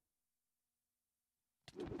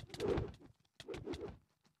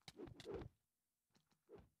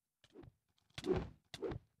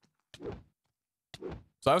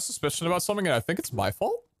 So I have a suspicion about something, and I think it's my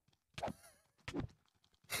fault.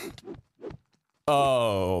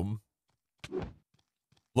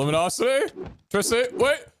 Luminosity? Tricity?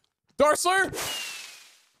 Wait! Darkslayer?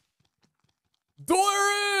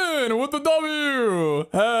 Dorian with the W!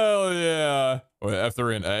 Hell yeah! Wait,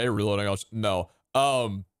 F3 and A, reloading. No.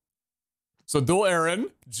 So Dual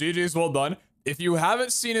Aaron, GG's, well done. If you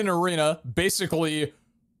haven't seen an arena, basically,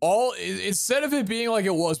 instead of it being like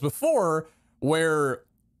it was before, where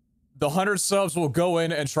the 100 subs will go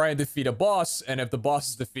in and try and defeat a boss, and if the boss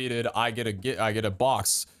is defeated, I get a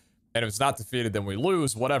box, and if it's not defeated, then we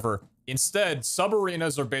lose, whatever. Instead, sub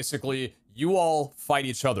arenas are basically you all fight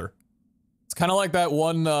each other. It's kind of like that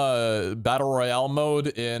one battle royale mode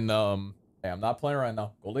in hey, I'm not playing right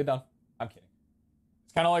now. Go lay down. I'm kidding.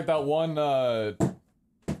 It's kind of like that one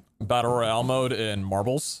battle royale mode in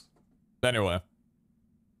Marbles. Anyway.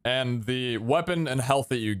 And the weapon and health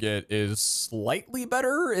that you get is slightly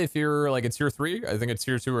better if you're like a tier 3. I think a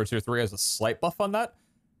tier 2 or tier 3 has a slight buff on that.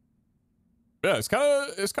 Yeah, it's kind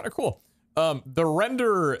of cool. The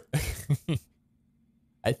render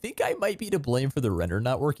I think I might be to blame for the render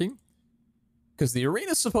not working, because the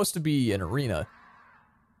arena is supposed to be an arena.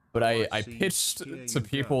 But I pitched to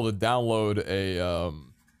people to download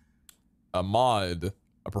a mod,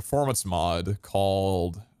 a performance mod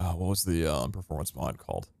called what was the performance mod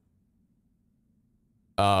called?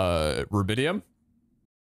 Rubidium.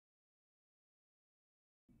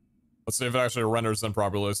 Let's see if it actually renders them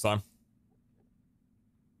properly this time.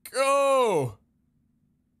 Go!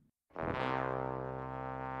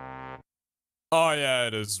 Oh yeah,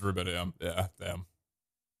 it is Rubidium. Yeah, damn.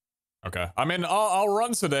 Okay, I mean, I'll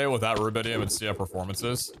run today without Rubidium and see how performance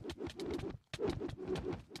is.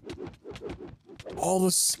 All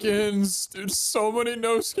the skins, dude, so many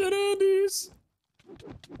no-skin Andes.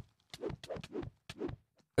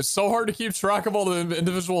 It's so hard to keep track of all the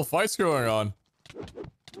individual fights going on.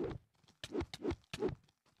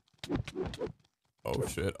 Oh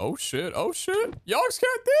shit, oh shit, oh shit. Yogs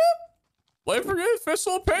can't dip! Play forget,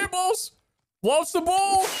 fistful of paintballs! Loves the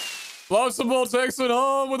ball! Loves the ball, takes it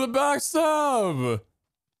home with a backstab!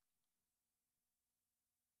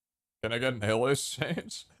 Can I get an hail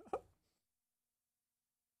exchange?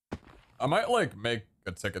 I might like make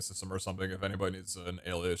a ticket system or something if anybody needs an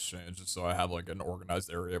alias exchange, just so I have like an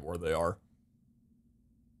organized area of where they are.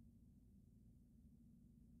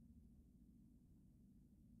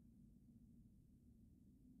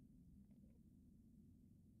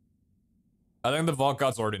 I think the Vault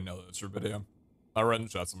Gods already know that it's your video. I read in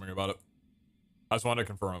chat something about it. I just wanted to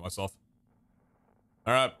confirm it myself.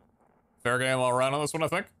 Alright. Fair game all around on this one, I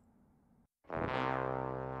think.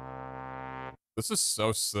 This is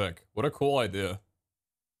so sick. What a cool idea.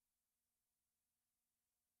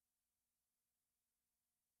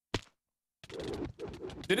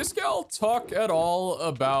 Did Iscal talk at all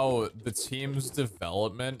about the team's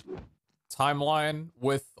development timeline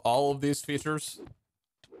with all of these features?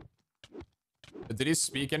 Did he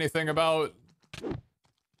speak anything about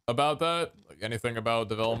that? Like anything about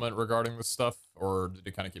development regarding this stuff? Or did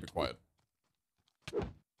he kind of keep it quiet?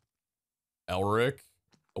 Elric.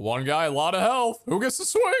 The one guy, a lot of health. Who gets to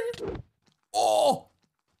swing? Oh!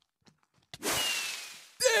 Damn!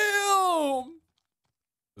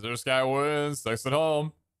 This guy wins, takes it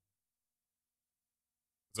home.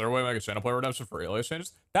 Is there a way to make a channel point redemption for alias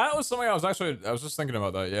changes? That was something I was just thinking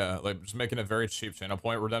about that, yeah. Like, just making a very cheap channel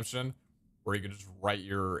point redemption where you could just write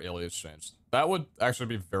your alias change. That would actually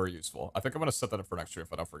be very useful. I think I'm gonna set that up for next year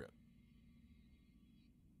if I don't forget.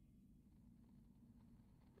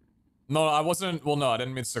 No, I wasn't, well, no, I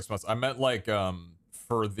didn't mean 6 months. I meant like,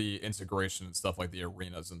 for the integration and stuff like the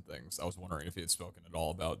arenas and things. I was wondering if he had spoken at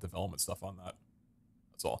all about development stuff on that.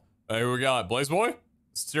 That's all. Hey, who we got? Blaze Boy?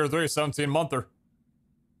 It's tier 3, 17-monther.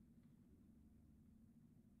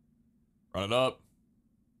 Run it up.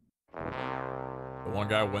 The one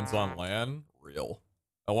guy wins on land? Real.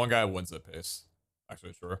 That one guy wins at pace.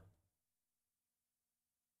 Actually, sure.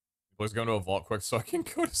 Please go into a vault quick so I can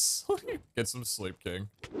go to sleep. Get some sleep, King.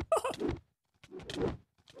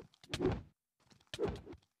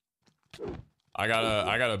 I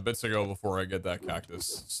got a bit to go before I get that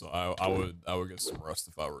cactus, so I would get some rest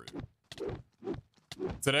if I were you.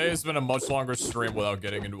 Today has been a much longer stream without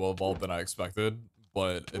getting into a vault than I expected,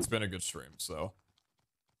 but it's been a good stream, so.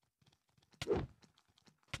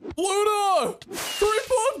 Luna!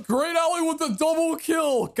 Creep Great Alley with the double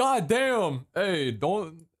kill! God damn! Hey,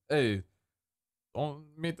 don't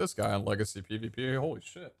meet this guy on Legacy PvP. Holy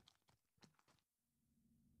shit.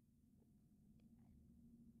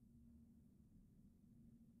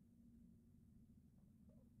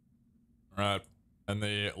 Alright. And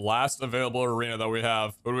the last available arena that we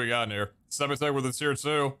have. What do we got in here? Cemetery with a tier 2.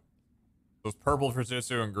 So it's purple for tier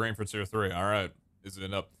 2 and green for tier 3. Alright. Easy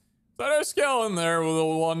enough. So there's scale in there with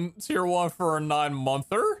a tier 1 for a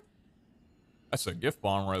 9-monther. That's a gift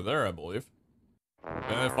bomb right there, I believe.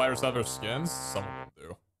 And the fighters have their skins? Some of them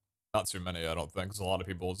do. Not too many, I don't think, because a lot of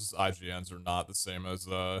people's IGNs are not the same as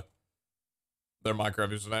their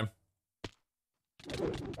Minecraft username.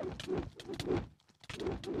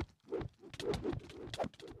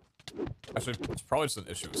 Actually, it's probably just an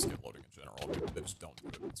issue with skin loading in general. Maybe they just don't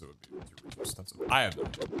do it, so it would be too expensive. I have no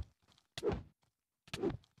idea.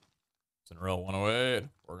 Cinderella 108,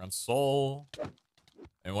 Oregon Soul.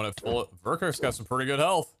 And when it full, Verkirk's got some pretty good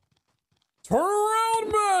health. Turn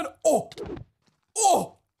around, man! Oh!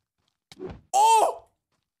 Oh! Oh!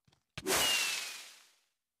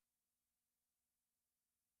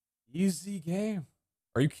 Easy game.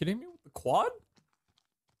 Are you kidding me with the quad?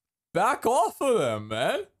 Back off of them,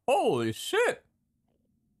 man. Holy shit.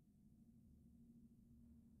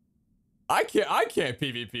 I can't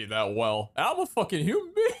PvP that well. I'm a fucking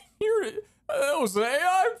human being here. That was an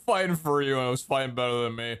AI fighting for you and it was fighting better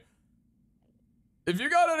than me. If you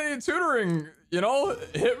got any tutoring, you know,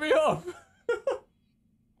 hit me up.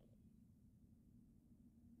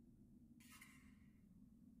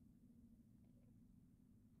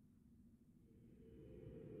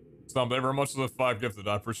 Stomp, thank you very much for the 5 gifted.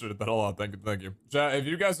 I appreciate that a lot. Thank you, thank you. Chat, if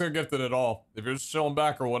you guys are gifted at all, if you're just chilling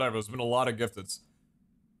back or whatever, there's been a lot of gifteds.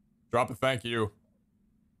 Drop a thank you.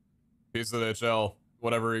 PeteZahHutt's,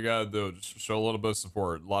 whatever you gotta do, just show a little bit of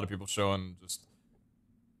support. A lot of people showing just...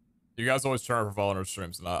 You guys always turn up for following our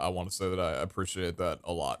streams, and I want to say that I appreciate that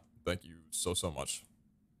a lot. Thank you so much.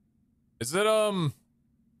 Is it, a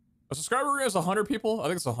subscriber is 100 people? I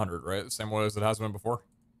think it's 100, right? The same way as it has been before.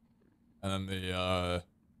 And then the,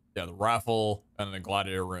 yeah, the Raffle and the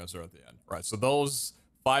Gladiator Arenas are at the end. Right, so those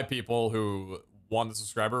 5 people who won the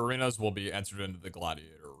subscriber arenas will be entered into the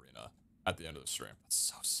Gladiator Arena at the end of the stream. That's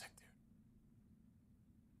so sick, dude.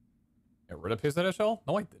 Get rid of PeteZahHutt's?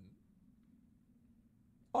 No, I didn't.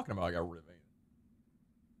 Talking about I got rid of it.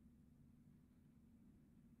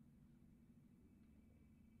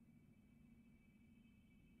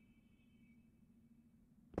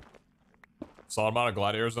 Solid amount of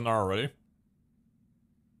gladiators in there already.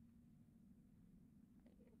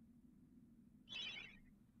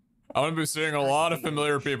 I'm gonna be seeing a lot of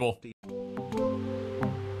familiar people.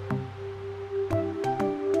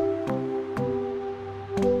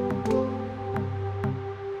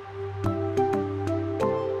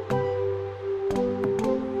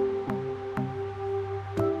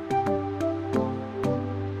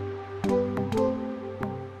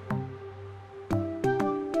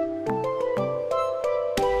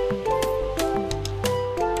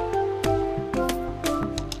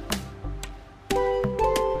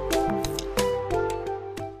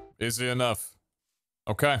 Easy enough.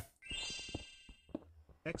 Okay.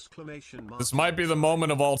 Exclamation mark. This might be the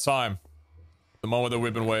moment of all time. The moment that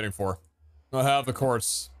we've been waiting for. I have the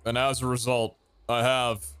quartz, and as a result, I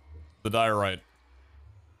have the diorite.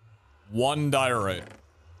 1 diorite.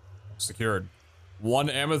 Secured. 1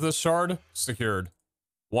 amethyst shard. Secured.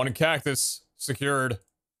 1 cactus. Secured.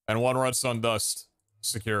 And 1 redstone dust.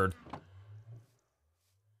 Secured.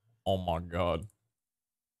 Oh my god.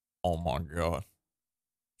 Oh my god.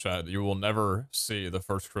 Chad, you will never see the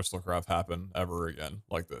first crystal craft happen ever again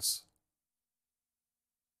like this.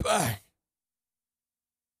 Bang!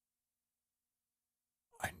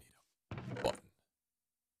 I need a button.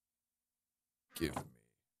 Give me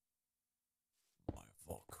my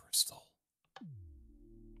vault crystal.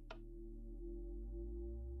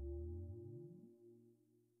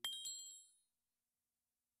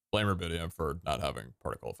 Blame Rubidium for not having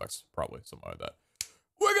particle effects. Probably something like that.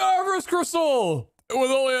 We got our first crystal! With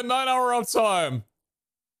only a 9-hour uptime.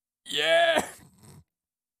 Yeah!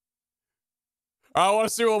 I want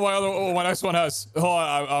to see what my next one has. Hold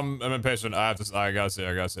on, I'm impatient. I gotta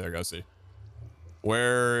see.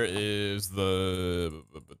 Where is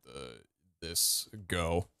this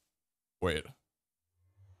go? Wait.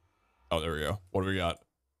 Oh, there we go. What do we got?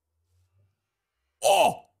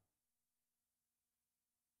 Oh!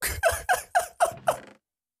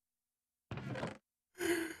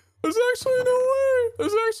 There's actually no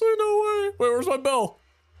way. Wait, where's my bell?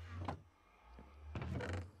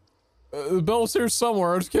 The bell's here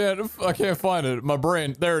somewhere. I can't find it. My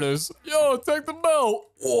brain. There it is. Yo, take the bell.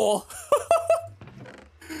 Whoa.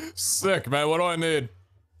 Sick, man. What do I need?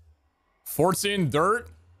 14 dirt,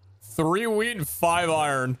 3 wheat, and 5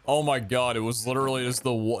 iron. Oh my god, it was literally just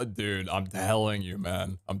the one. Dude, I'm telling you,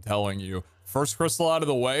 man. I'm telling you. First crystal out of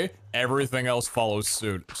the way, everything else follows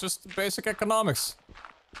suit. It's just basic economics.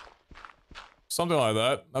 Something like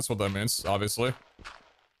that. That's what that means, obviously.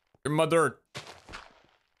 Give me my dirt.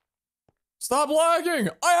 Stop lagging!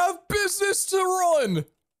 I have business to run!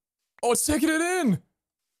 Oh, it's taking it in!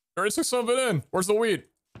 I already took some of it in. Where's the wheat?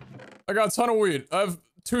 I got a ton of wheat. I have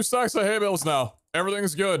 2 stacks of hay bales now.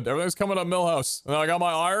 Everything's good. Everything's coming up Millhouse. And then I got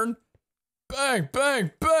my iron. Bang,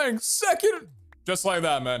 bang, bang! Second! Just like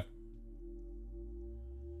that, man.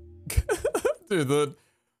 Dude,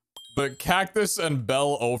 the cactus and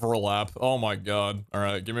bell overlap. Oh my god.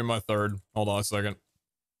 Alright, give me my third. Hold on a second.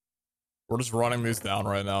 We're just running these down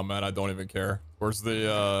right now, man. I don't even care. Where's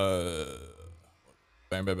the,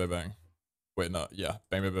 bang, bang, bang, bang. Wait, no. Yeah.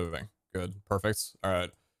 Bang, bang, bang, bang. Good. Perfect.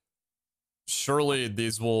 Alright. Surely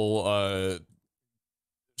these will,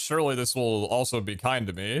 surely this will also be kind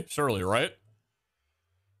to me. Surely, right?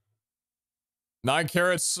 9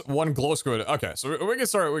 carrots, 1 glow squid. Okay, so we can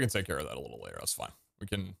start. We can take care of that a little later. That's fine. We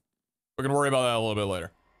can worry about that a little bit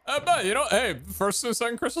later. But you know, hey, first and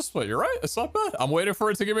second crystal split. You're right. It's not bad. I'm waiting for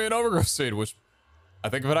it to give me an overgrowth seed, which I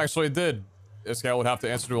think if it actually did, this guy would have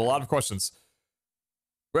to answer to a lot of questions.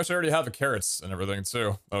 We actually already have the carrots and everything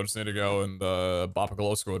too. I just need to go and bop a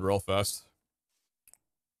glow squid real fast.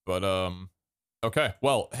 But okay.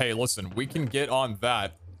 Well, hey, listen, we can get on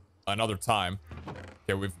that another time.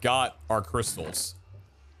 Okay, we've got our crystals.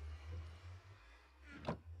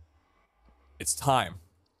 It's time.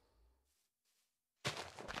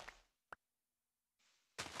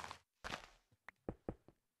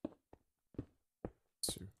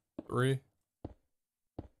 2, 3.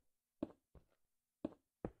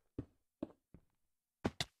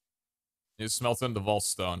 You smelt in the vault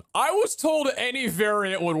stone. I was told any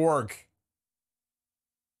variant would work.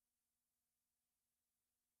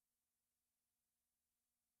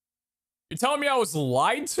 You telling me I was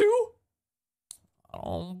lied to? I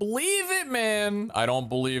don't believe it, man. I don't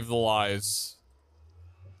believe the lies.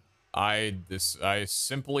 I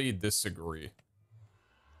simply disagree.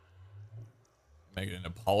 Make it into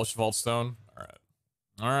polished vault stone. Alright.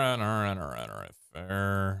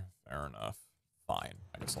 Fair enough. Fine.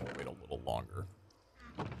 I guess I'll wait a little longer.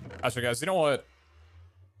 Actually, guys, you know what?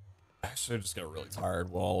 Actually, I just got really tired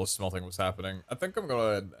while all this smelting was happening. I think I'm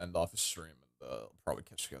gonna end off the stream and probably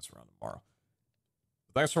catch you guys around tomorrow.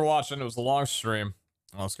 But thanks for watching. It was a long stream.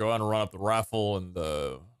 Let's go ahead and run up the raffle and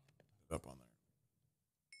up on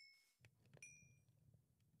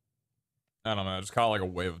there. I don't know. Just kind of like a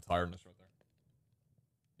wave of tiredness right there.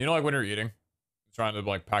 You know, like when you're eating, trying to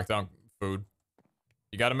like pack down food,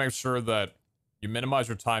 you got to make sure that you minimize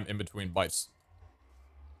your time in between bites.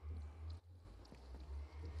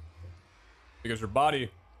 Because your body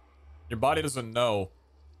doesn't know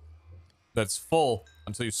that's full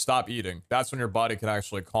until you stop eating. That's when your body can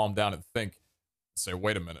actually calm down and think and say,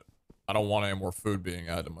 wait a minute, I don't want any more food being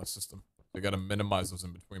added to my system. You gotta minimize those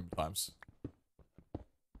in between times.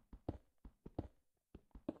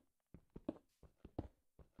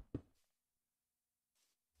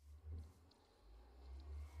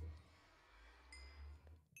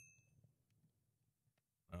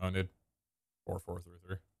 I need 4, 4, 3,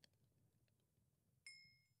 3.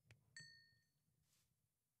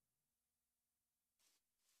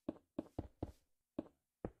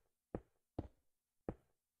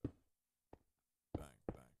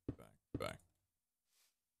 Bang.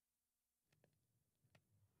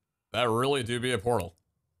 That really do be a portal.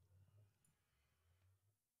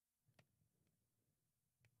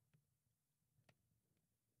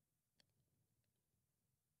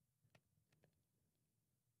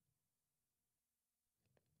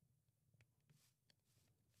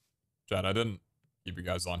 Chad, I didn't keep you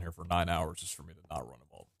guys on here for 9 hours just for me to not run a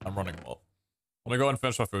vault. I'm running a vault. Let me go ahead and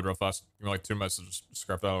finish my food real fast. Give me like 2 minutes to just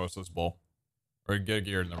scrap out the rest of this bowl. We're gonna get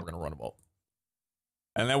geared and then we're gonna run a vault.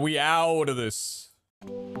 And then we out of this.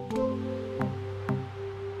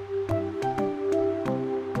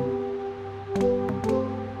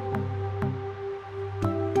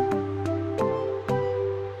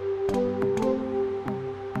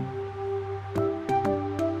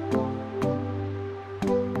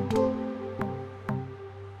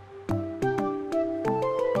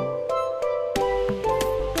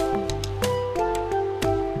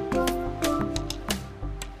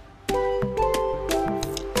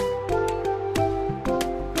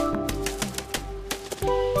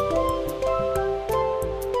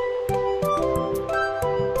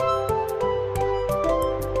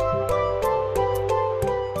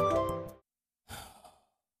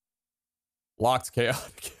 Locked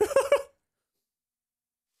chaotic.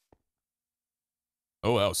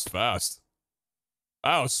 Oh, that was fast.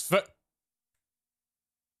 That was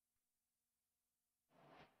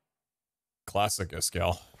classic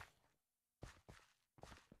Iscal.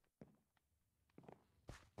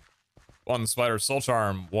 1 spider soul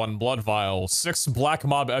charm, 1 blood vial, 6 black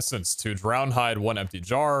mob essence, 2 drown hide, 1 empty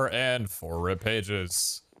jar, and 4 rip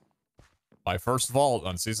pages. My first vault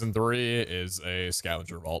on season 3 is a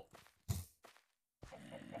scavenger vault.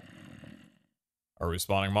 Are we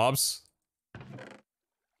spawning mobs?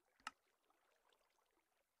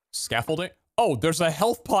 Scaffolding? Oh, there's a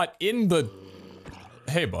health pot in the...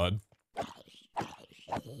 Hey, bud.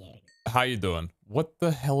 How you doing? What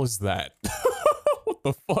the hell is that? What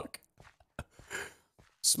the fuck?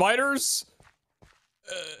 Spiders?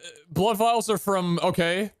 Blood vials are from...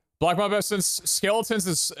 Okay. Black mob essence,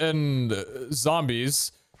 skeletons and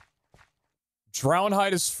zombies. Drown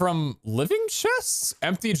hide is from living chests?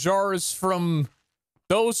 Empty jar is from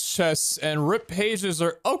those chests, and rip pages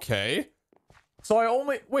are... Okay. So I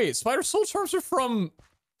only... Wait, spider soul charms are from...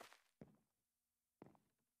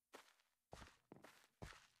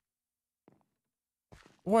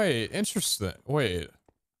 Wait, interesting. Wait.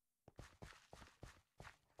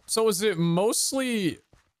 So is it mostly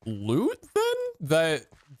loot, then? That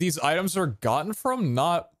these items are gotten from,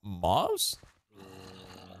 not mobs?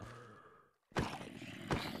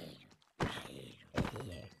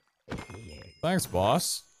 Thanks,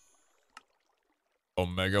 boss.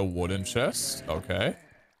 Omega wooden chest. Okay.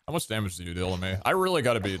 How much damage do you deal to me? I really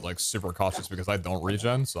gotta be, like, super cautious because I don't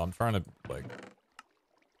regen, so I'm trying to, like...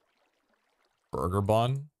 Burger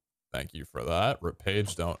bun. Thank you for that. Rip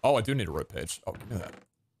page, don't... Oh, I do need a rip page. Oh, give me that.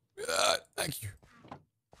 Thank you.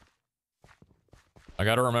 I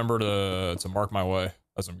gotta remember to mark my way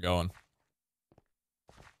as I'm going.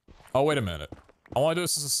 Oh, wait a minute. I wanna do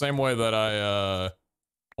this the same way that I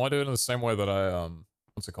wanna do it in the same way that I,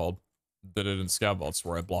 what's it called? Did it in Scab Vaults,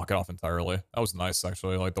 where I block it off entirely. That was nice,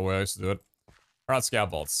 actually, like the way I used to do it. Or not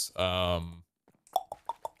Scab Vaults.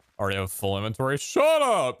 Already have full inventory? Shut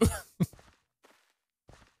up!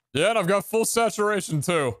 Yeah, and I've got full saturation,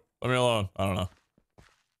 too. Let me alone. I don't know.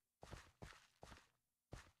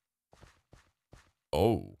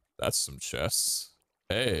 Oh, that's some chests.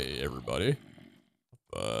 Hey, everybody.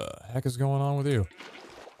 What the heck is going on with you?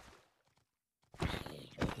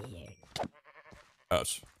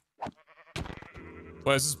 Ouch.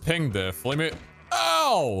 Wait, is this ping diff? Let me...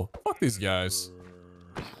 Ow! Fuck these guys.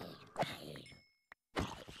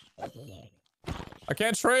 I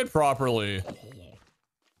can't trade properly.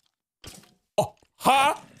 Oh,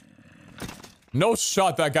 ha! No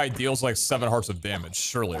shot that guy deals like 7 hearts of damage,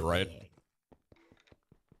 surely, right?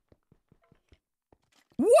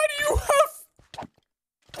 What do you have?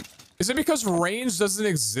 Is it because range doesn't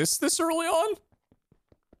exist this early on?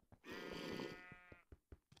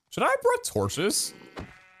 Should I have brought torches?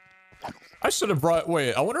 I should have brought...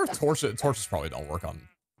 Wait, I wonder if torches probably don't work on...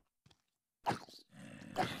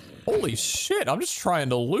 Holy shit, I'm just trying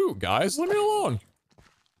to loot, guys. Leave me alone.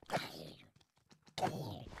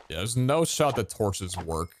 Yeah, there's no shot that torches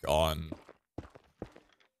work on...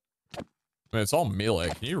 I mean, it's all melee.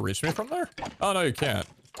 Can you reach me from there? Oh, no, you can't.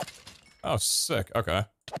 Oh, sick. Okay.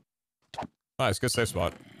 Nice, good safe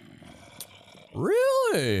spot.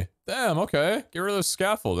 Really? Damn, okay. Get rid of the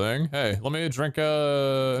scaffolding. Hey, let me drink,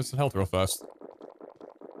 instant health real fast.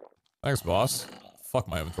 Thanks, boss. Fuck,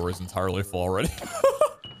 my inventory's entirely full already.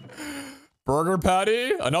 Burger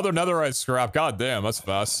patty? Another netherite scrap. God damn, that's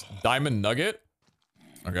fast. Diamond nugget?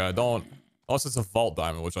 Okay, I don't... Unless it's a vault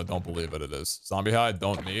diamond, which I don't believe it is. Zombie hide,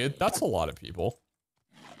 don't need. That's a lot of people.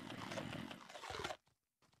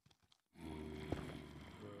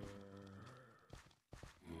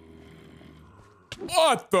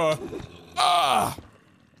 What the? Ah!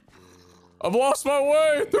 I've lost my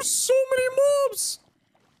way. There's so many mobs.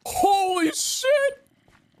 Holy shit.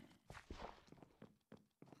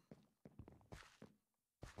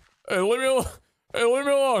 Hey, leave me alone. Hey, leave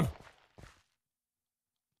me alone.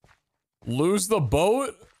 Lose the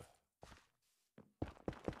boat?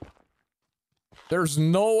 There's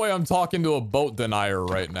no way I'm talking to a boat denier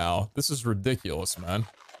right now. This is ridiculous, man.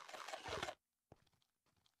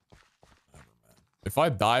 If I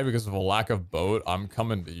die because of a lack of boat, I'm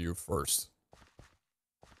coming to you first.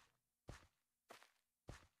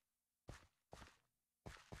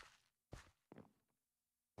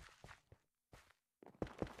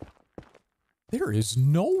 There is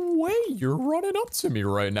no way you're running up to me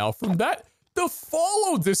right now from that. The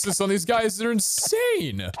follow distance on these guys are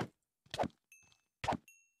insane.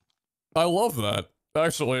 I love that.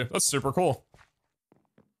 Actually, that's super cool.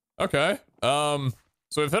 Okay.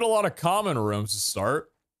 So we've hit a lot of common rooms to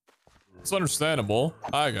start. It's understandable.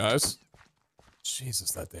 Hi, guys.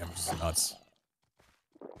 Jesus, that damage is nuts.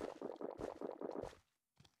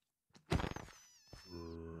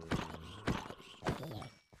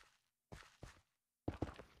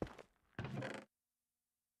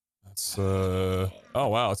 That's, oh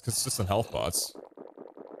wow, it's consistent health bots.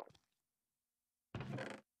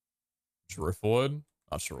 Driftwood?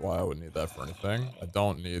 Not sure why I would need that for anything. I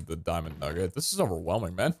don't need the diamond nugget. This is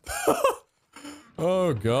overwhelming, man.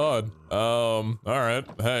 Oh god. Alright,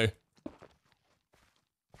 hey.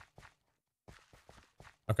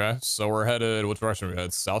 Okay, so we're headed, which direction we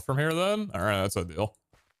head? South from here then? Alright, that's ideal.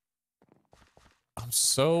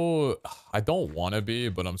 I don't want to be,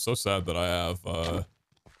 but I'm so sad that I have,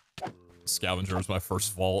 Scavenger as my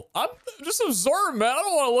first vault. I'm just absorbed, man. I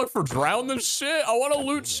don't want to look for drowned and shit. I want to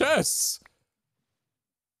loot chests.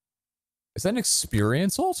 Is that an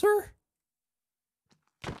experience altar?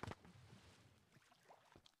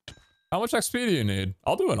 How much XP do you need?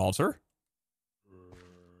 I'll do an altar.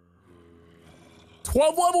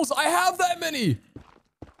 12 levels. I have that many.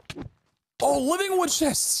 Oh, living wood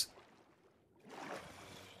chests.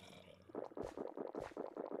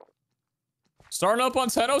 Starting up on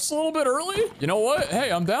Tenos a little bit early? You know what?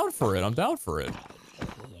 Hey, I'm down for it. I'm down for it.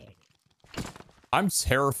 I'm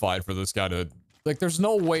terrified for this guy to... Like, there's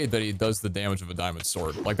no way that he does the damage of a diamond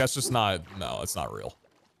sword. Like, that's just not... No, it's not real.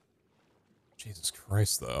 Jesus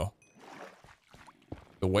Christ, though.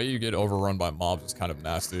 The way you get overrun by mobs is kind of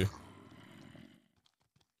nasty.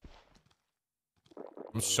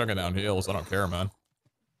 I'm just chugging down heals. I don't care, man.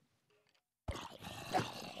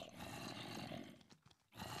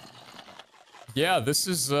 Yeah, this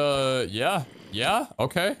is, yeah,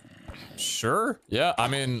 okay. Sure, yeah, I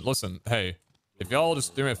mean, listen, hey, if y'all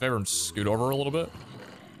just do me a favor and scoot over a little bit.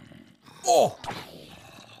 Oh!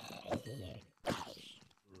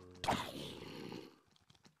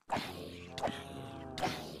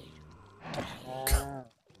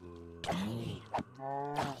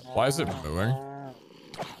 Why is it moving?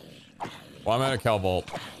 Why am I at a cow vault?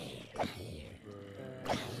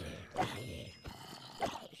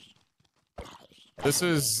 This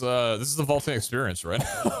is the vaulting experience, right?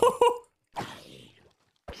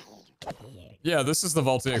 Yeah, this is the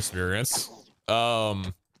vaulting experience.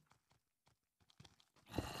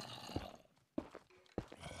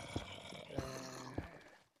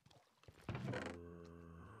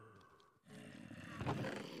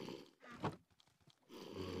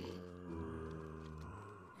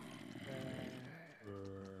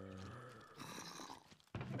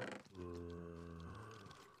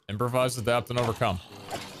 Improvise, adapt, and overcome.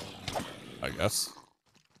 I guess.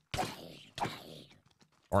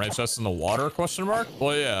 Ornate chests in the water, question mark?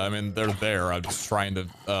 Well, yeah, I mean, they're there. I'm just trying to,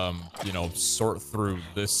 you know, sort through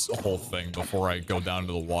this whole thing before I go down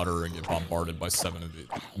to the water and get bombarded by 7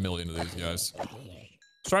 million of these guys.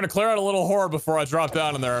 Just trying to clear out a little horde before I drop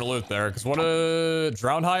down in there and loot there. Because what a...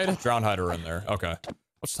 Drowned hide? Drowned hide are in there. Okay. How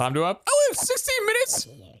much time do I have? I only have 16 minutes?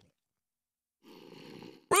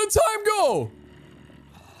 Where'd the time go?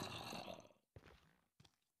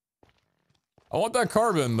 I want that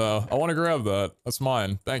carbon, though. I want to grab that. That's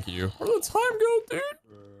mine. Thank you. Where'd the time go, dude?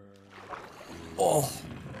 Oh.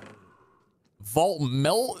 Vault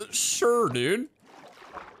melt? Sure, dude.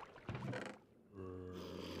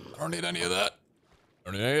 I don't need any of that.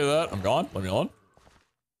 I don't need any of that. I'm gone. Leave me alone.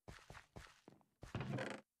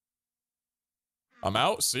 I'm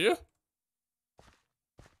out. See ya.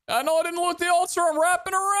 I know I didn't loot the altar. I'm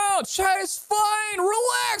wrapping around. Chat, it's fine.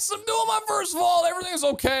 Relax. I'm doing my first vault. Everything's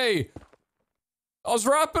okay. I was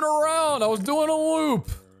wrapping around. I was doing a loop.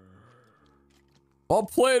 While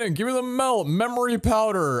plating, give me the melt. Memory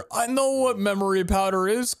powder. I know what memory powder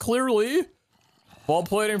is, clearly. While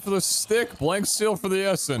plating for the stick, blank steel for the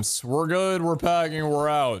essence. We're good, we're packing, we're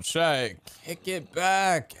out. Check. Kick it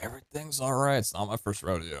back. Everything's alright. It's not my first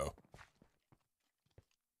rodeo.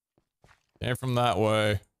 Came from that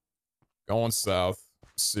way. Going south.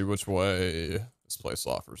 See which way this place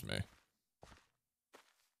offers me.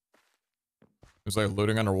 It's like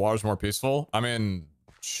looting underwater is more peaceful. I mean,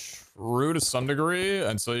 true to some degree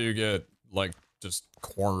until you get, like, just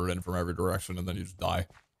cornered in from every direction and then you just die.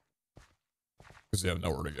 Because you have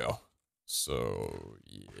nowhere to go. So,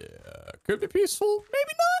 yeah. Could be peaceful,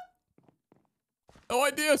 maybe not. No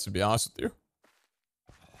idea, to be honest with you.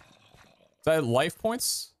 Is that life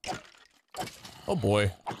points? Oh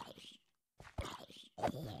boy.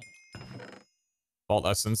 Vault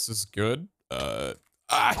essence is good.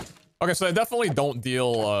 Okay, so I definitely don't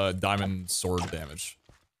deal diamond sword damage.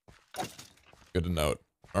 Good to note.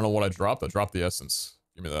 I don't know what I dropped. I dropped the essence.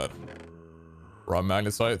 Give me that. Raw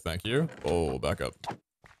magnetite, thank you. Oh, back up.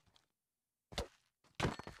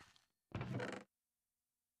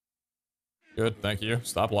 Good, thank you.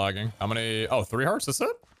 Stop lagging. How many? Oh, 3 hearts, that's it?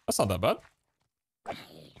 That's not that bad.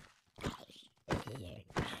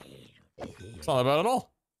 It's not that bad at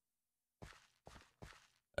all.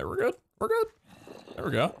 Hey, we're good. We're good. There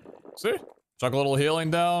we go. See? Chuck a little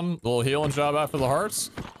healing down. A little healing job after the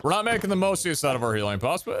hearts. We're not making the most use out of our healing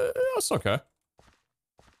pots, but it's okay.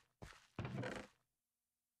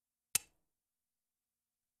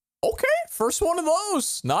 Okay, first one of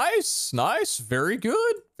those. Nice, nice. Very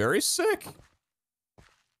good. Very sick.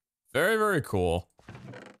 Very, very cool.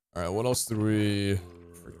 All right, what else did we...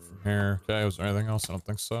 From here. Okay, was there anything else? I don't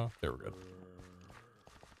think so. Okay, we're good.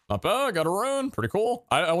 Not bad, got a rune. Pretty cool.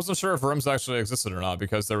 I wasn't sure if runes actually existed or not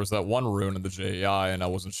because there was that one rune in the JEI and I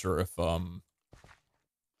wasn't sure if, Fuck,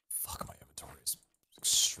 my inventory is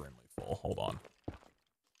extremely full. Hold on.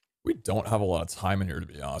 We don't have a lot of time in here, to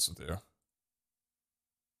be honest with you.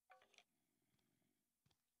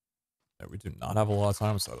 Yeah, we do not have a lot of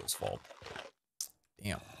time, so that was fault.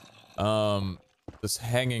 Damn. This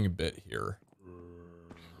hanging bit here.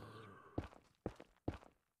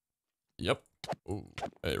 Yep. Ooh,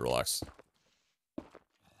 hey, relax.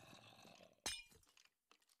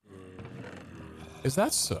 Is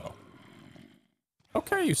that so?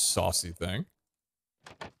 Okay, you saucy thing.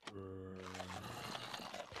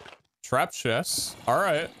 Trap chest.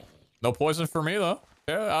 Alright. No poison for me, though.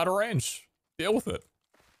 Yeah, out of range. Deal with it.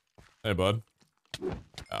 Hey, bud.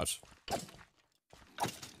 Ouch.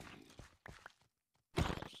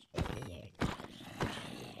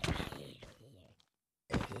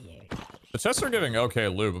 The chests are giving okay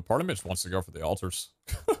loot, but part of me just wants to go for the altars.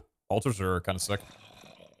 Altars are kind of sick.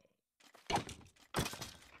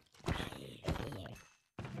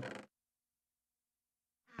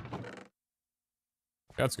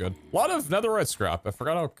 That's good. A lot of netherite scrap. I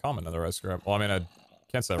forgot how common netherite scrap. Well, I mean, I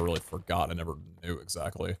can't say I really forgot. I never knew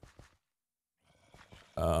exactly.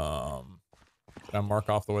 Did I mark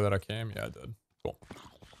off the way that I came? Yeah, I did. Cool.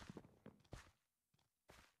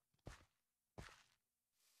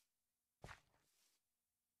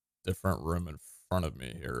 Different room in front of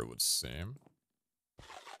me here, it would seem.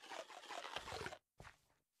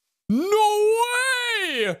 No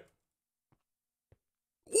way!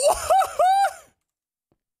 What?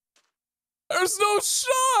 There's no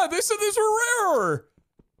shot! They said these were rare!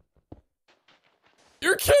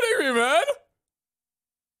 You're kidding me, man!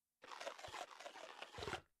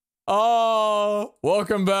 Oh,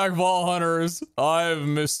 welcome back, Vault Hunters. I've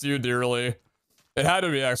missed you dearly. It had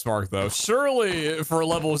to be X mark though. Surely for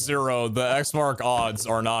level 0, the X mark odds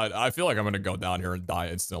are not. I feel like I'm gonna go down here and die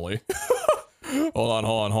instantly. Hold on.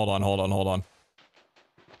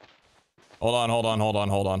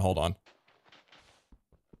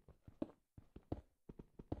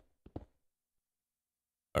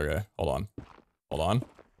 Okay, hold on.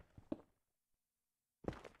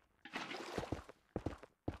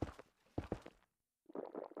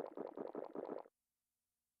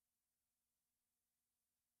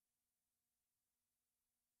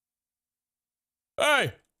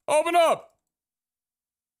 Hey, open up!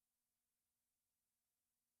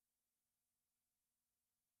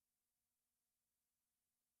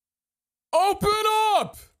 Open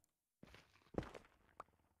up!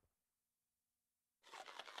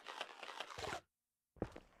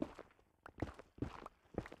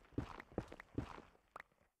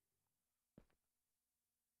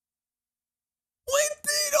 Let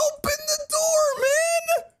it open the door,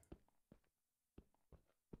 man!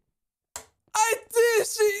 I did.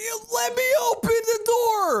 Let me open the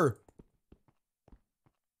door.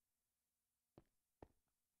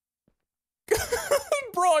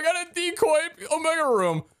 Bro, I got a decoy Omega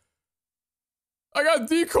room. I got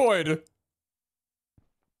decoyed.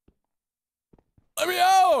 Let me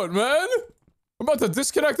out, man. I'm about to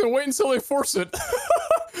disconnect and wait until they force it.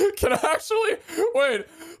 Can I actually? Wait,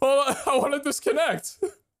 hold on. I want to disconnect.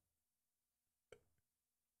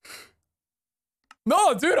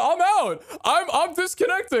 No, dude, I'm out. I'm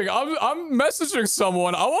disconnecting. I'm messaging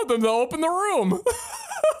someone. I want them to open the room.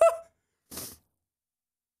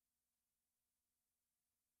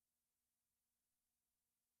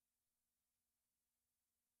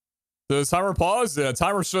 Does the timer pause? Yeah,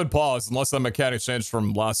 timer should pause unless that mechanic changed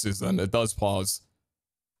from last season. It does pause.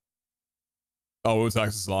 Oh, Wutax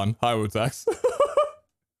is on. Hi, Wutax.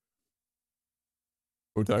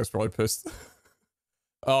 Wutax probably pissed.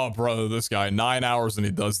 Oh, brother, this guy. 9 hours and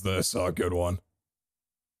he does this. Oh, good one.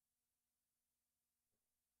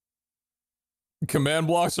 Command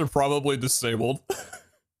blocks are probably disabled.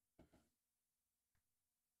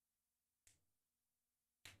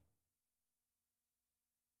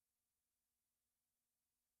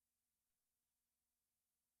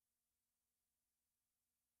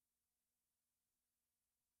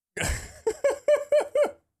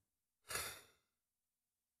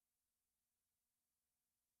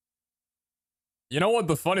 You know what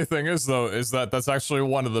the funny thing is, though, is that that's actually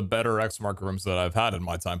one of the better X-Mark rooms that I've had in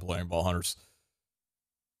my time playing Ball Hunters.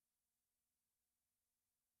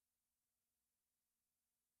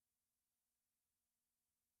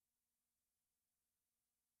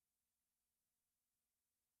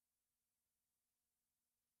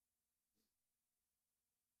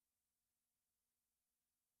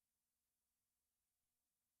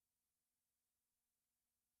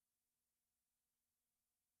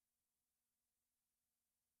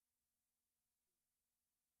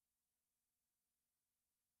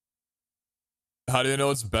 How do you know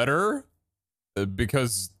it's better?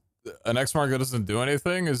 Because an X-Mark that doesn't do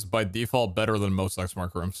anything is by default better than most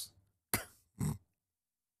X-Mark rooms.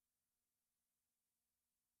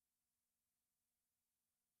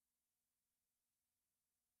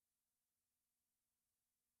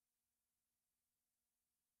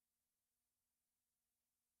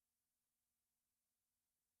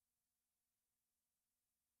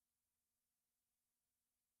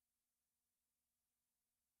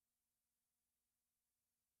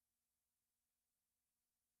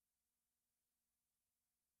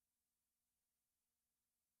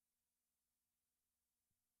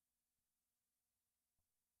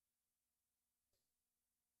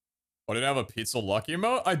 Oh, did I have a Pizza Lucky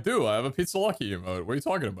emote? I do. I have a Pizza Lucky emote. What are you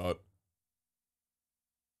talking about?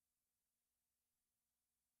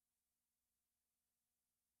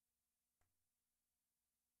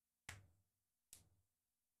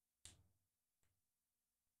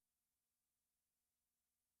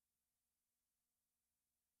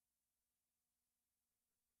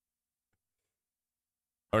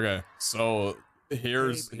 Okay, so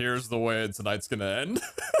here's the way tonight's gonna end.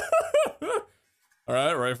 All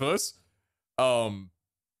right, ready for this?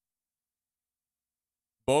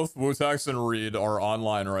 Both Wutax and Reed are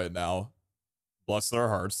online right now. Bless their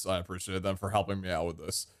hearts. I appreciate them for helping me out with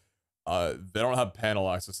this. They don't have panel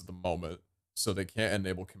access at the moment, so they can't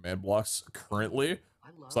enable command blocks currently.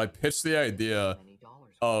 So I pitched the idea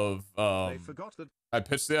of I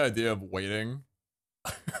pitched the idea of waiting,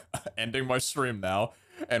 ending my stream now,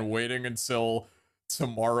 and waiting until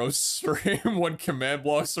tomorrow's stream when command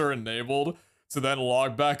blocks are enabled to then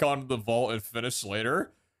log back onto the vault and finish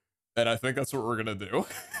later. And I think that's what we're gonna do.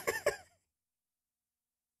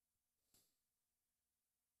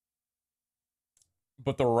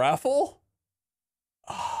 But the raffle?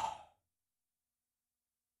 A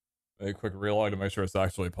quick relog to make sure it's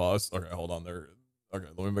actually paused. Okay, hold on there. Okay,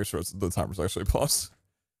 let me make sure the timer's actually paused.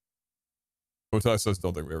 Hotel says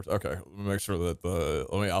don't think we ever. Okay, let me make sure that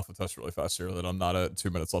let me alpha test really fast here that I'm not at 2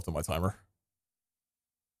 minutes left on my timer.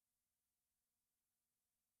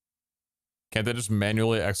 Can't they just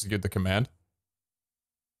manually execute the command?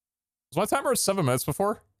 Was my timer at 7 minutes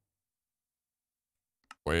before?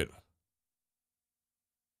 Wait.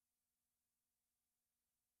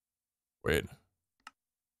 Wait.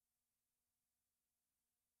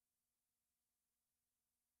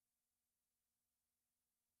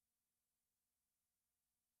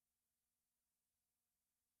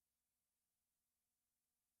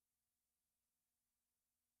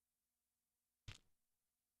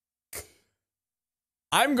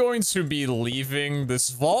 I'm going to be leaving this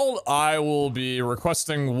vault. I will be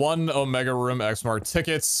requesting 1 Omega Room X-Mark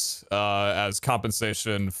tickets as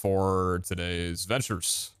compensation for today's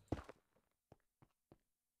ventures.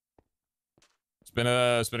 It's been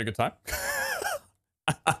a good time.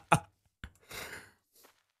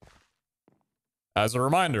 As a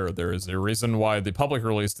reminder, there is a reason why the public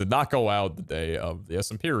release did not go out the day of the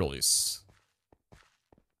SMP release.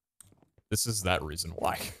 This is that reason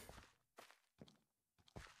why.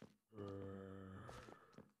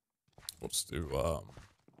 We'll just do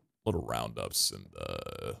little roundups and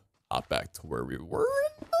hop back to where we were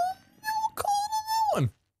and we'll call it on that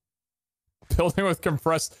one. Building with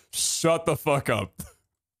compressed. Shut the fuck up.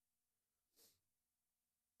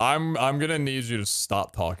 I'm gonna need you to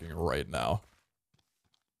stop talking right now.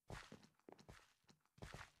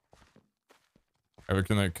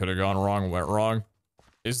 Everything that could have gone wrong went wrong.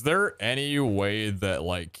 Is there any way that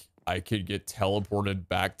like I could get teleported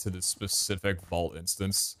back to the specific vault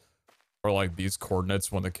instance? Or like these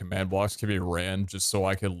coordinates when the command blocks can be ran just so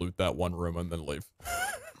I could loot that one room and then leave.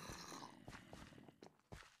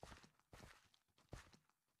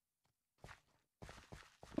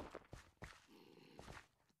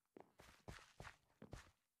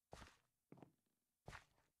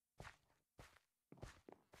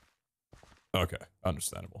 Okay,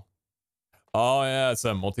 understandable. Oh yeah, it's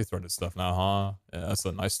that multi-threaded stuff now, huh? Yeah, that's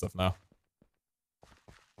the nice stuff now.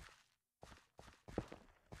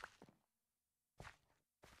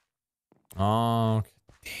 Oh,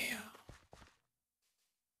 damn.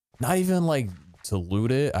 Not even like to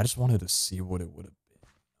loot it. I just wanted to see what it would have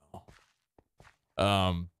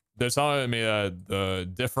been. They're telling me that the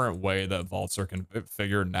different way that vaults are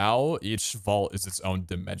configured now, each vault is its own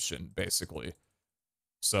dimension, basically.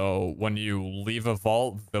 So when you leave a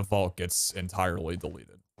vault, the vault gets entirely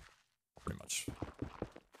deleted. Pretty much.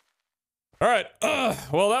 Alright,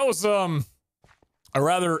 well that was a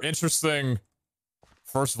rather interesting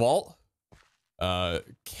first vault.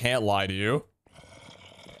 Can't lie to you.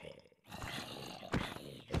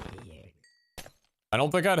 I don't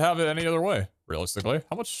think I'd have it any other way, realistically.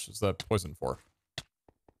 How much is that poison for?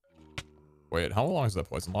 Wait, how long does that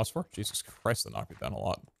poison last for? Jesus Christ, that knocked me down a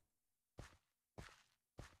lot.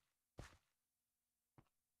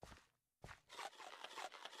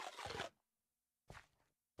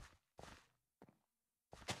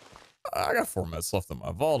 I got 4 minutes left in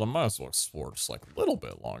my vault. I might as well explore just like a little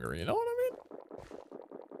bit longer, you know what I mean?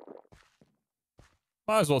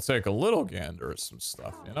 Might as well take a little gander at some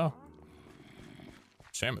stuff, you know?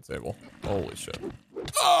 Enchantment table. Holy shit.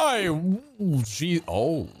 Gee.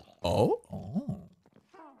 Oh. Oh.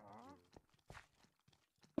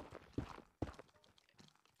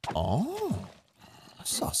 I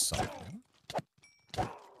saw something.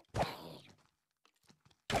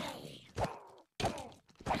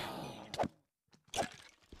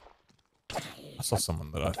 I saw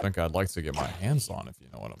someone that I think I'd like to get my hands on, if you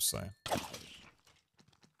know what I'm saying.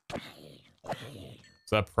 Is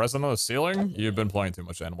that present on the ceiling? You've been playing too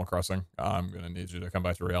much Animal Crossing. I'm gonna need you to come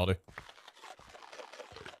back to reality.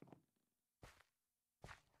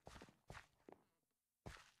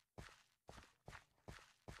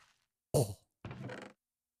 Oh.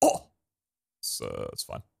 It's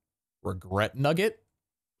fine. Regret nugget?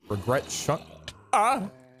 Regret chunk? Ah!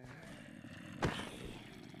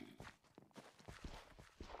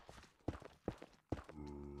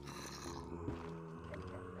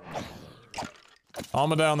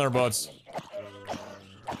 Calm it down there, buds.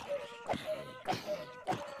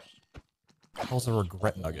 What's a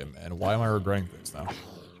regret nugget, man? Why am I regretting things now?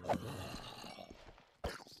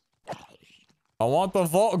 I want the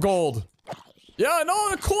vault gold. Yeah, I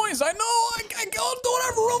know the coins. I know. I don't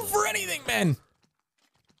have room for anything, man.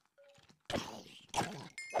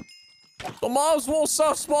 The mobs won't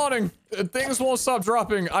stop spawning. Things won't stop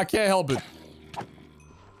dropping. I can't help it.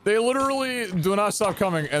 They literally do not stop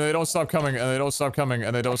coming, and they don't stop coming, and they don't stop coming,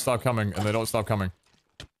 and they don't stop coming, and they don't stop coming.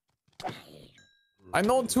 I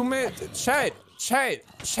know 2 minutes. Chat.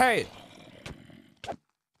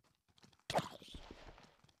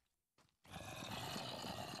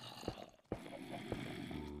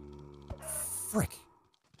 Frick.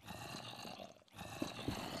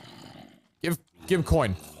 Give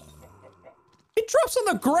coin. It drops on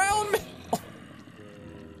the ground, man. Oh.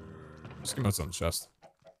 Just give me what's on the chest.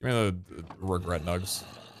 Give me the regret nugs.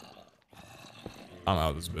 I'm out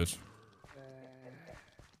of this bitch.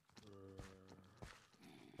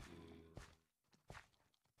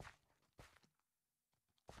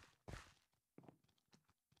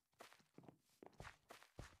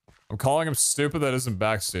 I'm calling him stupid that isn't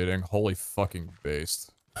backstating. Holy fucking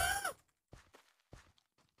based.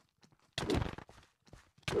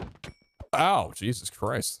 Ow, Jesus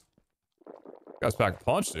Christ. Guy's packed a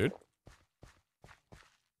punch, dude.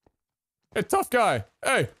 Hey, tough guy.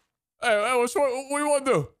 Hey, what do you want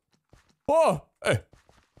to do? Oh, hey,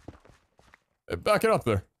 back it up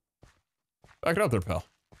there. Back it up there, pal.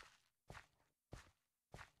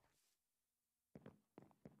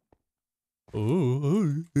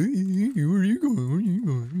 Oh, where are you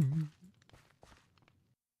going?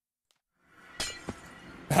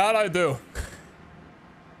 How'd I do?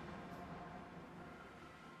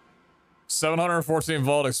 714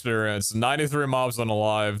 vault experience, 93 mobs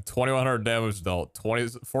unalive, 2100 damage dealt,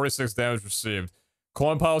 46 damage received.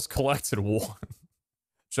 Coin piles collected 1.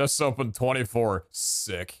 Just opened 24.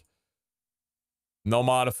 Sick. No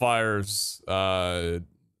modifiers.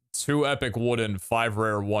 2 epic wooden, 5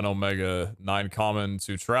 rare, 1 omega, 9 common,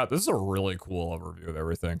 2 trap. This is a really cool overview of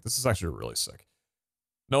everything. This is actually really sick.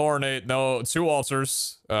 No ornate, 2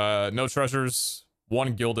 altars, no treasures,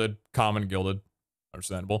 1 gilded, common gilded.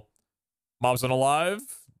 Understandable. Mobs unalive,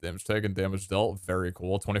 damage taken, damage dealt, very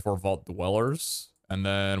cool. 24 vault dwellers. And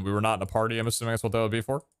then we were not in a party, I'm assuming that's what that would be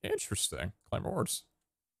for. Interesting. Claim rewards.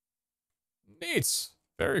 Neat.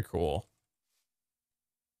 Very cool.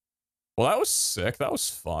 Well, that was sick. That was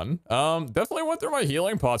fun. Definitely went through my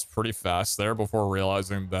healing pots pretty fast there before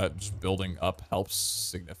realizing that just building up helps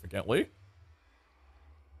significantly.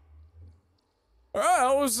 Alright,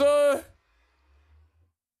 that was, yeah,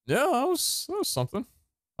 that was something.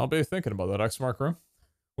 I'll be thinking about that X mark room.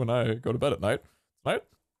 when I go to bed at night. Right?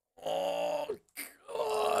 Oh,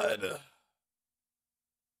 God.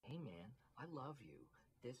 Hey man, I love you.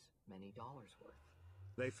 This many dollars worth.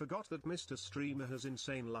 They forgot that Mr. Streamer has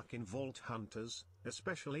insane luck in Vault Hunters,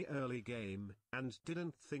 especially early game, and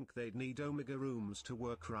didn't think they'd need Omega rooms to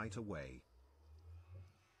work right away.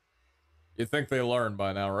 You think they learned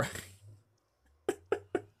by now, right?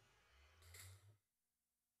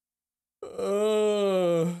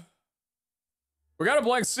 We got a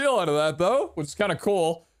blank seal out of that though, which is kind of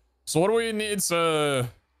cool. So what do we need to...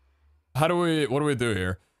 what do we do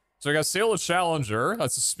here? So we got seal a challenger.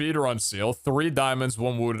 That's a speedrun seal. 3 diamonds,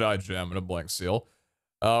 1 wounded eye gem, and a blank seal.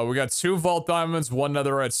 We got 2 vault diamonds, 1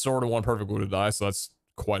 netherite sword, and 1 perfect wounded eye. So that's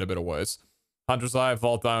quite a bit of ways. Hunter's eye,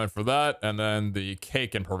 vault diamond for that, and then the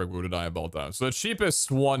cake and perfect wounded eye and vault diamond. So the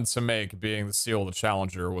cheapest one to make being the seal of the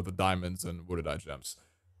challenger with the diamonds and wounded eye gems.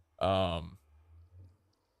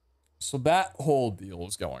 So that whole deal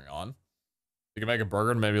is going on. You can make a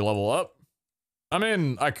burger and maybe level up. I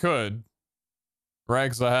mean, I could. Right,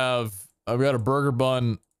 because I've got a burger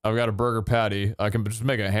bun, I've got a burger patty, I can just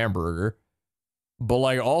make a hamburger. But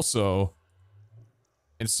like also,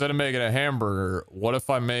 instead of making a hamburger, what if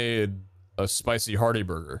I made a spicy hearty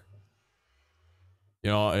burger?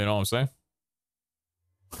 You know what I'm saying?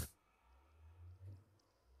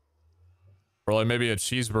 Or like maybe a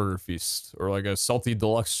cheeseburger feast, or like a salty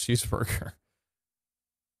deluxe cheeseburger.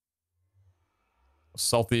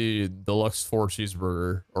 Salty deluxe 4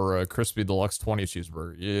 cheeseburger, or a crispy deluxe 20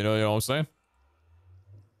 cheeseburger. You know what I'm saying?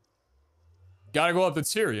 Gotta go up the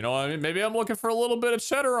tier, you know what I mean? Maybe I'm looking for a little bit of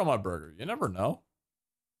cheddar on my burger. You never know.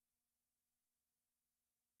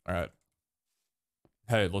 Alright.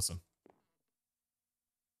 Hey, listen.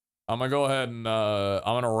 I'm gonna go ahead and I'm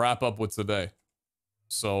gonna wrap up with today.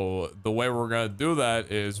 So the way we're gonna do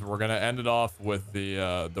that is we're gonna end it off with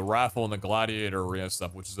the Raffle and the Gladiator Arena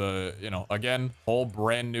stuff, which is a, you know, again, whole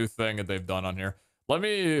brand new thing that they've done on here. Let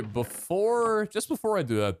me, just before I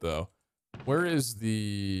do that though, where is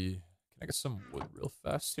the, can I get some wood real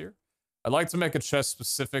fast here? I'd like to make a chest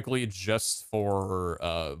specifically just for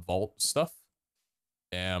vault stuff.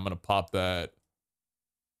 And I'm gonna pop that.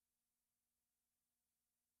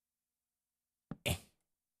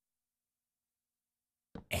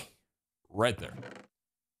 Right there.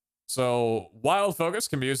 So, Wild Focus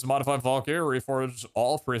can be used to modify Vault Gear, reforge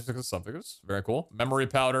all prefixes and suffixes. Very cool. Memory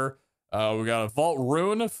Powder. We got a Vault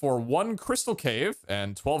Rune for 1 Crystal Cave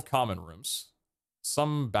and 12 Common Rooms.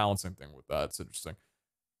 Some balancing thing with that. It's interesting.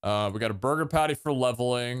 We got a Burger Patty for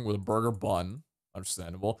leveling with a Burger Bun.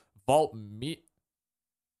 Understandable. Vault Meat.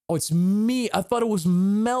 Oh, it's meat. I thought it was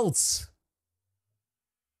melts.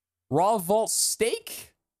 Raw Vault Steak?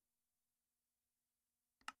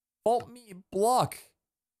 Vault meat block.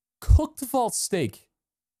 Cooked vault steak.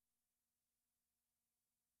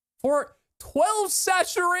 For 12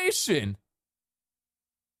 saturation.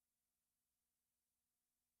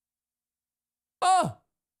 Ah.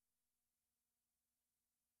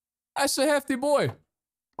 That's a hefty boy.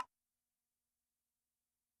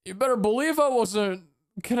 You better believe I wasn't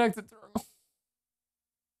connected to...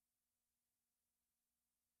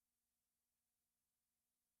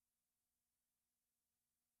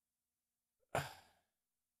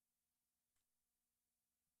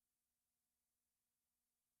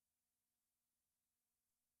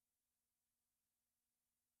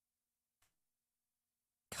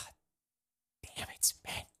 Damn it,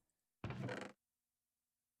 man.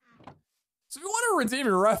 So if you want to redeem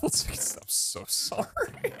your raffle tickets, I'm so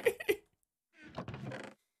sorry.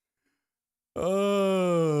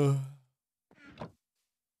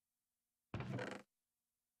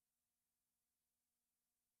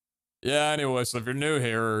 Yeah, anyway, so if you're new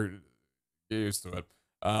here, get used to it.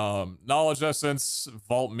 Knowledge Essence,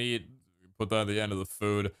 Vault Meat, put that at the end of the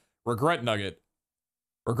food. Regret Nugget.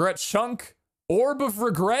 Regret Chunk, Orb of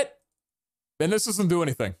Regret, and this doesn't do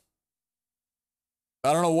anything.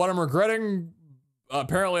 I don't know what I'm regretting.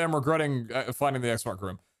 Apparently I'm regretting finding the X-Mark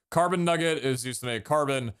room. Carbon Nugget is used to make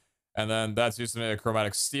carbon, and then that's used to make a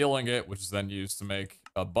chromatic steel ingot, which is then used to make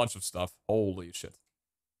a bunch of stuff. Holy shit.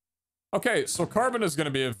 Okay, so carbon is going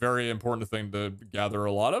to be a very important thing to gather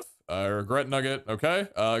a lot of. Regret Nugget, okay.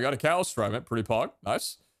 Got a cow fragment, pretty pog,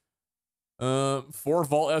 nice. 4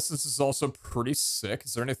 Vault Essence is also pretty sick.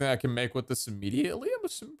 Is there anything I can make with this immediately? I'm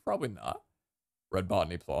assuming probably not. Red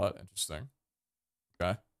Botany Plot, interesting.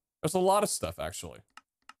 Okay. There's a lot of stuff, actually.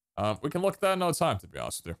 We can look at that another time, to be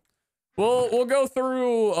honest with you. We'll go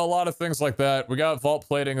through a lot of things like that. We got vault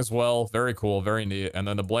plating as well. Very cool, very neat. And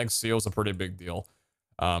then the blank seal is a pretty big deal.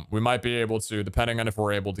 We might be able to, depending on if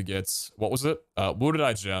we're able to get, what was it? Wounded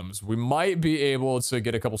Eye Gems. We might be able to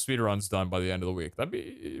get a couple speedruns done by the end of the week. That'd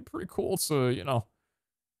be pretty cool to, you know.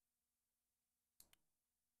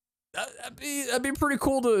 That'd be pretty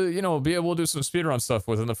cool to, you know, be able to do some speedrun stuff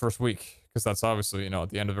within the first week. Because that's obviously, you know,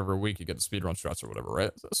 at the end of every week, you get the speedrun strats or whatever,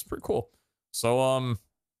 right? That's pretty cool. So,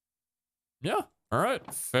 yeah. All right.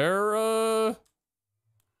 Fair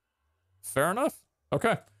enough.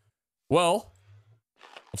 Okay. Well,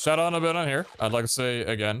 I'll chat on a bit on here. I'd like to say,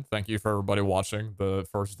 again, thank you for everybody watching the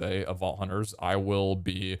first day of Vault Hunters. I will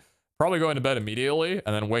be probably going to bed immediately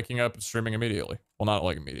and then waking up and streaming immediately. Well, not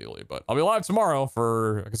like immediately, but I'll be live tomorrow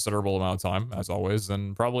for a considerable amount of time, as always,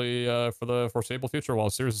 and probably for the foreseeable future while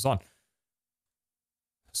the series is on.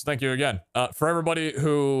 So thank you again. For everybody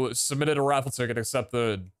who submitted a raffle ticket, except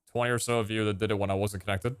the 20 or so of you that did it when I wasn't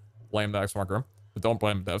connected, blame the Xmark room, but don't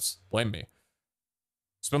blame devs. Blame me.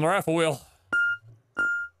 Spin the raffle wheel.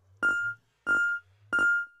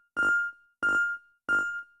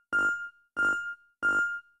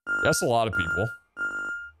 That's a lot of people.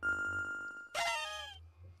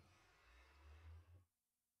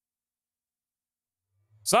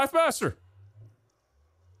 Scythemaster!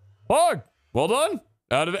 Pog! Well done!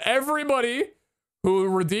 Out of everybody who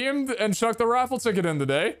redeemed and chucked the raffle ticket in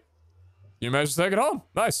today, you managed to take it home.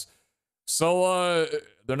 Nice. So,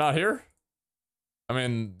 they're not here? I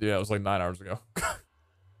mean, yeah, it was like 9 hours ago.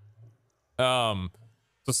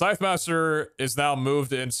 So Scythemaster is now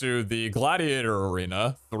moved into the Gladiator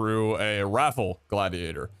Arena through a Raffle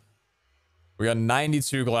Gladiator. We got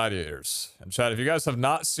 92 Gladiators. And chat, if you guys have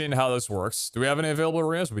not seen how this works, do we have any available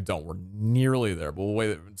arenas? We don't. We're nearly there, but we'll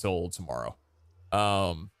wait until tomorrow.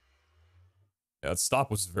 Yeah, that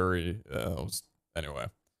stop was very, anyway.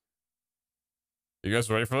 You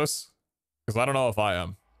guys ready for this? Because I don't know if I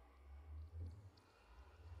am.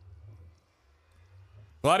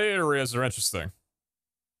 Gladiator arenas are interesting.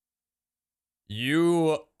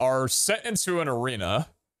 You are set into an arena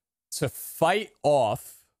to fight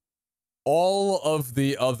off all of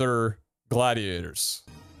the other gladiators.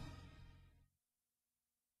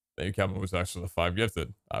 Thank you, Kevin, was actually the 5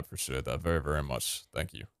 gifted. I appreciate that very, very much.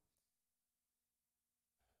 Thank you.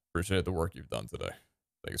 Appreciate the work you've done today.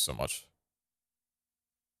 Thank you so much.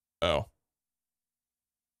 Oh.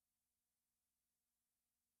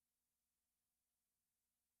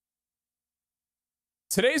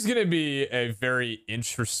 Today's going to be a very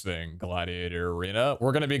interesting Gladiator Arena.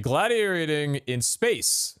 We're going to be gladiating in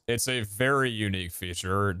space. It's a very unique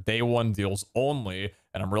feature. Day 1 deals only,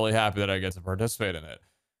 and I'm really happy that I get to participate in it.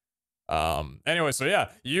 Anyway, so yeah,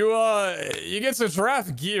 you get to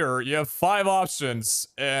draft gear. You have 5 options,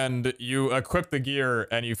 and you equip the gear,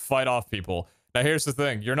 and you fight off people. Now, here's the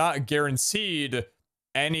thing. You're not guaranteed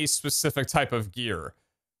any specific type of gear,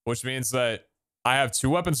 which means that I have 2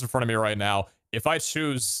 weapons in front of me right now. If I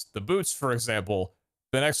choose the boots, for example,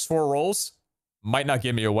 the next 4 rolls might not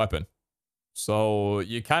give me a weapon. So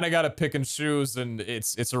you kind of got to pick and choose, and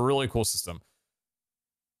it's a really cool system.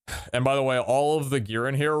 And by the way, all of the gear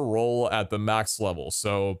in here roll at the max level.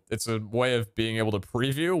 So it's a way of being able to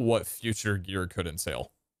preview what future gear could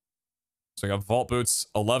entail. So I got Vault Boots,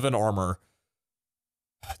 11 armor,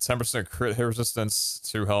 10% crit hit resistance,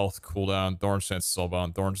 2 health, cooldown, Thorns chance,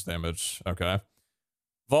 soulbound, Thorns damage. Okay.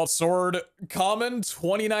 Vault Sword, common,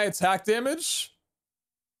 29 attack damage.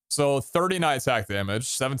 So 39 attack damage,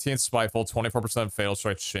 17 spiteful, 24% fatal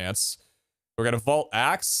strike chance. We got a Vault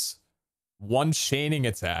Axe, 1 chaining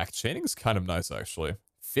attack. Chaining is kind of nice, actually.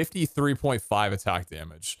 53.5 attack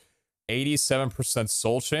damage, 87%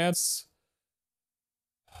 soul chance.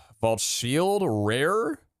 Vault Shield,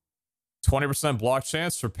 rare, 20% block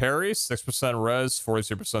chance for parry, 6% res,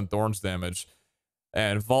 42% thorns damage.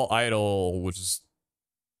 And Vault Idol, which is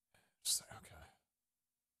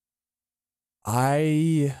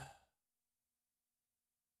okay.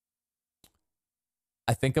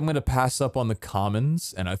 I think I'm going to pass up on the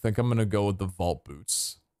commons, and I think I'm going to go with the Vault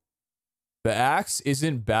Boots. The axe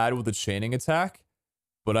isn't bad with the chaining attack,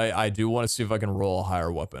 but I do want to see if I can roll a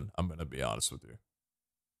higher weapon. I'm going to be honest with you.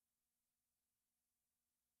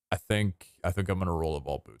 I think I'm going to roll the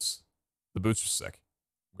Vault Boots. The boots are sick.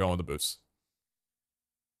 I'm going with the boots.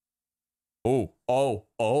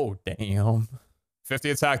 Oh, damn. 50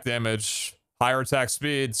 attack damage, higher attack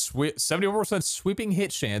speed, 74% sweeping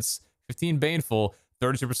hit chance, 15 baneful,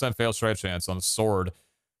 32% fail strike chance on the sword.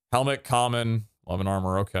 Helmet, common, 11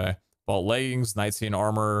 armor, okay. Vault leggings, 19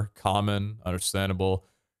 armor, common, understandable.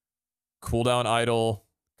 Cooldown idol,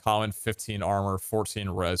 common, 15 armor, 14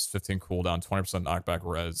 res, 15 cooldown, 20% knockback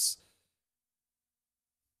res.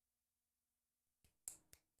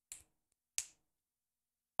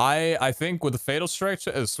 I think with the fatal strike,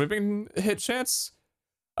 sweeping hit chance,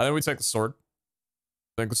 I think we take the sword.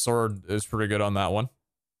 I think the sword is pretty good on that one.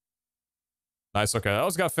 Nice, okay. I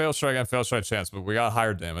always got fatal strike and fatal strike chance, but we got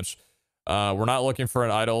higher damage. We're not looking for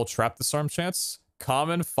an idle trap disarm chance.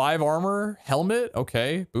 Common, 5 armor, helmet,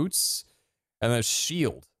 okay, boots, and then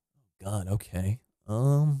shield. God, okay.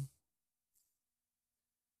 14%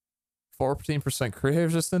 crit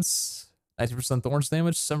resistance, 19% thorns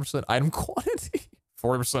damage, 7% item quantity,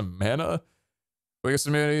 40% mana, biggest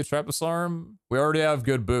immunity, trap disarm. We already have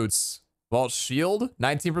good boots. Vault shield,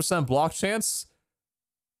 19% block chance,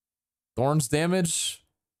 thorns damage.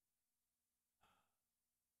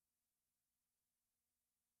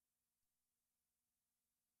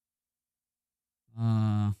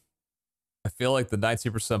 I feel like the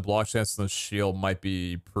 19% block chance on the shield might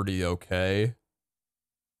be pretty okay.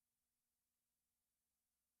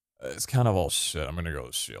 It's kind of all shit. I'm gonna go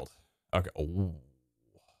with shield. Okay. Ooh.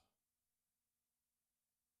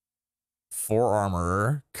 4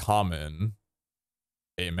 armor, common,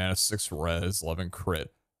 8 mana, 6 res, 11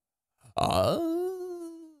 crit. Okay.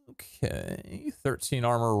 13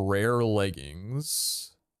 armor, rare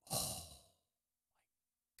leggings. Oh,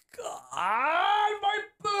 God, my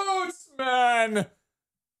boots, man.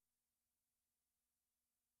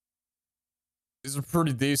 These are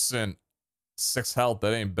pretty decent. 6 health,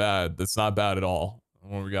 that ain't bad. That's not bad at all.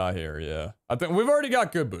 What we got here, yeah. I think we've already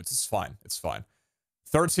got good boots. It's fine. It's fine.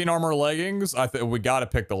 13 armor leggings. I think we gotta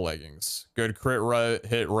pick the leggings. Good crit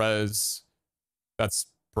hit res. That's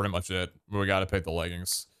pretty much it. We gotta pick the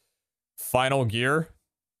leggings. Final gear.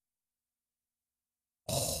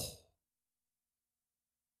 Oh.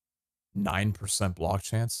 9% block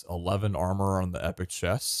chance. 11 armor on the epic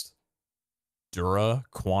chest. Dura,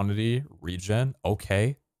 quantity, regen.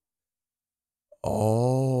 Okay.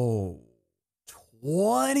 Oh.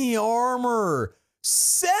 20 armor.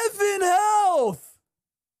 7 health.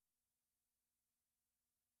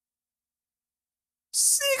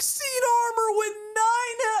 16 armor with 9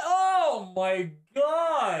 oh my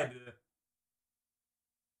god.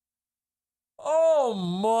 Oh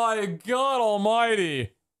my god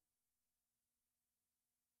almighty.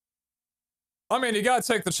 I mean, you gotta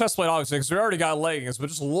take the chestplate obviously because we already got leggings, but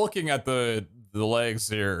just looking at the legs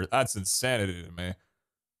here, that's insanity to me.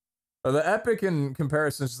 The epic in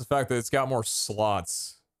comparison is the fact that it's got more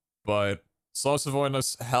slots, but slowness,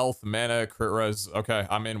 avoidance, health, mana, crit res. Okay,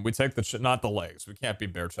 I mean, we take the not the legs. We can't be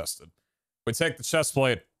bare chested. We take the chest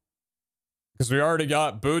plate because we already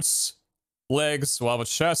got boots, legs. We'll have a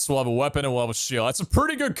chest. We'll have a weapon, and we'll have a shield. That's a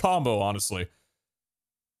pretty good combo, honestly.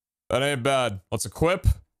 That ain't bad. Let's equip.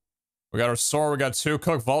 We got our sword. We got 2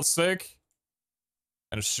 cooked vault steak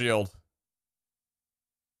and a shield.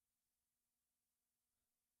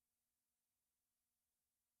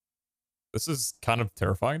 This is kind of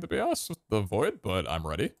terrifying, to be honest, with the void, but I'm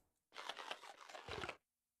ready.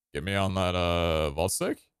 Get me on that vault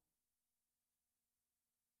stick.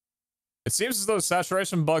 It seems as though the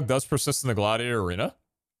saturation bug does persist in the Gladiator Arena.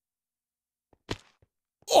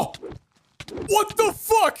 Oh! What the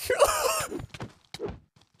fuck?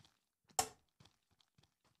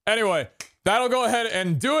 Anyway, that'll go ahead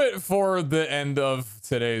and do it for the end of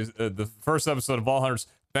today's, the first episode of Vault Hunters.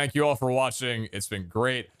 Thank you all for watching. It's been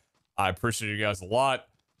great. I appreciate you guys a lot.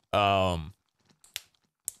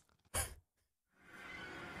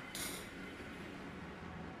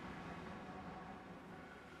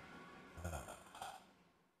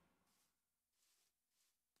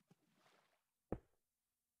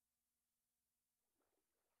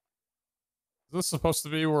 Is this supposed to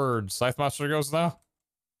be where Scythe Master goes now?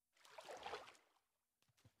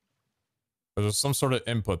 Or there's some sort of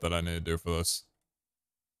input that I need to do for this.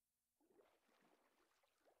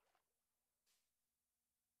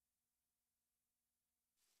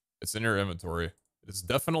 It's in your inventory. It's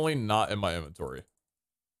definitely not in my inventory.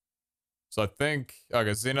 So I think...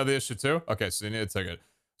 Okay, so you know the issue too? Okay, so you need to take it.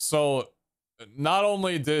 So, not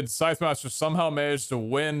only did Scythe Master somehow manage to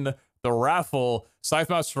win the raffle, Scythe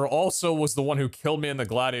Master also was the one who killed me in the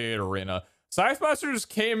Gladiator Arena. Scythe Master just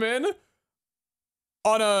came in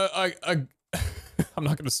on a I'm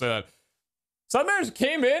not gonna say that. Scythe Master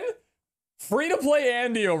came in, free to play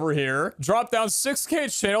Andy over here, dropped down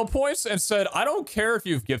 6k channel points and said, I don't care if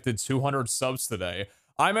you've gifted 200 subs today.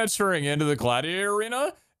 I'm entering into the Gladiator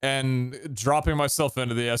Arena and dropping myself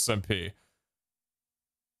into the SMP.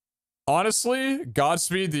 Honestly,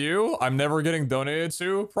 Godspeed to you. I'm never getting donated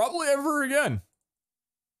to, probably ever again.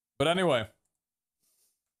 But anyway.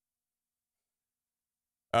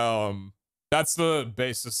 That's the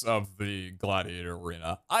basis of the Gladiator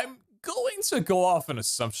Arena. I'm going to go off an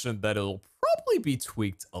assumption that it'll probably be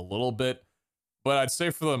tweaked a little bit But I'd say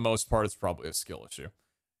for the most part, it's probably a skill issue.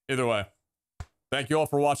 Either way, thank you all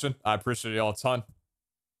for watching. I appreciate you all a ton.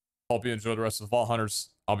 Hope you enjoy the rest of the Vault Hunters.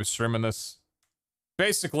 I'll be streaming this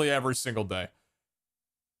basically every single day.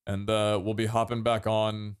 And we'll be hopping back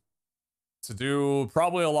on to do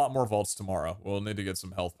probably a lot more vaults tomorrow. We'll need to get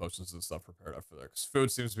some health potions and stuff prepared after that, because food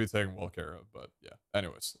seems to be taken well care of. But yeah,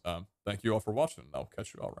 anyways, thank you all for watching. I'll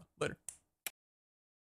catch you all around later.